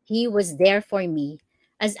 He was there for me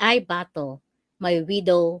as I battle my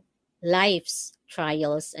widow life's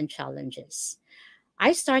trials and challenges.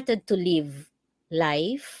 I started to live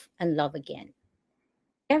life and love again.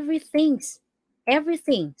 Everything's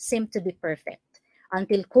Everything seemed to be perfect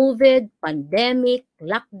until COVID, pandemic,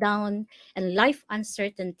 lockdown, and life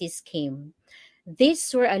uncertainties came.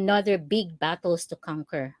 These were another big battles to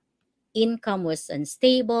conquer. Income was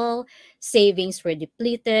unstable, savings were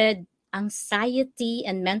depleted, anxiety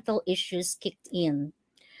and mental issues kicked in.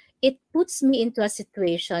 It puts me into a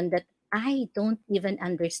situation that I don't even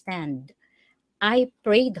understand. I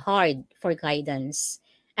prayed hard for guidance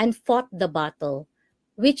and fought the battle,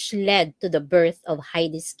 which led to the birth of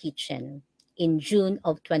Heidi's Kitchen in June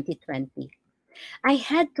of 2020. I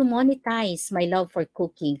had to monetize my love for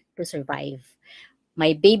cooking to survive.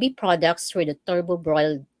 My baby products were the turbo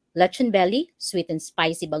broiled lechon belly, sweet and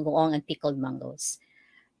spicy bagoong, and pickled mangoes.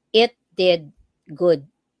 It did good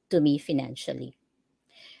to me financially.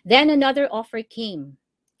 Then another offer came,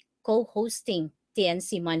 co-hosting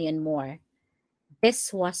TNC Money and More.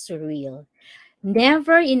 This was surreal.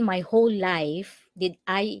 Never in my whole life did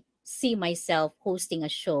I see myself hosting a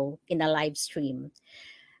show in a live stream.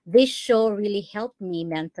 This show really helped me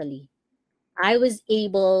mentally.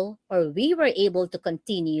 We were able to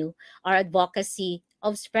continue our advocacy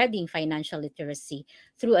of spreading financial literacy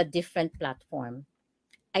through a different platform.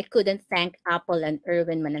 I couldn't thank Apple and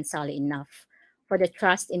Erwin Manansala enough for the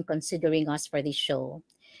trust in considering us for this show.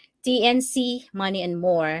 TNC, Money and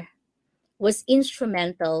More was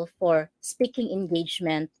instrumental for speaking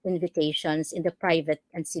engagement invitations in the private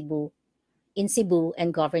and Cebu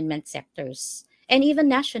and government sectors, and even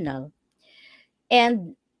national.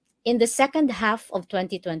 And in the second half of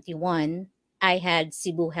 2021, I had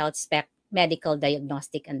Cebu Health Spec Medical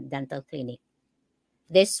Diagnostic and Dental Clinic.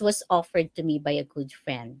 This was offered to me by a good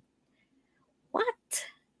friend. What?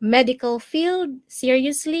 Medical field?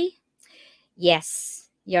 Seriously? Yes,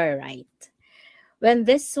 you're right. When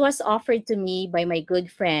this was offered to me by my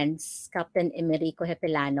good friends, Captain Emerico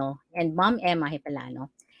Hepelano and Mom Emma Hepelano,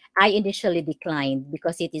 I initially declined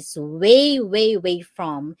because it is way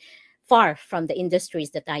far from the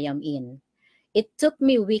industries that I am in. It took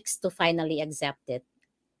me weeks to finally accept it.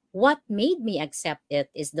 What made me accept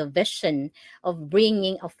it is the vision of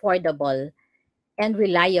bringing affordable and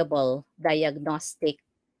reliable diagnostic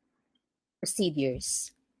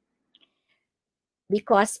procedures.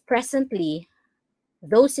 Because presently,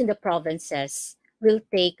 those in the provinces will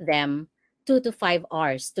take them 2 to 5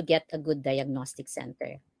 hours to get a good diagnostic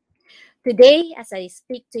center. Today, as I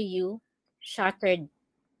speak to you, shattered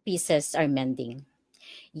pieces are mending.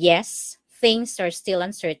 Yes, things are still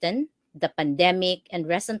uncertain. The pandemic and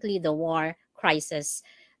recently the war crisis,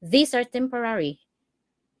 these are temporary.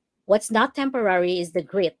 What's not temporary is the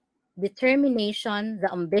grit, determination,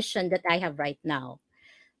 the ambition that I have right now.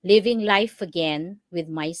 Living life again with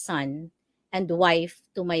my son and wife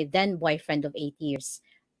to my then boyfriend of 8 years,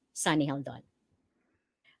 Sunny Haldon.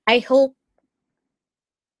 I hope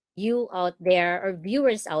you out there or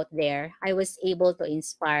viewers out there, I was able to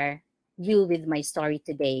inspire you with my story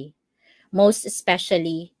today, most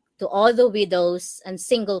especially to all the widows and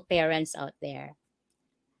single parents out there.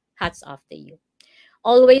 Hats off to you.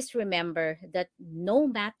 Always remember that no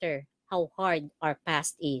matter how hard our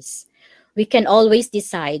past is, we can always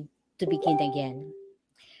decide to begin again.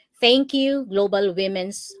 Thank you, Global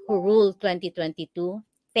Women's Who Rule 2022.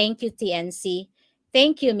 Thank you, TNC.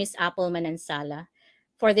 Thank you, Ms. Appleman and Sala,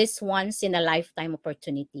 for this once-in-a-lifetime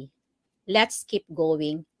opportunity. Let's keep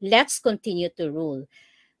going. Let's continue to rule.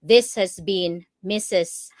 This has been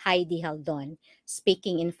Mrs. Heidi Haldon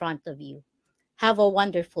speaking in front of you. Have a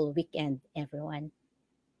wonderful weekend, everyone.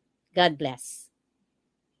 God bless.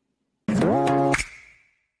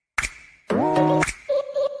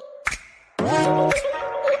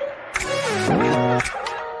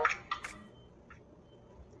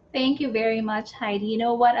 Thank you very much, Heidi. You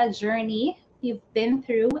know what a journey you've been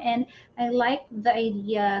through, and I like the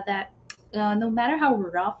idea that no matter how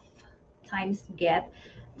rough times get,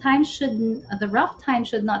 the rough time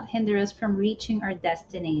should not hinder us from reaching our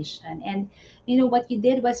destination. And you know what you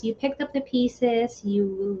did was you picked up the pieces,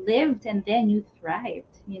 you lived, and then you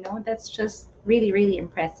thrived. You know, that's just really, really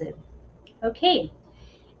impressive. Okay,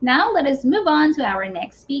 now let us move on to our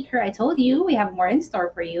next speaker. I told you we have more in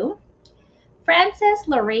store for you. Frances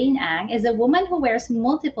Lorraine Ang is a woman who wears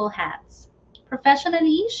multiple hats.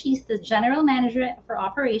 Professionally, she's the general manager for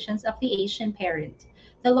operations of the Asian Parent,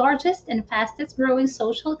 the largest and fastest growing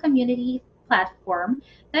social community platform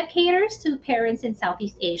that caters to parents in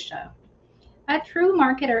Southeast Asia. A true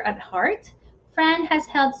marketer at heart, Fran has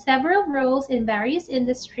held several roles in various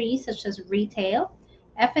industries such as retail,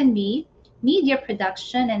 F&B, media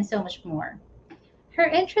production, and so much more. Her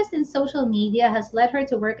interest in social media has led her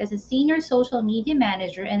to work as a senior social media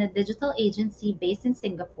manager in a digital agency based in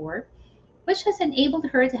Singapore, which has enabled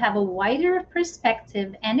her to have a wider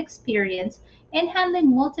perspective and experience in handling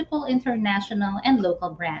multiple international and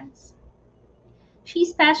local brands.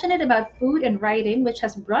 She's passionate about food and writing, which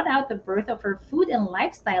has brought out the birth of her food and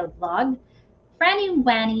lifestyle blog,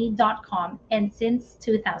 frannywanny.com, and since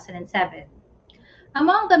 2007.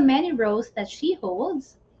 Among the many roles that she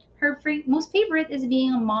holds, her most favorite is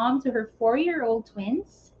being a mom to her 4-year-old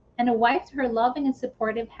twins and a wife to her loving and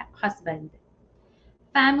supportive husband.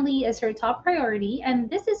 Family is her top priority, and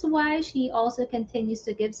this is why she also continues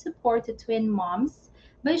to give support to twin moms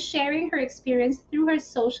by sharing her experience through her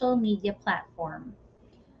social media platform.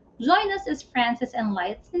 Join us as Frances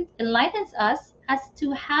enlightens us as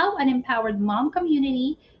to how an empowered mom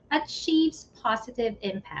community achieves positive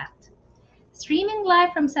impact. Streaming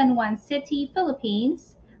live from San Juan City, Philippines,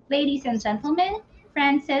 ladies and gentlemen,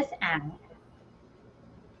 Frances Ang.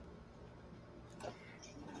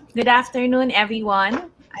 Good afternoon,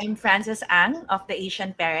 everyone. I'm Frances Ang of the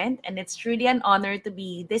Asian Parent, and it's truly an honor to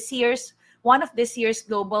be one of this year's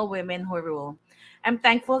Global Women Who Rule. I'm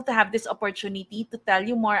thankful to have this opportunity to tell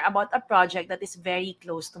you more about a project that is very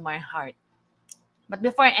close to my heart. But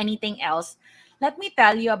before anything else, let me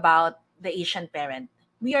tell you about the Asian Parent.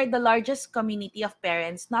 We are the largest community of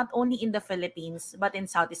parents not only in the Philippines but in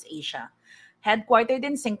Southeast Asia. Headquartered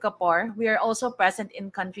in Singapore, we are also present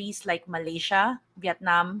in countries like Malaysia,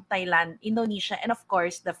 Vietnam, Thailand, Indonesia, and of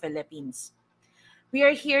course, the Philippines. We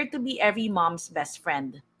are here to be every mom's best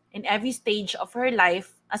friend. In every stage of her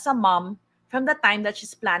life as a mom, from the time that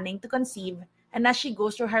she's planning to conceive and as she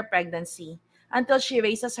goes through her pregnancy until she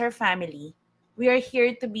raises her family, we are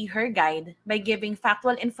here to be her guide by giving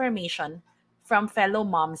factual information from fellow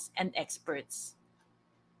moms and experts.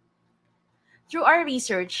 Through our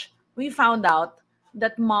research, we found out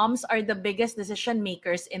that moms are the biggest decision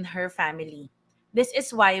makers in her family. This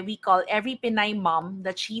is why we call every Pinay mom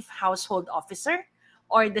the Chief Household Officer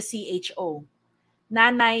or the CHO.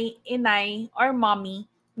 Nanay, inay, or mommy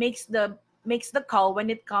makes the call when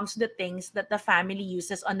it comes to the things that the family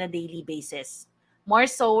uses on a daily basis. More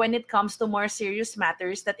so when it comes to more serious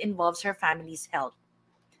matters that involves her family's health.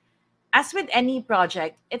 As with any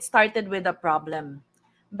project, it started with a problem.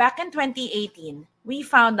 Back in 2018, we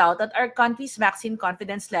found out that our country's vaccine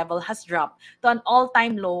confidence level has dropped to an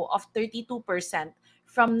all-time low of 32%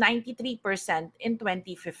 from 93% in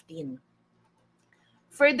 2015.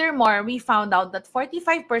 Furthermore, we found out that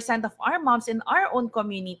 45% of our moms in our own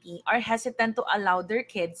community are hesitant to allow their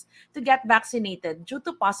kids to get vaccinated due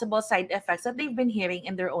to possible side effects that they've been hearing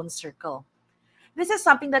in their own circle. This is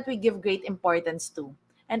something that we give great importance to.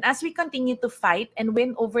 And as we continue to fight and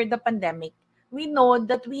win over the pandemic, we know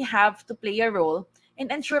that we have to play a role in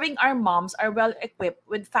ensuring our moms are well equipped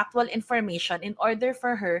with factual information in order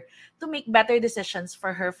for her to make better decisions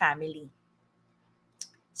for her family.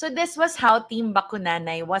 So this was how Team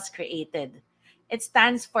Bakunanay was created. It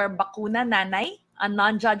stands for Bakuna Nanay, a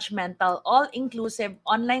non-judgmental, all-inclusive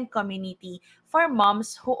online community for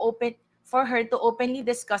moms for her to openly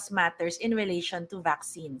discuss matters in relation to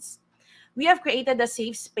vaccines. We have created a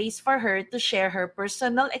safe space for her to share her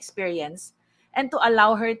personal experience and to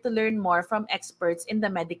allow her to learn more from experts in the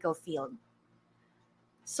medical field.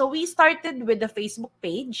 So we started with the Facebook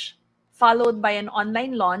page, followed by an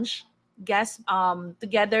online launch,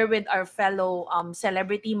 together with our fellow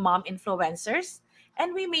celebrity mom influencers,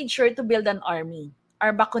 and we made sure to build an army,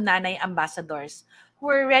 our Bakunanay ambassadors, who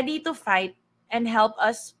are ready to fight and help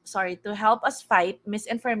us fight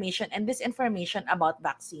misinformation and disinformation about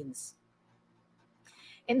vaccines.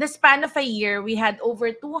 In the span of a year, we had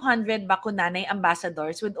over 200 Bakunanay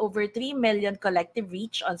ambassadors with over 3 million collective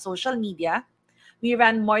reach on social media. We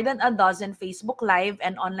ran more than a dozen Facebook Live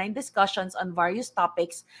and online discussions on various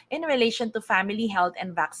topics in relation to family health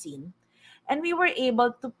and vaccine. And we were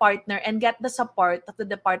able to partner and get the support of the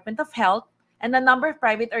Department of Health and a number of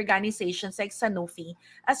private organizations like Sanofi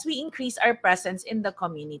as we increase our presence in the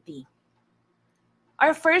community.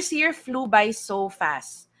 Our first year flew by so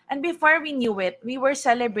fast. And before we knew it, we were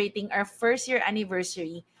celebrating our first year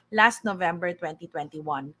anniversary last November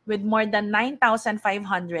 2021 with more than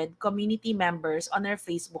 9,500 community members on our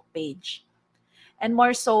Facebook page. And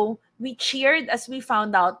more so, we cheered as we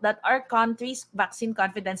found out that our country's vaccine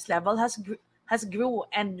confidence level has grew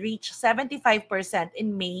and reached 75%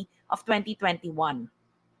 in May of 2021.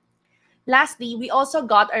 Lastly, we also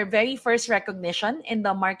got our very first recognition in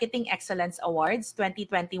the Marketing Excellence Awards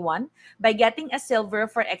 2021 by getting a silver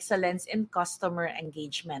for excellence in customer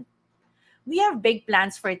engagement. We have big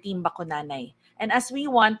plans for Team Bakunanay, and as we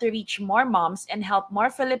want to reach more moms and help more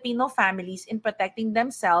Filipino families in protecting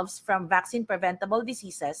themselves from vaccine-preventable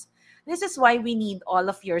diseases, this is why we need all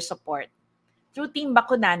of your support. Through Team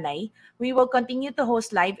Bakunanay, we will continue to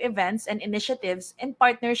host live events and initiatives in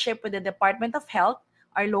partnership with the Department of Health,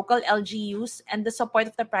 our local LGUs, and the support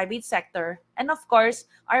of the private sector, and of course,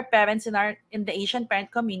 our parents in the Asian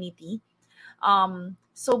parent community.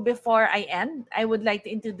 So before I end, I would like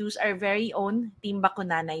to introduce our very own Team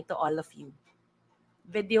Bakunanay to all of you.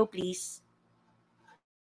 Video, please.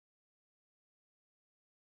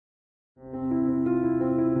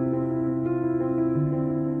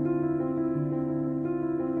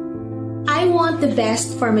 I want the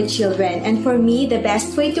best for my children, and for me, the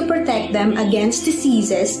best way to protect them against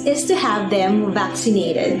diseases is to have them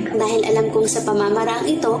vaccinated. Dahil alam kong sa pamamarang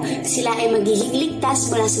ito, sila ay magiging ligtas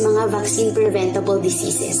mula sa mga vaccine-preventable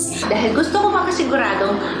diseases. Dahil gusto ko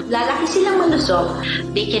makasiguradong lalaki silang malusog.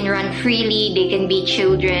 They can run freely, they can be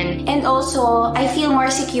children. And also, I feel more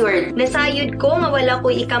secured. Nasayod ko nga wala ko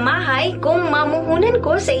ikamahay kung mamuhunan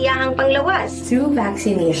ko sa iyahang panglawas. Through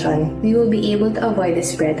vaccination, we will be able to avoid the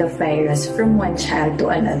spread of virus from one child to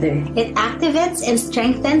another. It activates and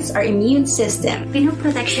strengthens our immune system.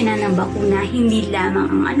 Pinoproteksyonan ng bakuna hindi lamang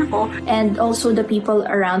ang anak ko, and also the people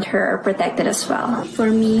around her are protected as well. For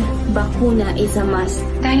me, bakuna is a must.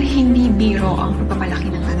 Dahil hindi biro ang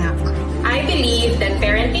pagpapalaki ng anak. I believe that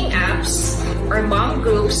parenting apps or mom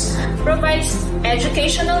groups provides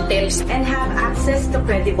educational tips and have access to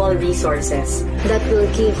credible resources that will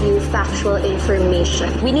give you factual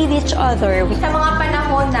information. We need each other. Sa mga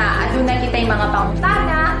panahon na aduna kita yung mga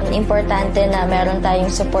pangutana, importante na meron tayong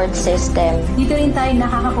support system. Dito rin tayo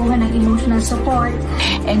nakakakuha ng emotional support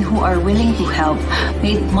and who are willing to help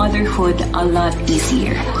make motherhood a lot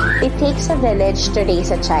easier. It takes a village to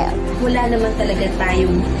raise a child. Wala naman talaga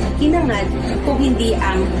tayong hinangad kung hindi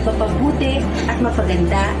ang mapabuti at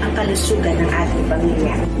mapaganda ang kalusugan ng ating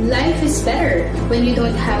pamilya. Life is better when you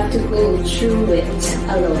don't have to go through it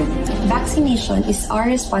alone. Vaccination is our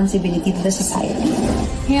responsibility to the society.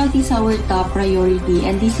 Health is our top priority,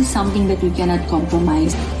 and this is something that we cannot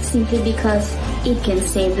compromise. Simply because it can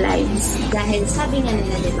save lives. Dahil sabi nga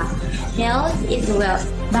nila, diba, health is wealth.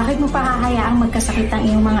 Bakit mo pa hahayaang magkasakit ang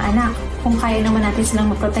iyong mga anak kung kaya naman natin silang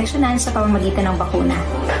maproteksyonan sa pamamagitan ng bakuna?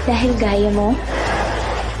 Dahil gaya mo,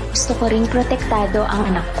 gusto ko ring protektado ang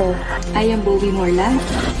anak ko. I am Bowie Morlan.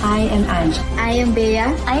 I am Ange. I am Bea.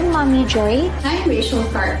 I'm Mommy Joy. I'm Rachel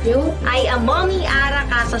Carpio. I am Mommy Ara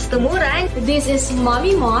Casas Tumuran. This is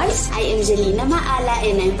Mommy Mons. I am Zelina Maala,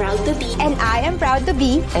 and I'm proud to be. And I am proud to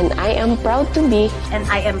be. And I am proud to be. And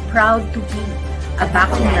I am proud to be a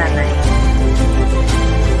Bakunanay.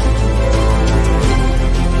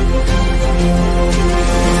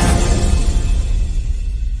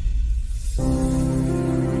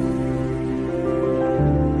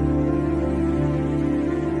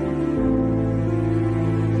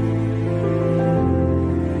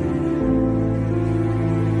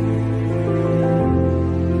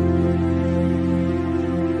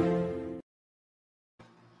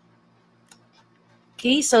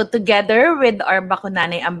 Okay, so together with our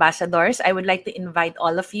Bakunanay ambassadors, I would like to invite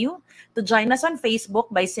all of you to join us on Facebook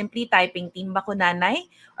by simply typing Team Bakunanay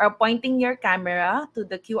or pointing your camera to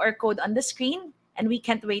the QR code on the screen, and we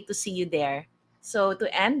can't wait to see you there. So to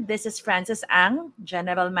end, this is Frances Ang,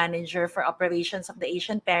 General Manager for Operations of the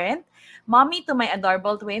Asian Parent, mommy to my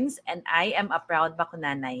adorable twins, and I am a proud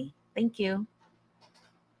Bakunanay. Thank you.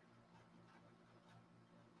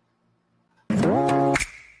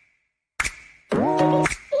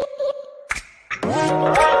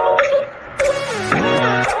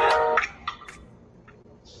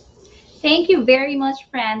 Thank you very much,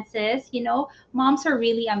 Frances. You know, moms are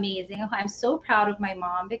really amazing. I'm so proud of my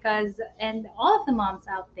mom and all of the moms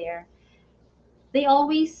out there. they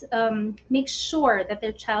always make sure that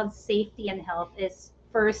their child's safety and health is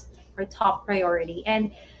first or top priority.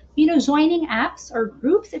 And joining apps or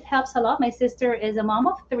groups, it helps a lot. My sister is a mom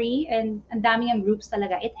of 3, and ang dami ang groups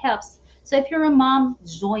talaga. It helps. So if you're a mom,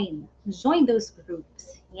 join those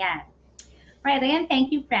groups. Yeah. Right, again,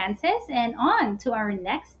 thank you, Francis. And on to our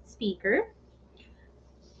next speaker.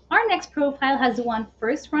 Our next profile has won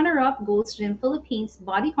first runner-up Gold's Gym Philippines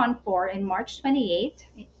Bodycon 4 in March 28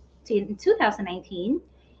 in 2019,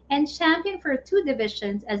 and champion for 2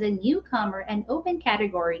 divisions as a newcomer and open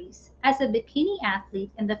categories as a bikini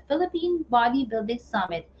athlete in the Philippine Bodybuilding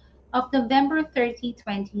Summit of November 30,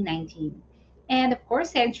 2019. And of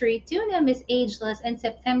course, Century Tuna Miss Ageless in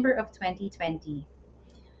September of 2020.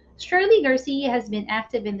 Shirley Garcia has been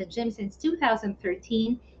active in the gym since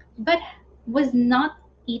 2013, but was not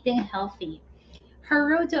eating healthy. Her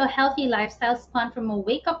road to a healthy lifestyle spun from a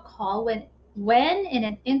wake-up call when in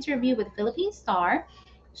an interview with Philippine Star,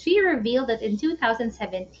 she revealed that in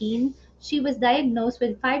 2017, she was diagnosed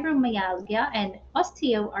with fibromyalgia and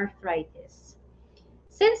osteoarthritis.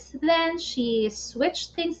 Since then, she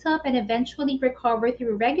switched things up and eventually recovered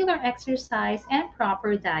through regular exercise and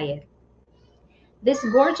proper diet. This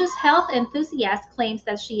gorgeous health enthusiast claims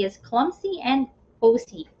that she is clumsy and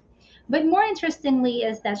OC. But more interestingly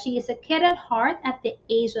is that she is a kid at heart at the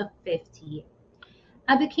age of 50.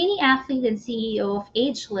 A bikini athlete and CEO of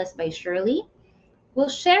Ageless by Shirley will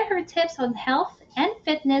share her tips on health and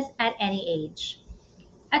fitness at any age.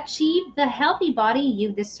 Achieve the healthy body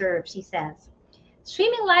you deserve, she says.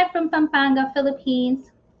 Streaming live from Pampanga,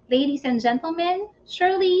 Philippines, ladies and gentlemen,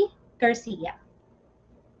 Shirley Garcia.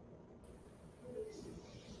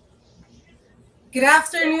 Good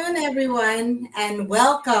afternoon, everyone, and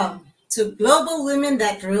welcome to Global Women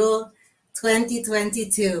That Rule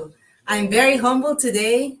 2022. I'm very humbled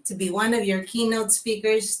today to be one of your keynote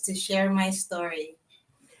speakers to share my story.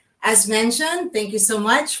 As mentioned, thank you so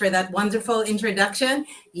much for that wonderful introduction.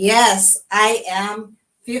 Yes, I am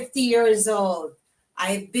 50 years old.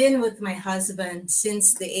 I've been with my husband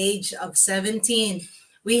since the age of 17.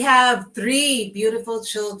 We have 3 beautiful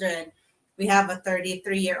children. We have a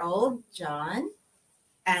 33-year-old, John,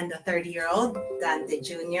 and a 30-year-old, Dante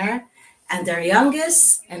Jr., and our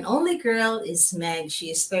youngest and only girl is Meg.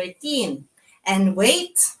 She is 13. And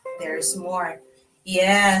wait, there's more.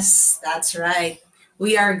 Yes, that's right.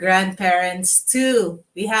 We are grandparents too.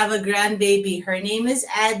 We have a grandbaby. Her name is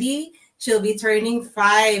Addie. She'll be turning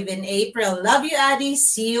 5 in April. Love you, Addie.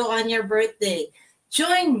 See you on your birthday.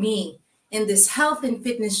 Join me in this health and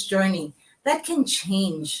fitness journey that can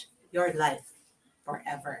change your life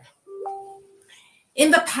forever.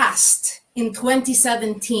 In the past, in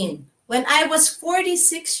 2017, when I was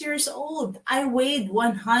 46 years old, I weighed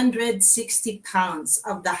 160 pounds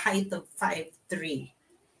of the height of 5'3".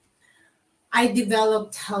 I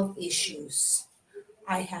developed health issues.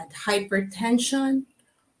 I had hypertension,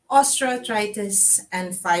 osteoarthritis,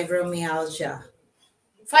 and fibromyalgia.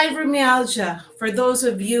 Fibromyalgia, for those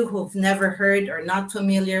of you who've never heard or not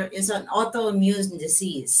familiar, is an autoimmune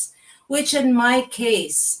disease, which in my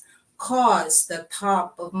case caused the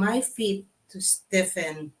top of my feet to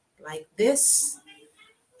stiffen like this,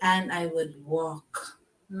 and I would walk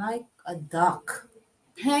like a duck,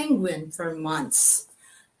 penguin for months.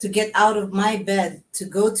 To get out of my bed, to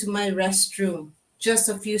go to my restroom, just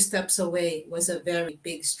a few steps away, was a very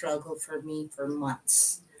big struggle for me for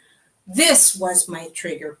months. This was my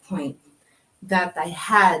trigger point, that I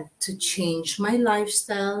had to change my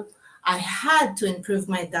lifestyle. I had to improve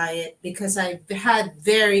my diet because I had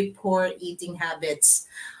very poor eating habits.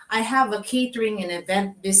 I have a catering and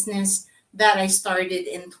event business that I started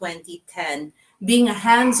in 2010. Being a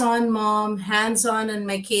hands-on mom, hands-on in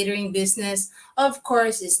my catering business, of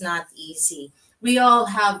course, is not easy. We all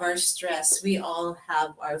have our stress. We all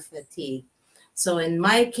have our fatigue. So in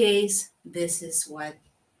my case, this is what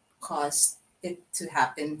caused it to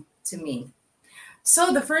happen to me.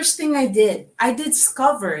 So the first thing I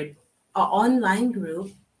discovered an online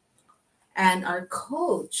group, and our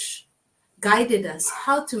coach guided us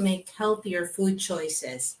how to make healthier food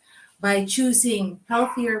choices by choosing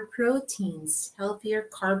healthier proteins, healthier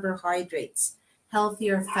carbohydrates,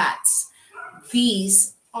 healthier fats.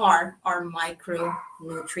 These are our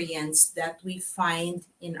micronutrients that we find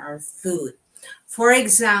in our food. For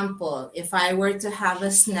example, if I were to have a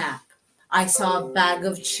snack, I saw a bag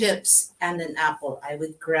of chips and an apple, I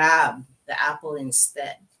would grab the apple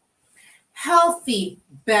instead. Healthy,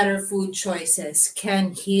 better food choices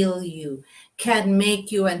can heal you, can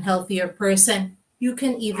make you a healthier person. You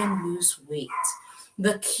can even lose weight.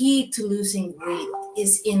 The key to losing weight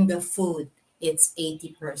is in the food. It's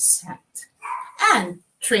 80%. And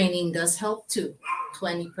training does help too,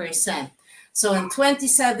 20%. So in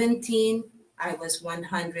 2017, I was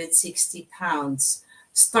 160 pounds.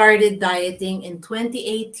 Started dieting in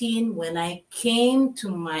 2018 when I came to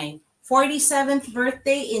my 47th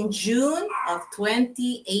birthday in June of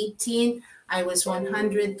 2018. I was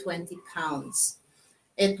 120 pounds.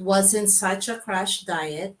 It wasn't such a crash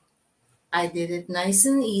diet. I did it nice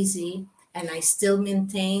and easy, and I still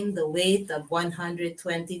maintain the weight of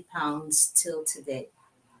 120 pounds till today.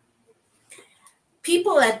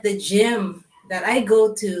 People at the gym that I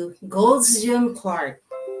go to, Gold's Gym Clark,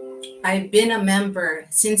 I've been a member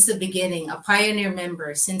since the beginning, a pioneer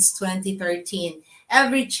member since 2013,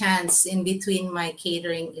 every chance in between my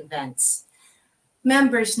catering events.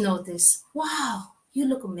 Members notice, wow, you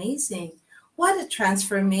look amazing. What a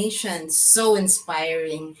transformation, so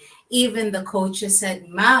inspiring. Even the coaches said,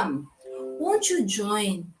 ma'am, won't you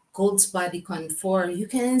join Gold's Bodycon 4? You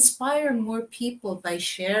can inspire more people by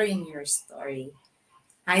sharing your story.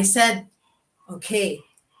 I said, okay,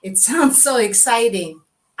 it sounds so exciting.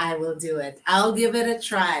 I will do it. I'll give it a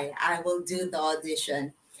try. I will do the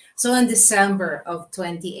audition. So in December of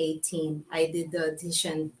 2018, I did the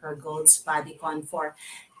audition for Gold's Bodycon 4.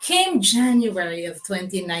 Came January of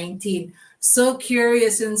 2019, so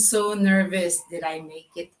curious and so nervous, did I make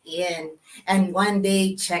it in? And one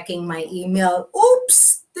day checking my email,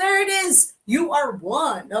 oops, there it is. You are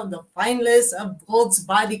one of the finalists of Gold's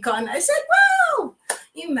Bodycon. I said, wow,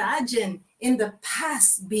 imagine in the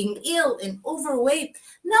past being ill and overweight,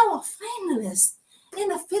 now a finalist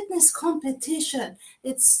in a fitness competition.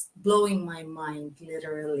 It's blowing my mind,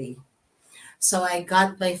 literally. So I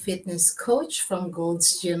got my fitness coach from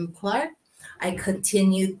Gold's Gym Clark. I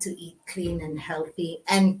continued to eat clean and healthy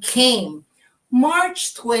and came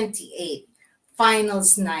March 28th,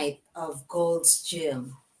 finals night of Gold's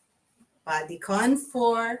Gym. Bodycon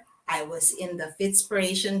 4, I was in the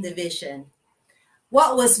Fitspiration division.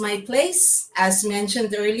 What was my place? As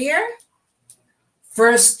mentioned earlier,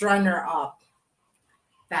 first runner-up.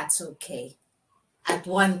 That's okay. At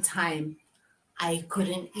one time, I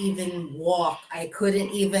couldn't even walk. I couldn't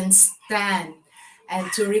even stand. And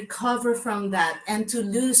to recover from that and to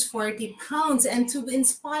lose 40 pounds and to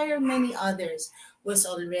inspire many others was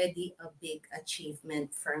already a big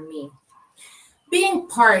achievement for me. Being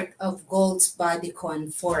part of Gold's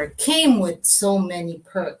Bodycon 4 came with so many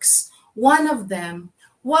perks. One of them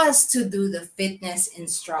was to do the fitness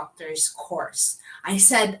instructor's course. I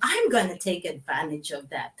said, I'm going to take advantage of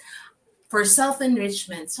that for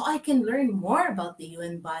self-enrichment so I can learn more about the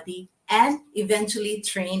human body and eventually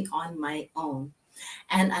train on my own.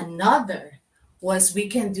 And another was we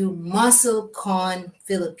can do MuscleCon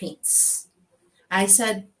Philippines. I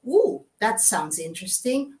said, ooh, that sounds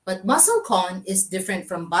interesting, but MuscleCon is different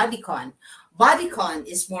from BodyCon. BodyCon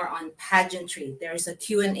is more on pageantry. There's a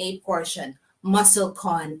Q&A portion.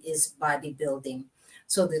 MuscleCon is bodybuilding.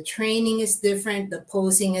 So the training is different, the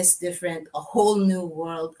posing is different, a whole new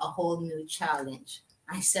world, a whole new challenge.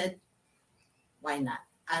 I said, why not?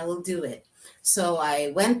 I will do it. So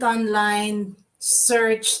I went online,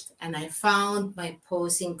 searched, and I found my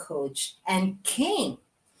posing coach and came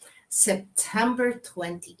September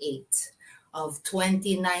 28th of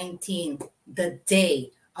 2019, the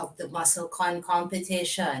day of the MuscleCon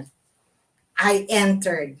competition. I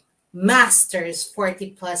entered Masters 40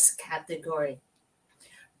 plus category.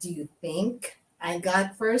 Do you think I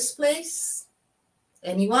got first place?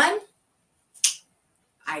 Anyone?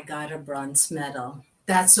 I got a bronze medal.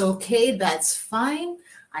 That's okay, that's fine.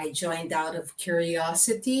 I joined out of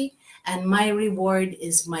curiosity, and my reward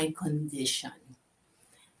is my condition,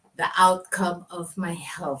 the outcome of my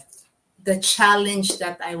health, the challenge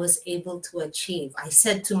that I was able to achieve. I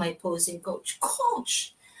said to my posing coach,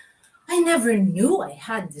 Coach, I never knew I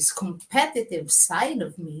had this competitive side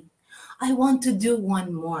of me. I want to do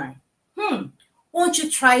one more. Won't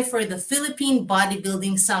you try for the Philippine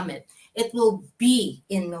Bodybuilding Summit? It will be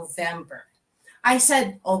in November. I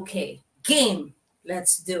said, okay, game,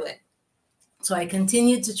 let's do it. So I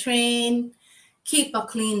continued to train, keep a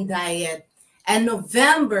clean diet, and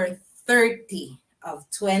November 30 of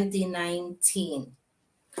 2019,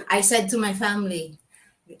 I said to my family,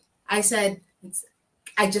 I said,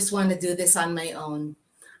 I just want to do this on my own.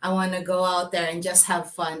 I want to go out there and just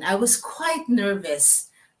have fun. I was quite nervous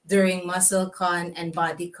during MuscleCon and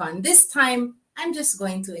BodyCon. This time, I'm just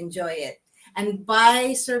going to enjoy it. And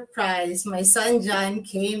by surprise, my son John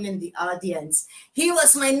came in the audience. He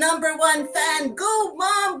was my number one fan. Go,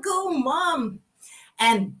 Mom, go, Mom.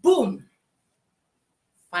 And boom,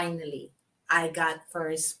 finally, I got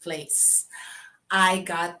first place. I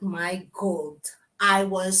got my gold. I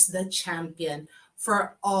was the champion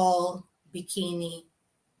for all bikini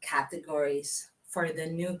categories for the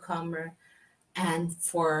newcomer and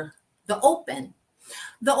for the open.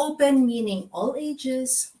 The open meaning all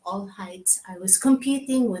ages, all heights. I was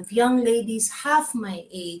competing with young ladies half my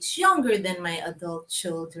age, younger than my adult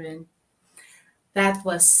children. That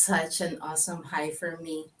was such an awesome high for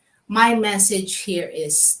me. My message here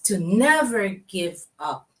is to never give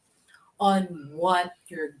up on what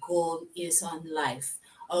your goal is on life.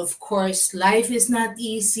 Of course, life is not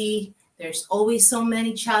easy. There's always so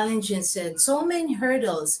many challenges and so many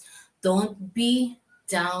hurdles. Don't be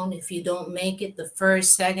down if you don't make it the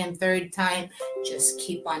first, second, third time. Just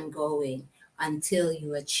keep on going until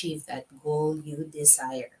you achieve that goal you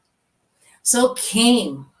desire. So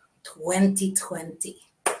came 2020.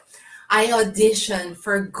 I auditioned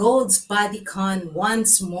for Gold's Bodycon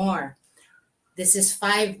once more. This is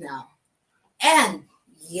 5 now. And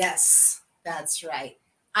yes, that's right.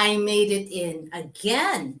 I made it in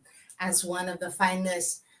again as one of the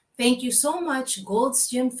finalists. Thank you so much, Gold's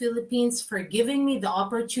Gym Philippines, for giving me the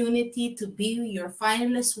opportunity to be your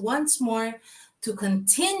finalist once more, to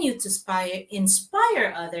continue to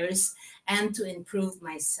inspire others, and to improve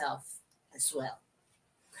myself as well.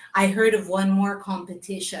 I heard of one more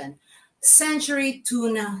competition, Century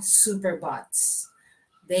Tuna Superbots.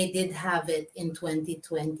 They did have it in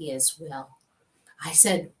 2020 as well. I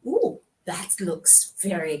said, ooh, that looks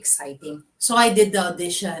very exciting. So I did the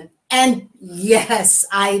audition, and yes,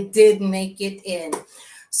 I did make it in.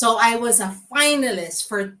 So I was a finalist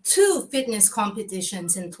for 2 fitness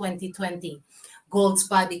competitions in 2020, Gold's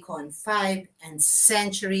Bodycon 5 and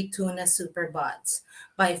Century Tuna Superbots.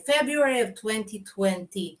 By February of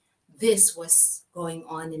 2020, this was going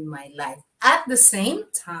on in my life. At the same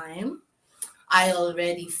time, I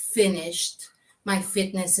already finished my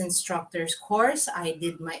fitness instructor's course. I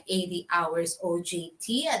did my 80 hours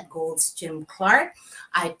OJT at Gold's Gym Clark.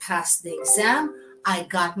 I passed the exam. I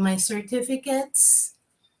got my certificates.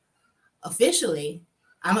 Officially,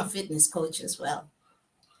 I'm a fitness coach as well.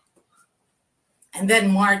 And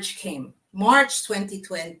then March came, March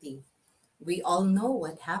 2020. We all know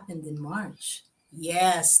what happened in March.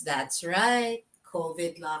 Yes, that's right,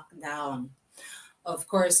 COVID lockdown. Of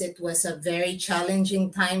course, it was a very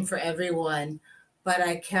challenging time for everyone, but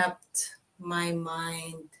I kept my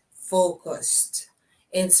mind focused,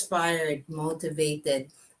 inspired,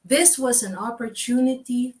 motivated. This was an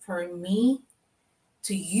opportunity for me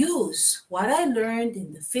to use what I learned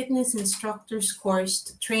in the fitness instructor's course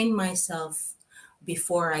to train myself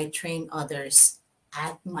before I train others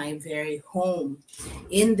at my very home,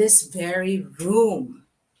 in this very room.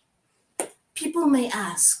 People may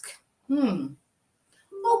ask,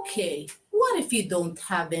 okay, what if you don't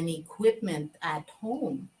have any equipment at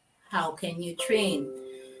home? How can you train?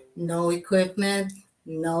 No equipment,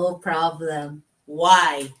 no problem.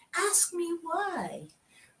 Why? Ask me why.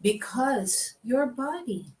 Because your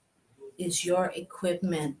body is your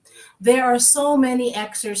equipment. There are so many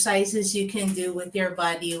exercises you can do with your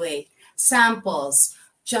body weight. Samples,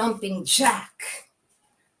 jumping jack,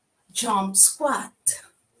 jump squat,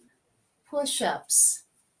 push-ups,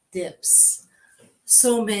 dips,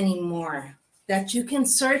 so many more that you can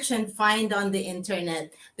search and find on the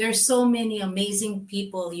internet. There's so many amazing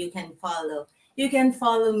people you can follow. You can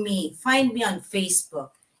follow me. Find me on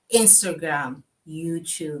Facebook, Instagram,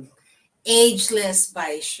 YouTube. Ageless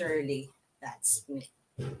by Shirley. That's me.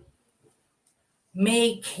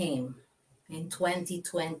 May came in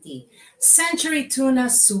 2020. Century Tuna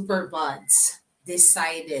Superbots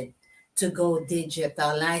decided to go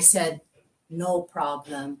digital. And I said, no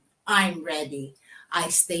problem. I'm ready.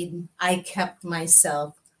 I kept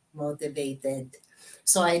myself motivated.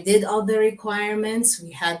 So I did all the requirements.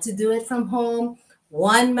 We had to do it from home.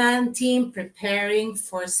 One-man team preparing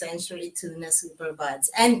for Century Tuna Superbots.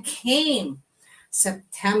 And came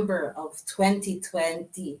September of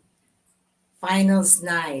 2020. Finals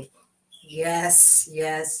night. Yes,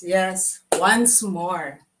 yes, yes. Once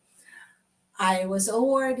more. I was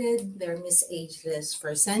awarded their Miss Ageless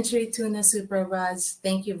for Century Tuna Superbots.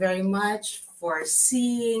 Thank you very much for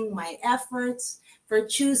seeing my efforts, for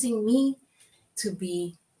choosing me to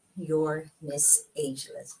be your Miss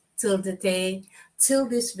Ageless. Till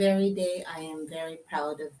this very day, I am very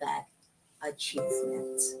proud of that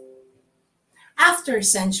achievement. After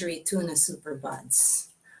Century Tuna Superbots,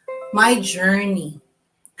 my journey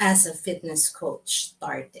as a fitness coach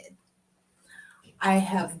started. I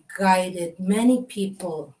have guided many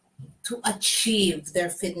people to achieve their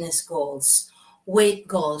fitness goals, weight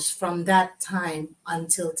goals from that time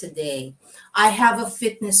until today. I have a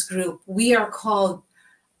fitness group. We are called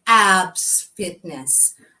ABS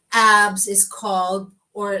Fitness. ABS is called,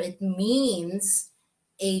 or it means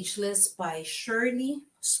Ageless by Shirley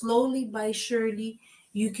slowly by surely,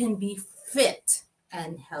 you can be fit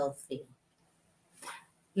and healthy.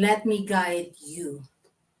 Let me guide you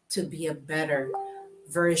to be a better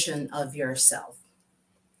version of yourself.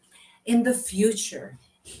 In the future,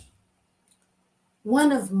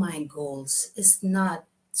 one of my goals is not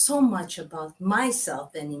so much about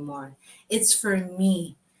myself anymore. It's for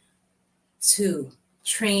me to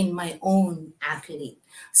train my own athlete,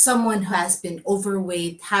 someone who has been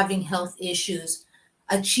overweight, having health issues,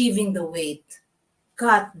 achieving the weight,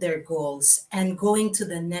 got their goals, and going to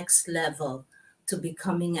the next level to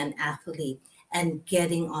becoming an athlete and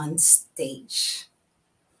getting on stage.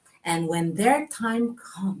 And when their time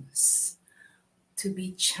comes to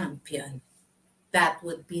be champion, that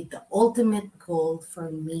would be the ultimate goal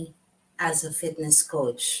for me as a fitness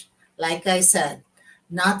coach. Like I said,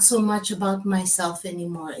 not so much about myself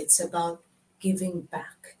anymore. It's about giving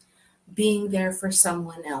back, being there for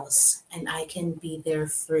someone else, and I can be there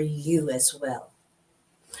for you as well.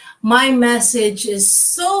 My message is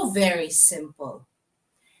so very simple.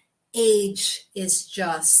 Age is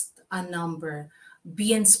just a number.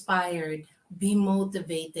 Be inspired, be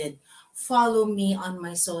motivated. Follow me on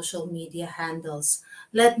my social media handles.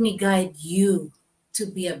 Let me guide you to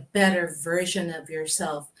be a better version of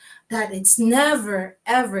yourself, that it's never,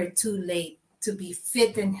 ever too late to be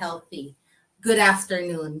fit and healthy. Good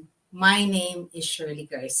afternoon. My name is Shirley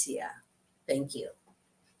Garcia. Thank you.